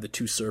Greek, you have the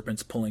 2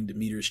 serpents pulling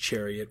Demeter's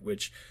chariot,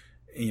 which,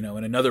 you know,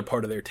 in another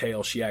part of their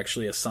tale, she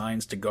actually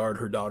assigns to guard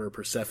her daughter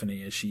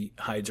Persephone as she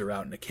hides her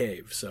out in a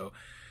cave. So,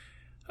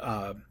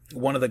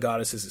 one of the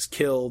goddesses is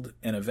killed,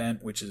 an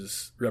event which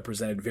is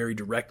represented very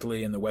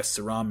directly in the West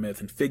Saram myth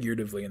and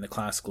figuratively in the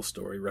classical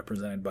story,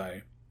 represented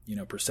by, you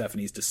know,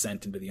 Persephone's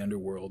descent into the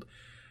underworld.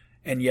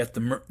 And yet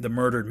the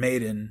murdered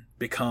maiden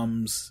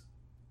becomes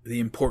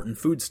the important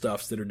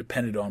foodstuffs that are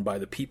depended on by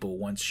the people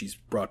once she's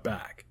brought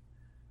back.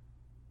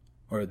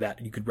 Or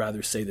that you could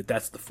rather say that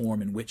that's the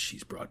form in which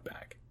she's brought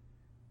back.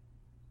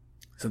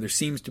 So there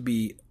seems to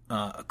be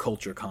a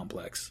culture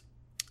complex,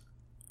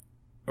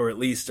 or at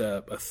least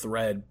a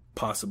thread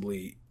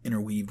possibly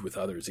interweaved with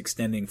others,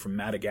 extending from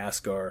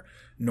Madagascar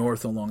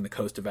north along the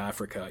coast of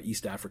Africa,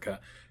 East Africa,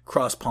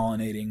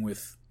 cross-pollinating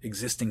with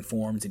existing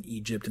forms in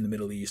Egypt and the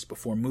Middle East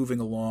before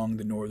moving along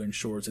the northern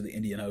shores of the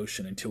Indian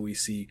Ocean until we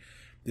see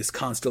this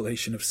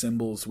constellation of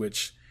symbols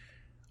which,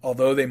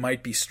 although they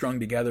might be strung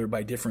together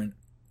by different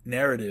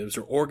narratives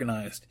or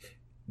organized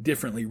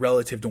differently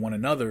relative to one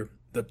another,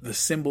 the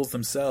symbols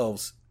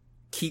themselves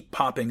keep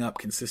popping up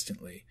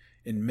consistently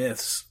in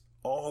myths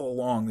all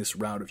along this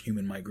route of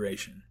human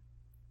migration.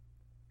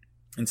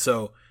 And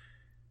so,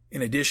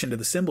 in addition to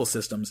the symbol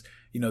systems,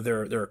 you know,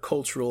 there are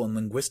cultural and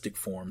linguistic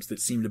forms that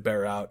seem to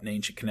bear out an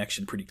ancient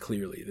connection pretty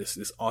clearly.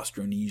 This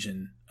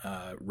Austronesian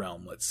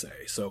realm, let's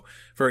say. So,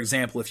 for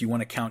example, if you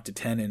want to count to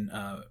 10 in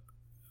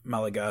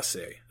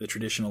Malagasy, the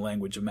traditional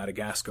language of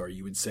Madagascar,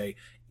 you would say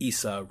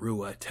Isa,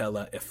 Rua,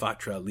 Tela,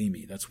 Efatra,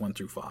 Limi. That's 1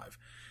 through 5.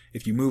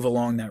 If you move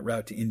along that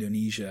route to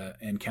Indonesia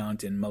and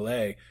count in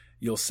Malay,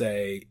 you'll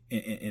say,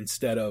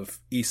 instead of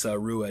Isa,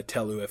 Rua,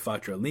 Telu,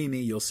 Efatra,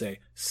 Limi, you'll say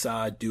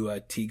Sa,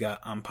 Dua, Tiga,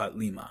 Empat,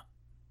 Lima.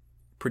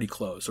 Pretty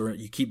close. Or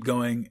you keep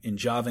going in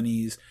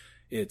Javanese,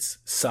 it's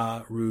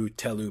Sa, Ru,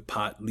 Telu,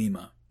 Pat,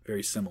 Lima.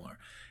 Very similar.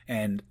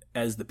 And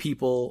as the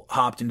people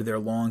hopped into their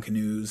long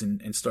canoes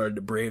and started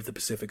to brave the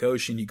Pacific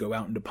Ocean, you go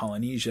out into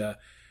Polynesia,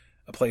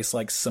 a place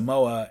like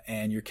Samoa,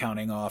 and you're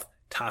counting off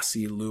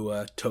Tasi,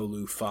 Lua,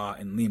 Tolu, Fa,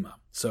 and Lima.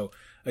 So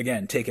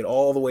again, take it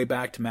all the way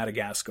back to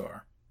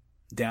Madagascar,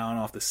 down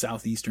off the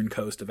southeastern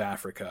coast of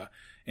Africa,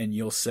 and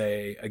you'll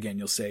say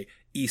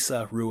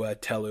Isa, Rua,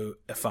 Telu,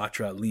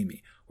 Efatra,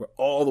 Limi. We're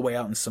all the way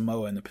out in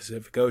Samoa in the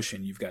Pacific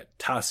Ocean. You've got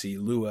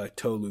Tasi, Lua,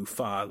 Tolu,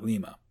 Fa,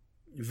 Lima.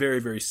 Very,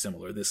 very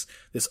similar. This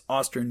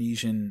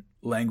Austronesian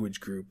language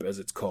group, as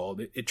it's called,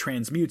 it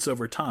transmutes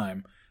over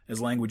time,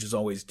 as languages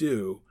always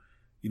do.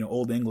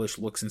 Old English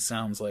looks and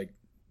sounds like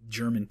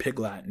German Pig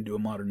Latin to a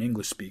modern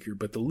English speaker,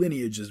 but the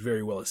lineage is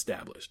very well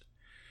established.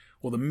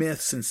 Well, the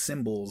myths and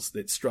symbols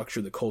that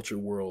structure the culture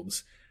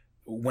worlds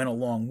went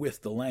along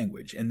with the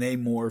language, and they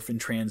morph and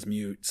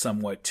transmute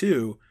somewhat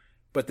too,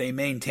 but they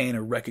maintain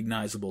a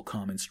recognizable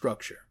common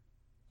structure.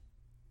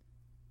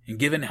 And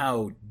given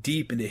how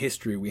deep into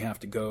history we have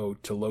to go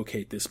to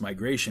locate this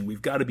migration,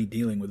 we've got to be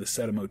dealing with a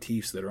set of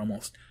motifs that are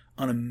almost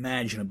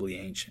unimaginably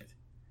ancient,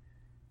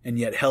 and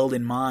yet held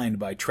in mind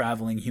by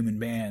traveling human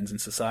bands and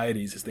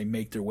societies as they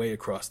make their way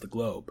across the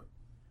globe.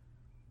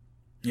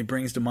 It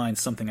brings to mind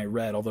something I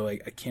read, although I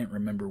can't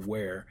remember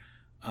where,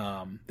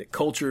 that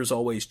cultures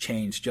always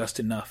change just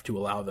enough to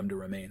allow them to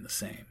remain the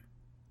same.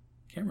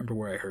 Can't remember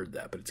where I heard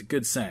that, but it's a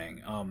good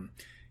saying.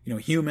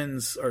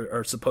 Humans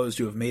are supposed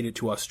to have made it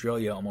to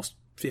Australia almost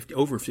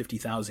over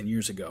 50,000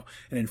 years ago.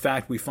 And in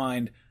fact, we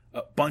find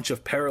a bunch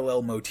of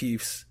parallel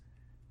motifs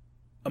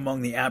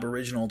among the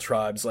Aboriginal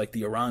tribes like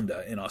the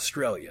Aranda in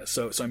Australia.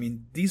 So I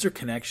mean, these are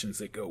connections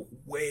that go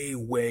way,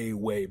 way,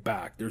 way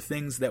back. They're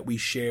things that we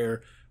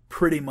share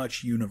pretty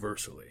much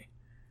universally.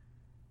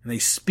 And they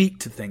speak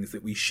to things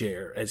that we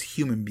share as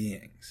human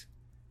beings.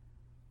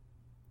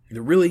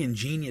 The really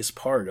ingenious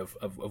part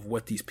of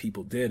what these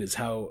people did is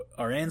how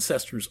our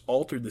ancestors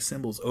altered the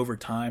symbols over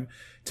time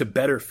to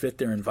better fit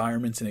their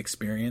environments and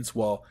experience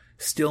while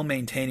still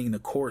maintaining the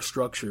core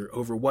structure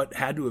over what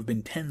had to have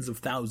been tens of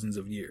thousands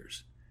of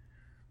years.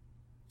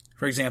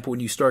 For example, when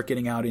you start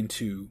getting out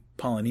into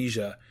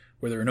Polynesia,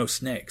 where there are no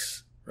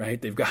snakes,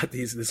 right? They've got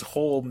this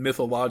whole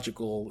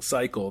mythological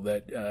cycle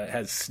that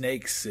has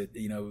snakes at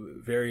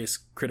various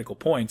critical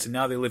points, and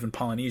now they live in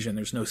Polynesia and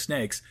there's no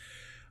snakes.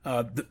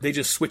 They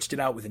just switched it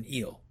out with an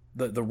eel.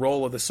 The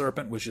role of the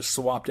serpent was just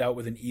swapped out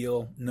with an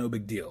eel. No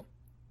big deal.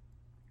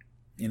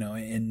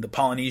 In the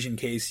Polynesian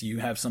case, you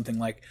have something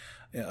like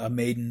a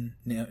maiden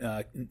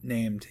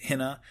named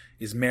Hina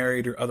is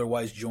married or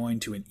otherwise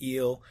joined to an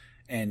eel,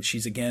 and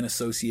she's again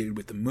associated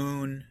with the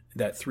moon.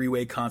 That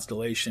three-way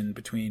constellation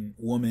between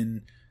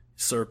woman,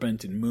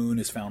 serpent, and moon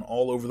is found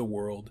all over the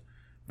world.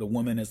 The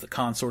woman is the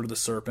consort of the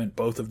serpent,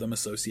 both of them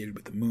associated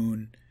with the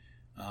moon.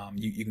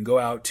 You can go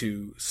out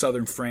to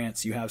southern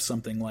France. You have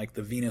something like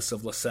the Venus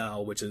of La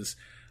Salle, which is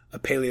a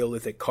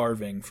Paleolithic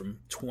carving from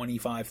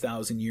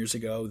 25,000 years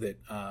ago that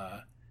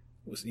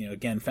was,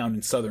 again, found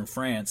in southern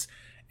France.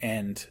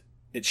 And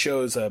it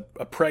shows a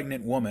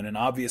pregnant woman, an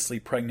obviously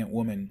pregnant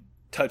woman,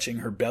 touching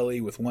her belly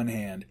with one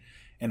hand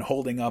and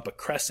holding up a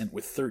crescent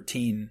with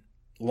 13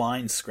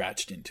 lines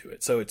scratched into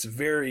it. So it's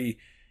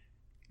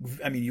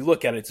you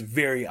look at it, it's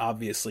very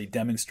obviously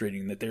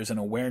demonstrating that there's an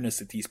awareness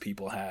that these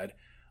people had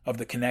of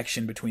the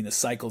connection between the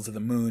cycles of the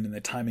moon and the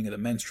timing of the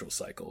menstrual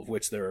cycle, of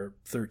which there are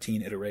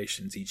 13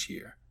 iterations each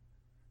year.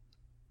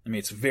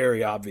 It's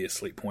very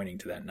obviously pointing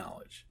to that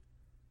knowledge.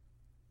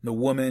 The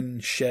woman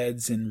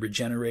sheds and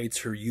regenerates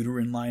her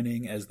uterine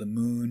lining as the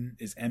moon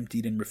is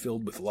emptied and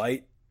refilled with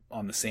light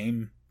on the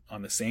same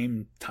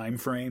time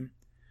frame.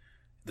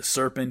 The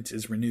serpent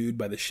is renewed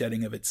by the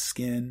shedding of its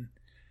skin.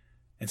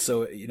 And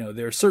so,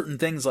 there are certain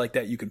things like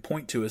that you can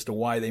point to as to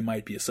why they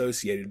might be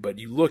associated, but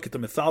you look at the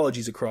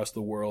mythologies across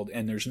the world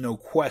and there's no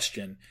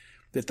question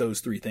that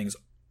those three things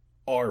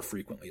are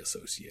frequently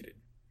associated.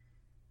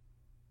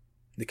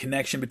 The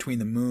connection between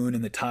the moon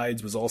and the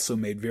tides was also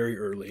made very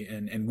early,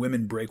 and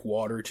women break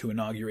water to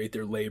inaugurate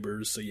their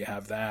labors, so you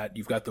have that.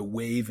 You've got the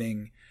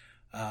waving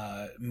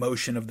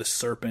motion of the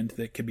serpent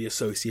that could be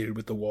associated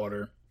with the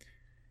water.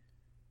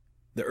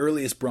 The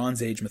earliest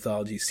Bronze Age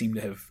mythologies seem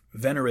to have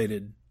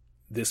venerated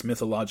this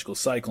mythological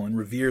cycle and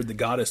revered the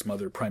goddess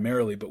mother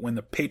primarily, but when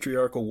the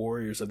patriarchal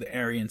warriors of the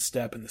Aryan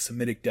steppe and the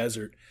Semitic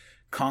desert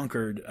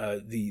conquered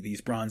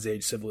these Bronze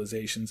Age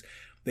civilizations,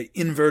 they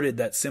inverted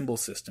that symbol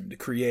system to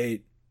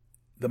create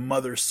the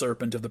mother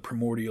serpent of the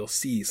primordial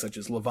sea, such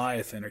as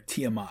Leviathan or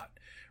Tiamat,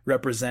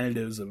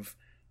 representatives of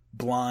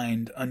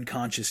blind,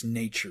 unconscious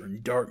nature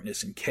and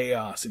darkness and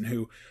chaos, and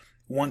who,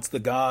 once the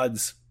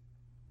gods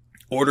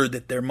ordered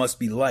that there must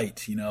be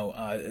light,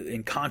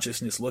 in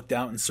consciousness looked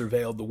out and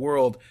surveilled the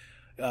world,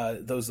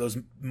 those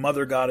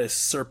mother goddess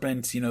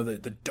serpents,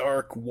 the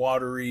dark,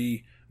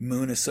 watery,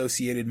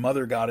 moon-associated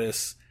mother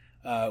goddess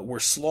were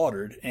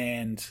slaughtered,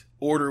 and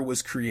order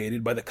was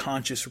created by the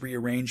conscious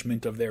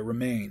rearrangement of their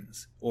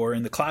remains. Or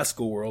in the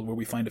classical world, where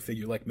we find a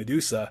figure like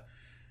Medusa,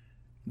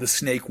 the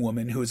snake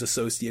woman who is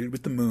associated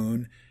with the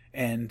moon,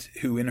 and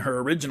who in her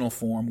original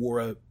form wore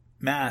a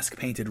mask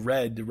painted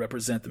red to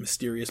represent the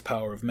mysterious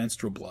power of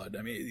menstrual blood.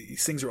 I mean,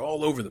 these things are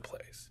all over the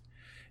place.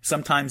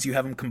 Sometimes you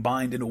have them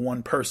combined into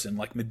one person,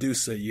 like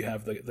Medusa. You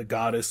have the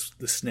goddess,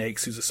 the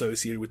snakes who's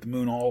associated with the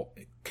moon, all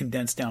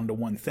condensed down to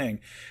one thing.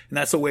 And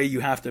that's the way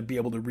you have to be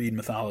able to read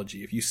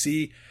mythology. If you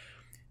see,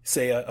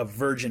 say, a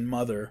virgin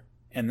mother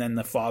and then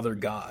the father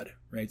god,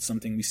 right?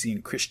 Something we see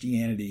in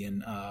Christianity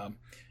and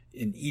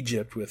in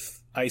Egypt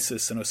with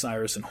Isis and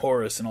Osiris and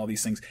Horus and all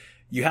these things,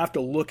 you have to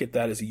look at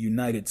that as a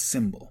united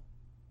symbol.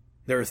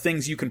 There are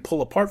things you can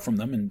pull apart from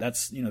them, and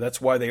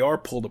that's why they are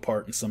pulled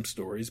apart in some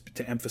stories,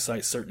 to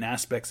emphasize certain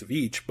aspects of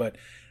each. But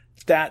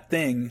that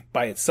thing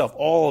by itself,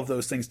 all of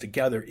those things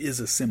together, is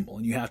a symbol,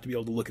 and you have to be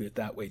able to look at it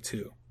that way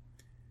too.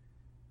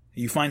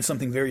 You find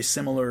something very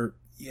similar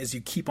as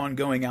you keep on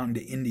going out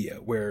into India,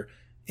 where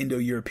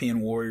Indo-European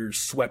warriors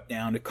swept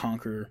down to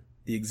conquer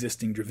the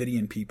existing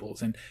Dravidian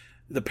peoples, and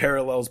the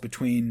parallels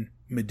between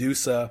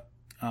Medusa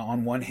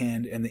on one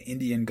hand and the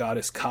Indian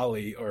goddess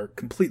Kali are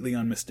completely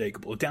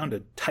unmistakable, down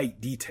to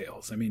tight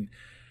details. I mean,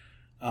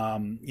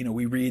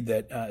 we read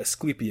that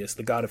Asclepius,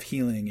 the god of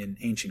healing in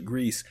ancient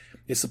Greece,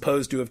 is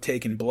supposed to have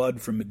taken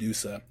blood from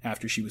Medusa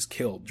after she was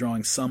killed,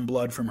 drawing some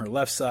blood from her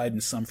left side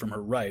and some from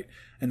her right.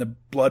 And the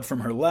blood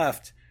from her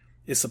left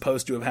is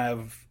supposed to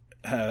have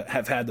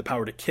had the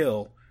power to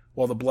kill,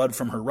 while the blood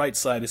from her right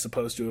side is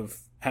supposed to have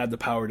had the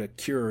power to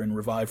cure and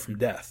revive from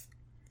death.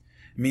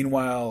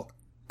 Meanwhile,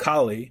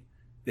 Kali,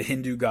 the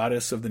Hindu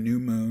goddess of the new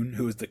moon,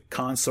 who is the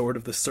consort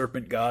of the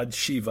serpent god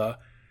Shiva,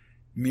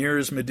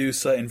 mirrors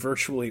Medusa in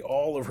virtually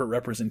all of her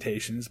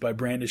representations by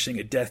brandishing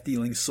a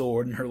death-dealing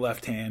sword in her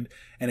left hand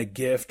and a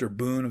gift or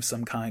boon of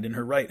some kind in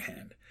her right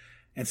hand.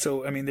 And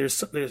so, I mean,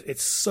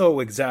 it's so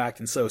exact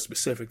and so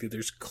specific that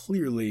there's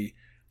clearly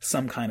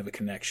some kind of a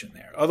connection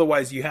there.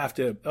 Otherwise, you have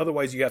to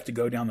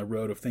go down the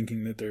road of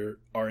thinking that there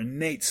are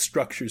innate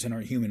structures in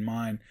our human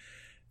mind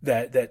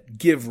that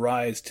give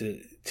rise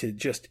to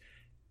just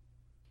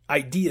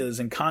ideas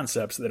and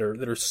concepts that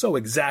are so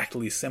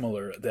exactly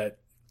similar that,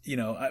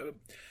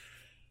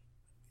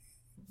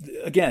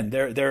 again,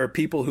 there are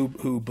people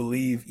who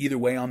believe either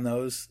way on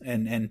those,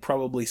 and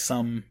probably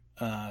some.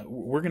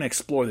 We're going to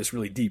explore this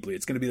really deeply.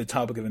 It's going to be the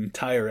topic of an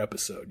entire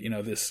episode.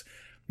 This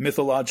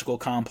mythological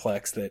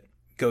complex that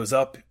goes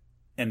up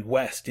and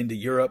west into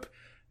Europe.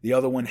 The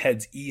other one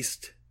heads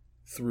east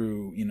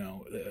through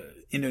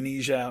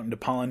Indonesia out into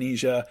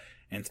Polynesia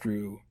and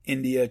through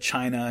India,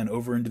 China, and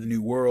over into the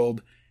New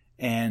World.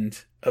 And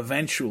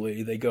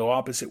eventually they go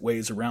opposite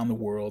ways around the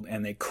world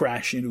and they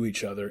crash into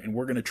each other. And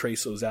we're going to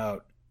trace those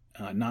out,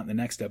 not in the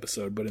next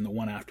episode, but in the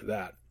one after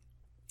that.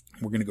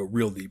 We're going to go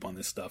real deep on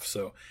this stuff.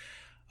 So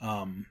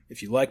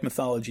if you like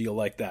mythology, you'll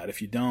like that.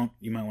 If you don't,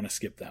 you might want to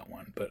skip that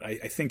one. But I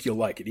think you'll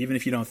like it, even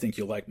if you don't think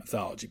you'll like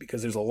mythology,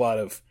 because there's a lot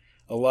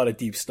of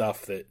deep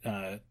stuff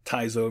that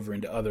ties over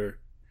into other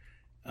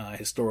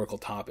historical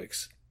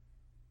topics.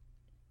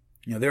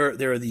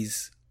 There are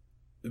these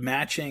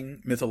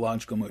matching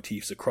mythological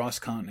motifs across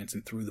continents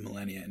and through the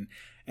millennia. And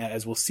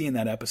as we'll see in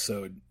that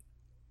episode,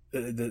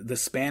 the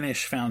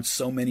Spanish found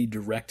so many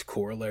direct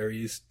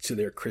corollaries to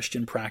their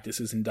Christian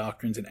practices and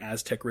doctrines and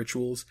Aztec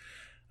rituals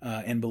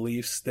and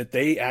beliefs that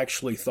they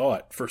actually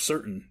thought for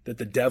certain that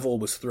the devil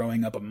was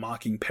throwing up a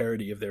mocking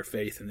parody of their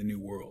faith in the New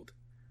World.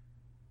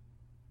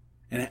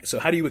 And so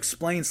how do you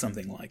explain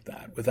something like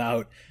that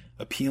without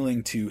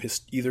appealing to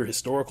either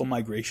historical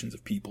migrations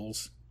of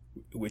peoples,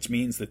 which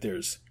means that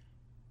there's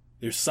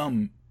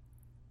some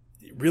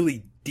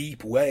really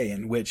deep way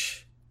in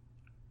which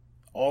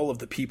all of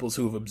the peoples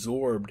who have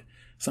absorbed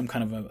some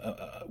kind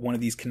of one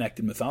of these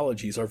connected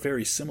mythologies are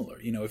very similar.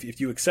 If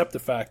you accept the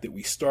fact that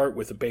we start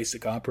with a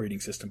basic operating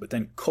system, but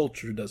then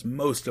culture does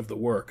most of the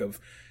work of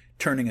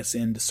turning us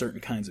into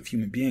certain kinds of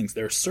human beings,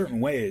 there are certain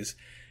ways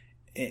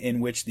in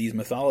which these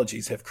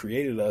mythologies have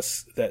created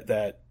us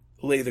that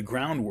lay the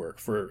groundwork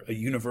for a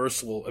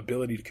universal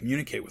ability to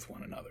communicate with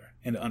one another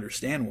and to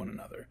understand one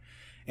another.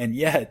 And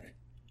yet,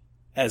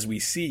 as we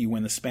see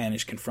when the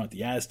Spanish confront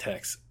the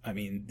Aztecs, I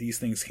mean, these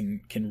things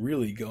can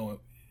really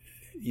go.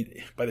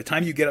 By the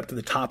time you get up to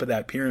the top of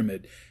that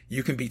pyramid,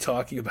 you can be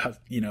talking about,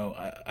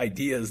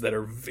 ideas that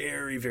are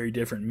very, very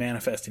different,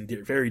 manifest in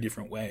very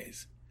different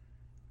ways.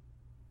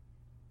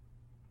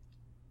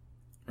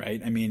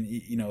 Right? I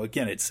mean,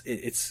 again,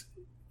 it's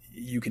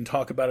you can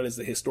talk about it as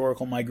the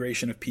historical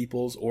migration of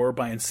peoples, or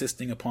by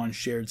insisting upon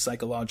shared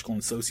psychological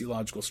and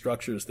sociological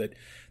structures that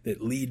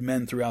lead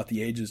men throughout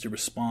the ages to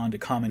respond to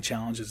common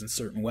challenges in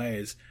certain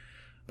ways.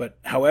 But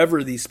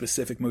however these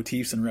specific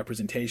motifs and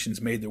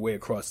representations made their way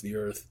across the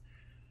earth,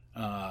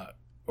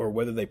 or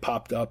whether they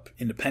popped up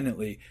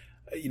independently,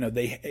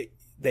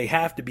 they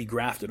have to be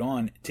grafted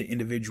on to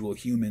individual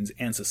humans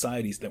and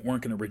societies that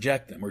weren't going to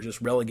reject them or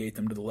just relegate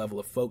them to the level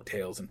of folk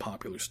tales and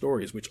popular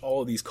stories, which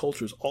all of these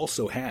cultures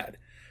also had.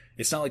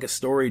 It's not like a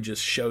story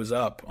just shows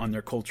up on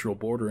their cultural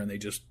border and they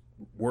just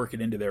work it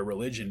into their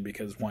religion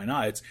because why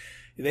not?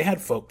 They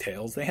had folk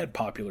tales, they had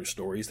popular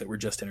stories that were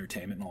just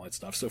entertainment and all that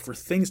stuff. So for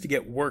things to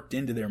get worked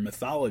into their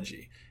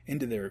mythology,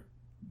 into their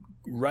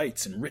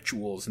rites and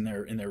rituals and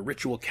their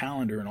ritual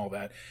calendar and all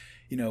that,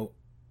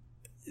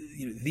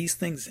 these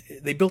things,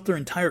 they built their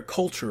entire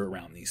culture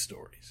around these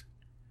stories.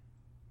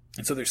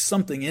 And so there's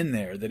something in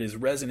there that is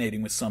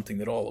resonating with something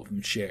that all of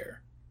them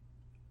share.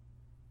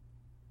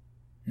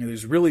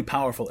 There's really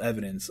powerful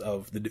evidence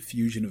of the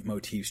diffusion of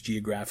motifs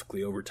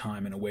geographically over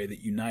time in a way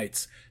that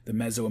unites the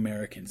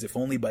Mesoamericans, if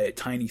only by a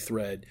tiny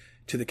thread,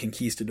 to the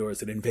conquistadors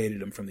that invaded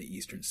them from the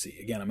Eastern Sea.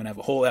 Again, I'm going to have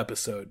a whole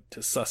episode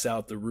to suss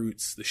out the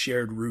roots, the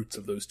shared roots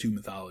of those two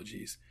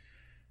mythologies,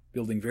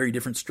 building very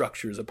different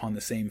structures upon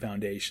the same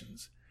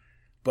foundations.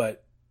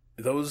 But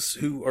those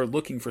who are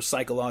looking for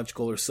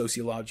psychological or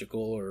sociological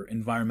or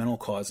environmental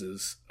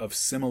causes of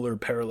similar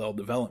parallel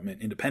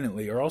development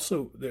independently are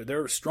also,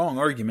 there are strong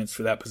arguments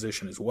for that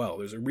position as well.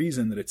 There's a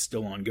reason that it's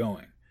still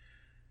ongoing.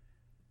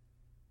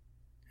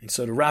 And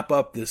so to wrap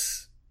up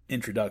this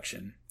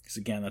introduction, because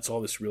again, that's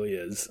all this really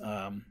is,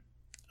 I'm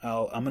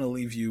going to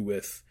leave you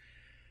with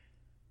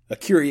a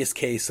curious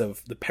case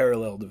of the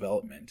parallel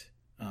development,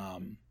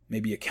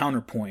 maybe a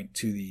counterpoint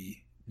to the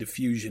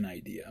diffusion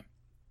idea.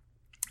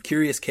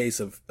 Curious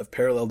case of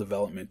parallel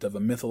development of a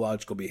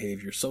mythological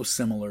behavior so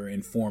similar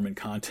in form and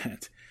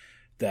content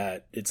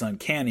that it's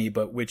uncanny,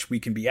 but which we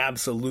can be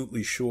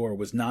absolutely sure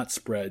was not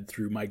spread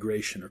through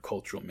migration or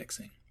cultural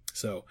mixing.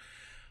 So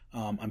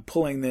I'm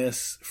pulling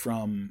this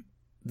from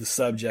the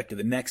subject of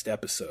the next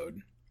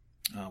episode,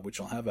 which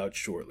I'll have out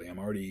shortly. I'm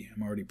already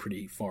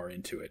pretty far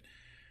into it.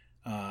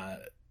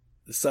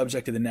 The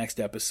subject of the next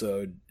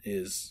episode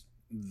is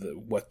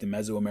what the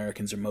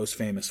Mesoamericans are most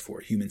famous for: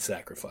 human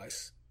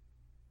sacrifice.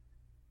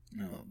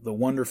 The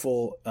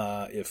wonderful,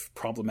 if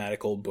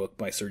problematic, old book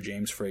by Sir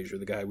James Frazer,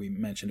 the guy we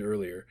mentioned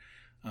earlier,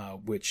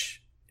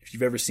 which, if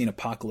you've ever seen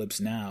Apocalypse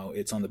Now,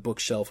 it's on the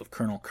bookshelf of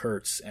Colonel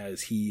Kurtz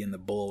as he and the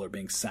bull are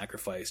being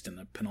sacrificed in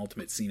the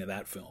penultimate scene of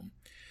that film.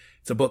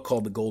 It's a book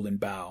called The Golden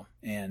Bough,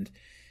 and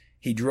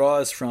he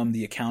draws from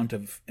the account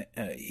of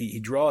he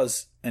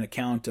draws an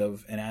account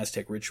of an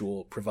Aztec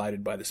ritual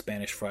provided by the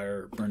Spanish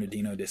friar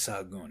Bernardino de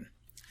Sahagún.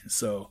 And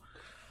so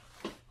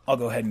I'll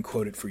go ahead and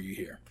quote it for you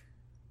here.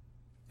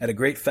 At a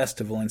great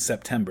festival in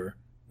September,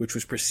 which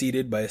was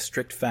preceded by a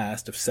strict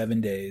fast of 7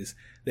 days,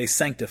 they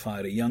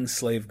sanctified a young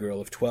slave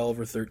girl of 12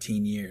 or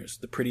 13 years,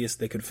 the prettiest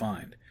they could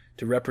find,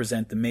 to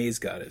represent the maize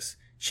goddess,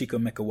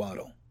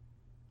 Chicomecahuatl.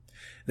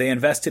 They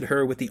invested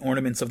her with the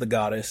ornaments of the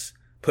goddess,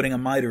 putting a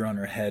mitre on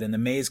her head and the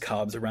maize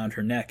cobs around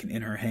her neck and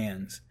in her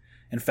hands,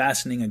 and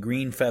fastening a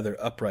green feather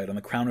upright on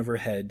the crown of her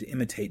head to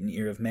imitate an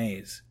ear of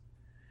maize.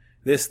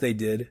 This they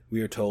did,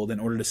 we are told, in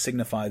order to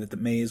signify that the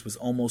maize was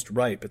almost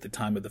ripe at the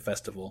time of the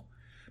festival,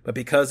 but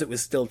because it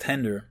was still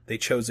tender, they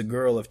chose a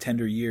girl of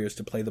tender years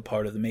to play the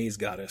part of the maize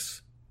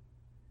goddess.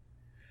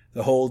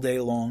 The whole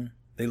day long,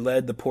 they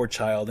led the poor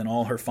child in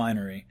all her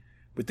finery,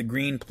 with the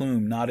green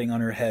plume nodding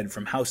on her head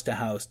from house to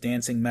house,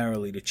 dancing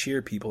merrily to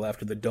cheer people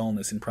after the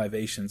dullness and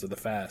privations of the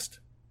fast.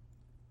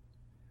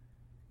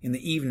 In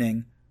the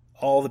evening,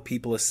 all the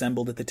people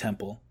assembled at the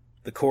temple,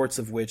 the courts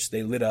of which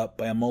they lit up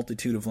by a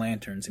multitude of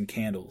lanterns and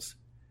candles.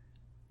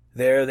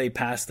 There they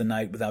passed the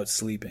night without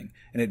sleeping,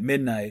 and at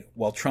midnight,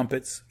 while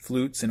trumpets,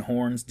 flutes, and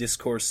horns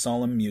discoursed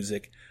solemn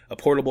music, a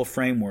portable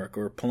framework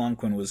or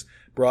palanquin was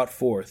brought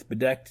forth,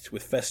 bedecked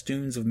with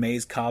festoons of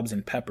maize cobs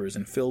and peppers,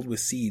 and filled with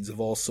seeds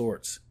of all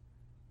sorts.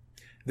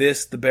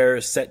 This the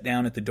bearers set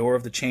down at the door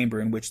of the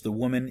chamber in which the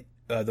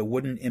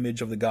wooden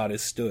image of the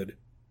goddess stood.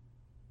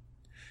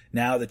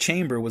 Now the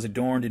chamber was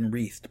adorned and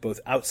wreathed, both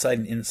outside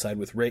and inside,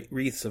 with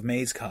wreaths of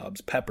maize cobs,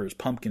 peppers,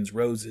 pumpkins,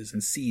 roses,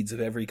 and seeds of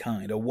every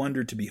kind, a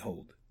wonder to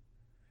behold.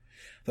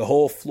 The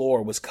whole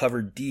floor was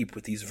covered deep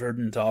with these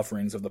verdant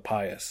offerings of the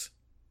pious.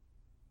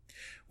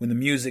 When the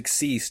music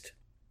ceased,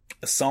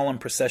 a solemn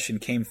procession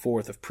came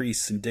forth of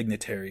priests and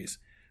dignitaries,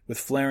 with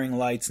flaring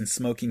lights and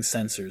smoking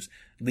censers,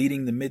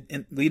 leading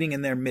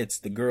in their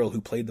midst the girl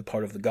who played the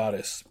part of the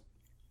goddess.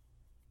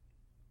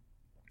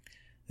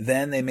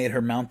 Then they made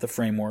her mount the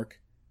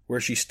framework,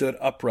 where she stood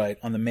upright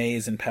on the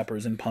maize and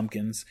peppers and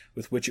pumpkins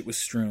with which it was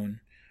strewn,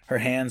 her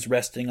hands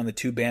resting on the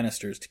two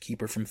banisters to keep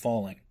her from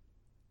falling.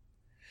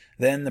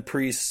 Then the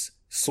priests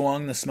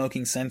swung the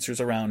smoking censers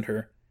around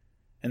her,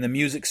 and the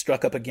music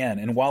struck up again,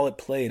 and while it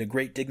played, a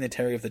great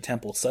dignitary of the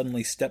temple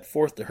suddenly stepped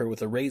forth to her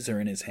with a razor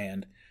in his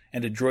hand,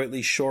 and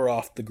adroitly shore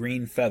off the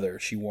green feather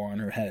she wore on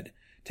her head,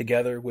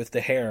 together with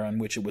the hair on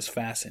which it was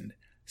fastened,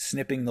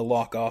 snipping the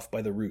lock off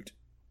by the root.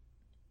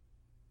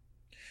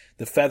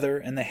 The feather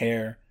and the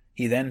hair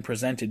he then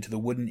presented to the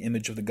wooden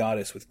image of the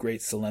goddess with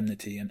great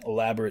solemnity and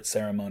elaborate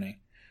ceremony,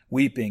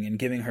 weeping and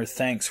giving her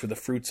thanks for the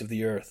fruits of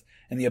the earth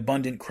and the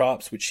abundant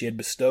crops which she had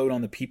bestowed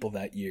on the people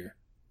that year.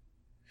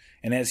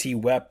 And as he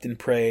wept and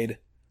prayed,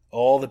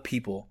 all the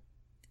people,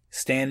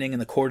 standing in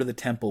the court of the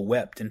temple,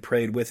 wept and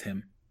prayed with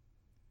him.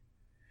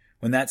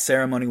 When that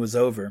ceremony was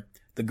over,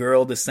 the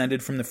girl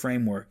descended from the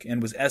framework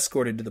and was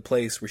escorted to the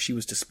place where she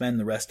was to spend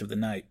the rest of the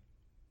night.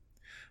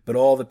 But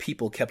all the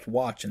people kept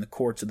watch in the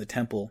courts of the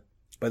temple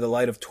by the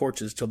light of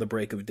torches till the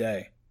break of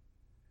day.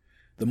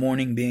 The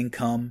morning being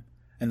come,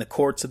 and the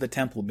courts of the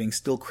temple being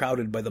still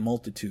crowded by the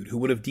multitude, who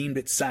would have deemed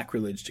it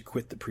sacrilege to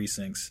quit the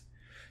precincts,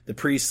 the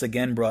priests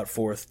again brought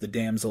forth the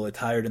damsel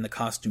attired in the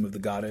costume of the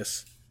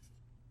goddess,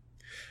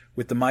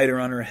 with the mitre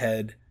on her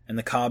head and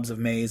the cobs of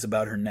maize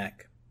about her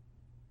neck.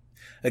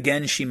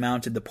 Again she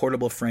mounted the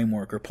portable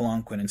framework or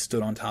palanquin and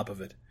stood on top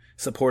of it,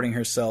 supporting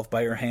herself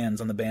by her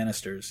hands on the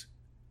banisters.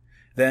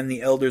 Then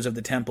the elders of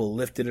the temple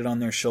lifted it on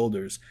their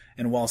shoulders,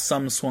 and while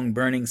some swung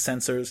burning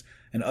censers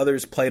and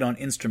others played on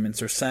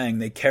instruments or sang,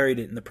 they carried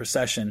it in the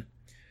procession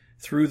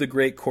through the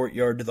great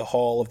courtyard to the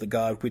hall of the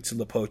god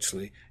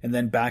Huitzilopochtli, and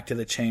then back to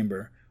the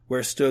chamber,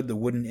 where stood the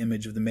wooden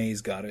image of the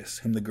maize goddess,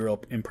 whom the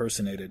girl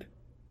impersonated.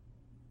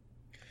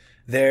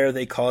 There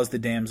they caused the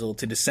damsel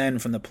to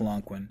descend from the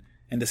palanquin,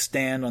 and to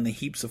stand on the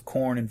heaps of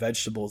corn and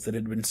vegetables that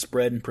had been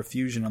spread in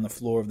profusion on the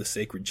floor of the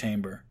sacred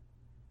chamber.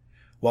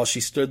 While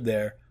she stood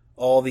there,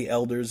 all the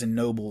elders and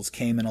nobles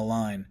came in a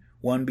line,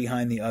 one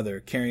behind the other,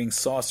 carrying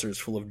saucers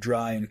full of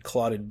dry and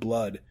clotted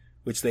blood,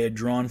 which they had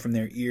drawn from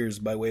their ears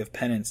by way of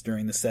penance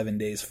during the 7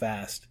 days'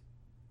 fast.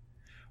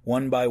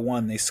 One by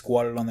one they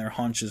squatted on their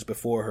haunches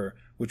before her,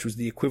 which was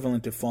the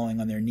equivalent of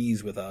falling on their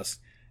knees with us,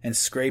 and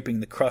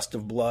scraping the crust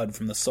of blood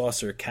from the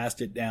saucer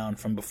cast it down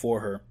before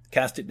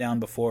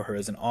her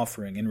as an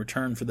offering in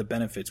return for the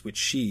benefits which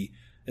she,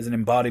 as an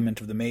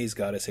embodiment of the maize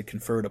goddess, had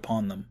conferred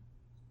upon them.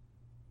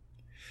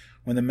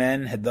 When the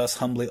men had thus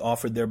humbly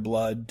offered their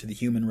blood to the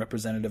human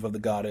representative of the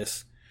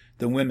goddess,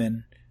 the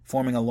women,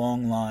 forming a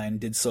long line,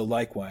 did so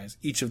likewise,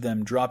 each of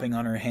them dropping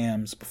on her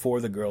hams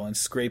before the girl and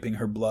scraping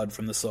her blood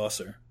from the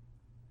saucer.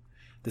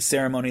 The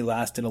ceremony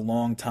lasted a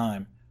long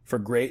time, for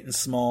great and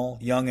small,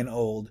 young and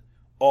old,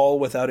 all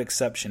without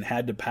exception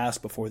had to pass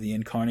before the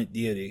incarnate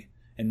deity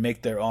and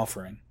make their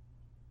offering.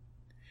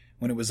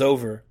 When it was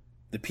over,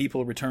 the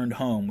people returned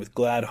home with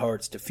glad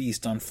hearts to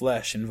feast on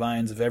flesh and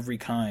viands of every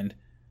kind,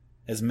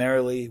 as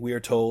merrily, we are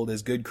told,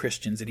 as good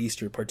Christians at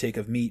Easter partake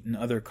of meat and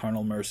other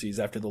carnal mercies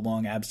after the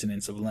long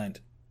abstinence of Lent.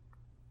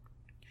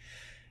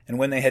 And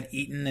when they had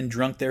eaten and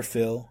drunk their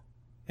fill,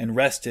 and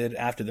rested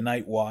after the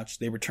night watch,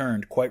 they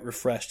returned quite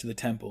refreshed to the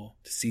temple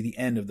to see the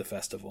end of the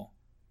festival.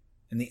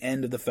 And the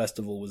end of the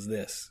festival was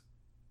this.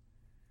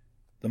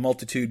 The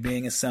multitude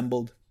being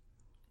assembled,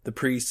 the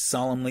priests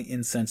solemnly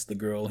incensed the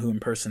girl who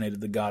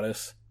impersonated the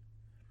goddess.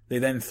 They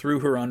then threw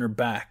her on her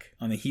back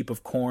on a heap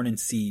of corn and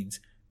seeds,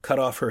 cut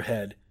off her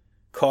head,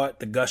 caught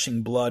the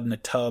gushing blood in a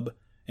tub,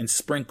 and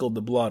sprinkled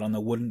the blood on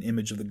the wooden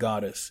image of the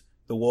goddess,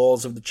 the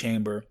walls of the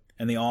chamber,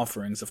 and the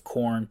offerings of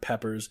corn,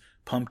 peppers,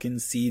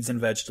 pumpkins, seeds, and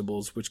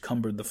vegetables which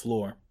cumbered the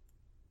floor.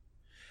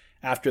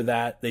 After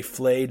that they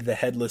flayed the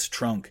headless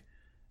trunk,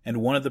 and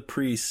one of the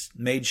priests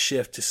made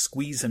shift to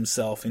squeeze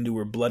himself into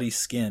her bloody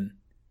skin.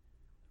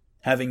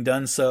 Having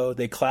done so,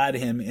 they clad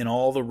him in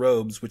all the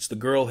robes which the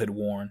girl had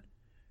worn.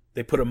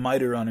 They put a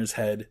mitre on his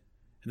head,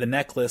 the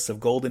necklace of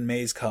golden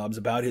maize cobs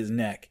about his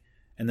neck,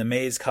 and the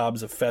maize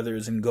cobs of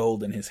feathers and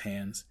gold in his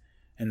hands,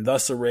 and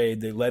thus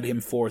arrayed they led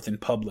him forth in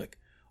public,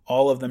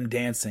 all of them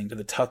dancing to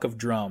the tuck of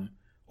drum,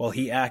 while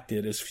he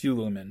acted as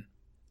fugleman,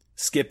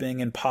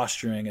 skipping and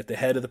posturing at the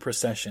head of the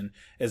procession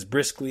as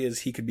briskly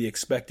as he could be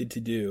expected to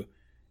do,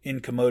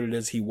 incommoded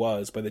as he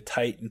was by the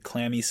tight and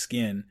clammy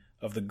skin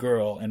of the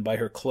girl and by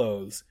her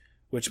clothes,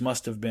 which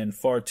must have been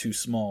far too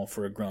small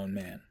for a grown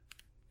man."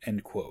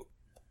 End quote.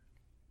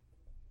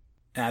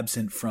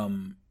 Absent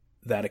from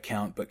that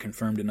account, but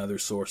confirmed in other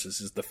sources,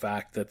 is the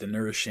fact that the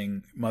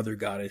nourishing mother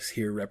goddess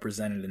here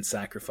represented and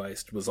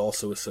sacrificed was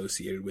also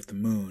associated with the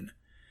moon.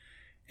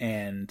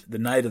 And the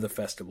night of the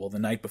festival, the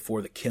night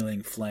before the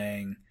killing,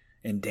 flaying,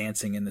 and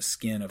dancing in the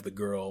skin of the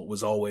girl,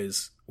 was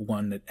always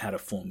one that had a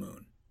full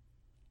moon.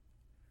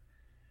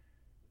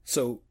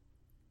 So,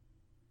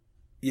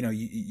 you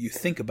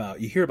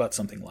hear about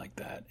something like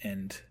that,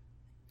 and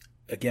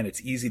again,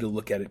 it's easy to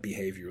look at it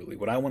behaviorally.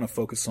 What I want to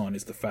focus on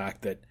is the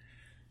fact that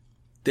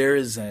there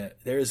is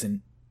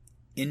an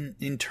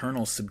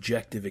internal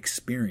subjective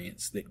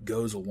experience that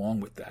goes along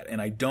with that. And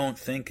I don't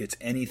think it's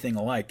anything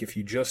alike if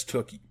you just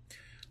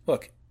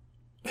look,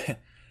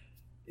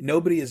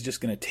 nobody is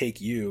just going to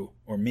take you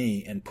or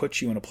me and put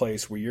you in a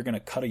place where you're going to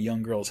cut a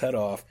young girl's head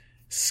off,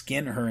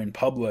 skin her in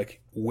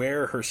public,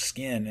 wear her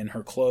skin and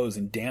her clothes,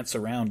 and dance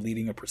around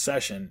leading a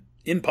procession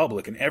in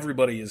public. And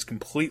everybody is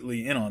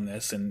completely in on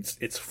this, and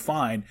it's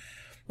fine.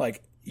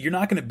 Like, you're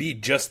not going to be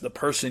just the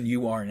person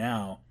you are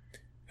now,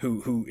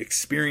 who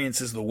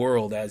experiences the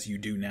world as you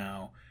do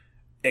now,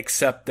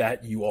 except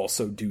that you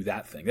also do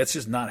that thing. That's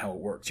just not how it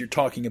works. You're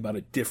talking about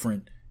a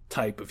different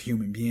type of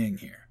human being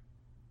here.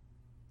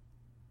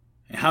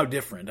 And how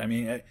different? I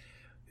mean,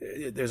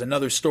 there's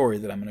another story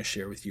that I'm going to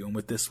share with you, and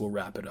with this we'll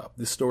wrap it up.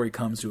 This story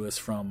comes to us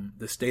from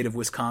the state of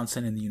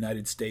Wisconsin in the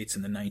United States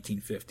in the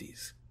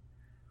 1950s.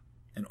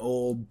 An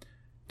old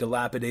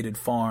dilapidated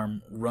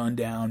farm, run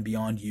down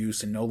beyond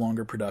use and no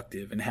longer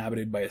productive,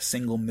 inhabited by a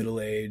single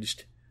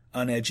middle-aged,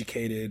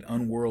 uneducated,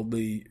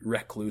 unworldly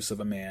recluse of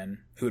a man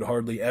who had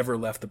hardly ever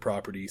left the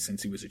property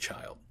since he was a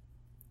child.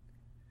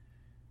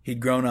 He'd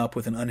grown up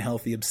with an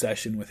unhealthy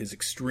obsession with his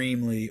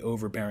extremely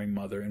overbearing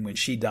mother, and when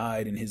she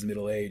died in his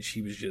middle age,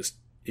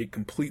 it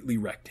completely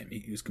wrecked him.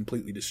 He was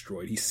completely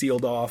destroyed. He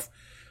sealed off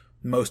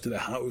most of the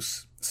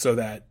house so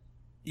that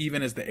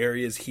even as the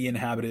areas he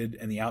inhabited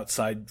and the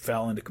outside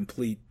fell into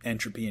complete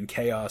entropy and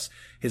chaos,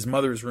 his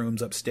mother's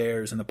rooms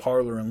upstairs and the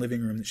parlor and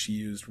living room that she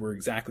used were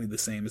exactly the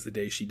same as the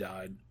day she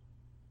died.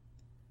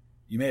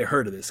 You may have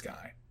heard of this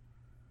guy.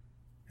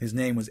 His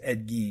name was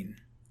Ed Gein.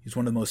 He's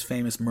one of the most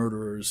famous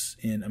murderers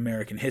in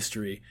American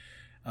history.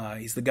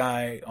 He's the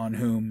guy on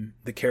whom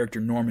the character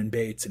Norman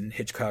Bates in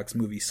Hitchcock's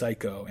movie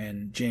Psycho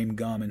and James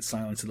Gumb in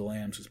Silence of the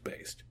Lambs was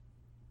based.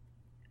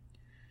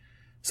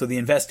 So the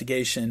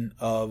investigation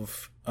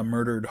of a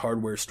murdered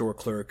hardware store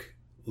clerk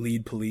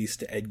lead police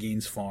to Ed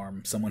Gein's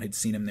farm. Someone had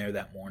seen him there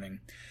that morning.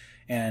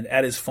 And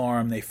at his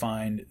farm, they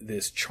find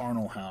this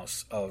charnel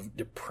house of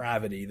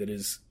depravity that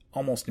is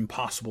almost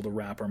impossible to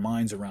wrap our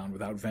minds around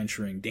without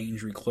venturing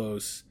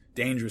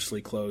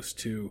dangerously close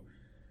to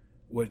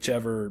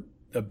whichever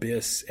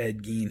abyss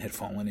Ed Gein had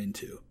fallen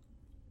into.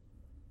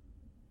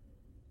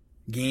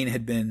 Gein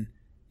had been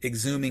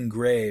exhuming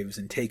graves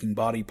and taking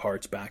body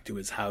parts back to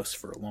his house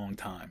for a long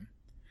time.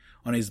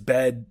 On his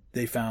bed,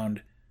 they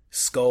found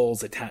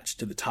skulls attached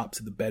to the tops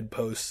of the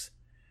bedposts.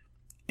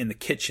 In the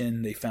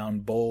kitchen, they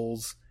found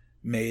bowls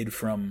made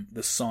from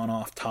the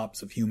sawn-off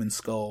tops of human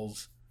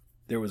skulls.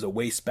 There was a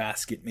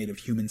wastebasket made of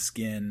human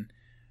skin.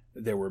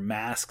 There were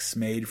masks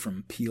made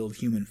from peeled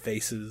human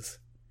faces.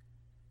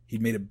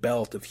 He'd made a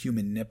belt of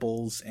human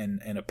nipples,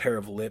 and a pair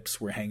of lips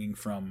were hanging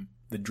from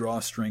the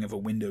drawstring of a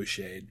window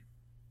shade.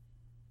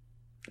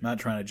 I'm not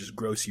trying to just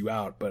gross you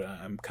out, but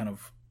I'm kind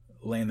of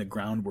laying the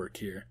groundwork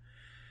here.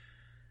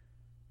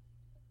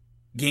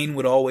 Gein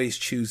would always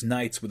choose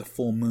nights with a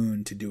full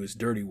moon to do his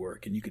dirty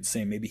work, and you could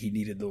say maybe he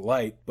needed the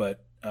light,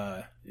 but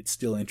it's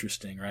still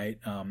interesting, right?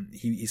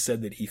 He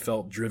said that he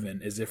felt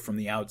driven as if from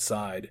the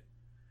outside,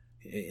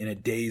 in a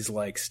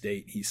daze-like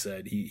state. He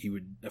said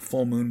a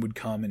full moon would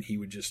come and he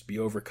would just be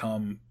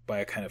overcome by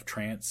a kind of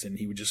trance, and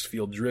he would just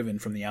feel driven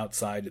from the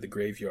outside to the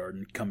graveyard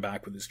and come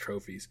back with his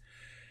trophies.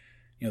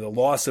 The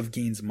loss of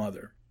Gein's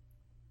mother,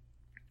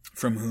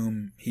 from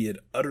whom he had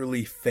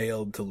utterly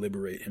failed to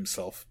liberate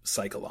himself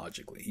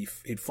psychologically.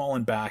 He'd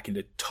fallen back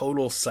into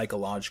total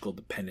psychological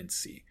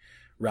dependency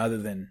rather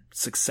than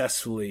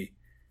successfully,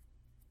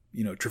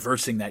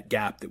 traversing that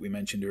gap that we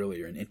mentioned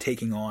earlier and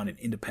taking on an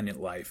independent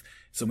life.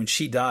 So when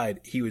she died,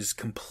 he was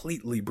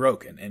completely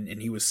broken,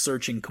 and he was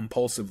searching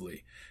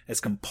compulsively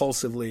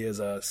as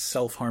a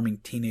self-harming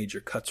teenager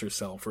cuts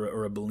herself,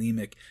 or a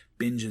bulimic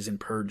binges and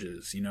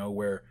purges,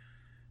 where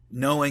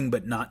knowing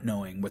but not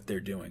knowing what they're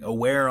doing,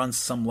 aware on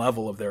some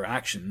level of their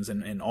actions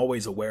and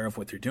always aware of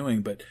what they're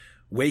doing, but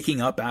waking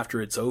up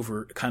after it's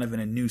over kind of in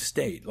a new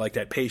state, like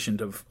that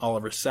patient of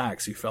Oliver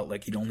Sacks who felt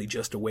like he'd only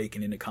just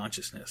awakened into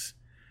consciousness.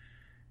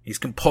 He's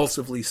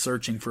compulsively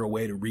searching for a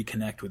way to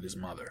reconnect with his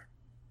mother.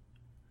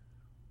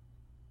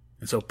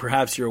 And so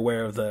perhaps you're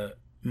aware of the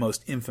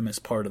most infamous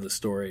part of the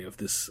story of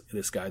this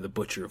guy, the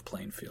Butcher of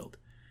Plainfield.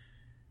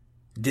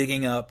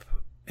 Digging up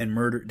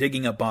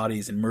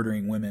bodies and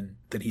murdering women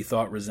that he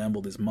thought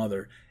resembled his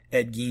mother,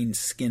 Ed Gein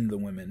skinned the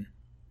women,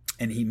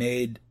 and he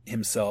made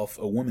himself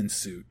a woman's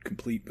suit,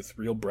 complete with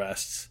real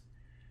breasts.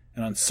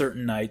 And on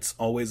certain nights,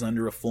 always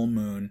under a full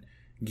moon,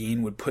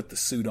 Gein would put the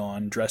suit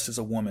on, dress as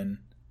a woman,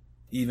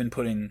 even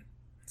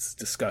it's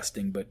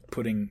disgusting, but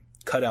putting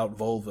cut-out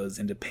vulvas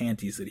into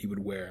panties that he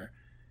would wear.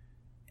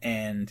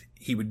 And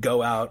he would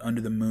go out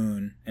under the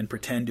moon and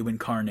pretend to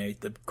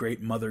incarnate the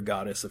great mother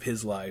goddess of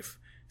his life,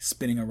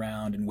 spinning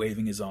around and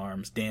waving his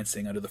arms,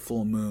 dancing under the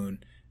full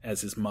moon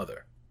as his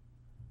mother.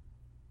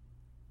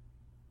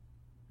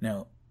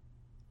 Now,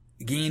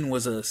 Gein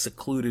was a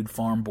secluded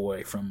farm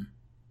boy from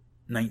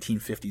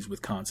 1950s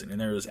Wisconsin, and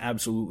there is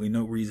absolutely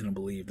no reason to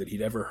believe that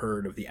he'd ever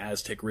heard of the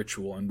Aztec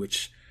ritual in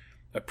which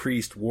a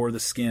priest wore the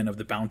skin of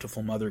the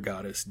bountiful mother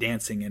goddess,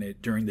 dancing in it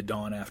during the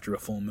dawn after a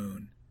full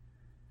moon.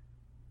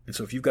 And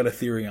so if you've got a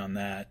theory on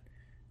that,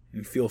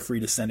 feel free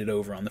to send it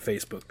over on the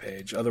Facebook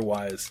page.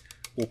 Otherwise,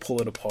 we'll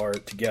pull it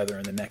apart together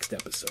in the next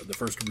episode, the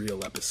first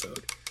real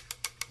episode,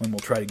 when we'll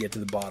try to get to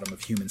the bottom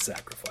of human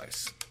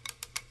sacrifice.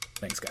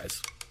 Thanks,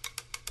 guys.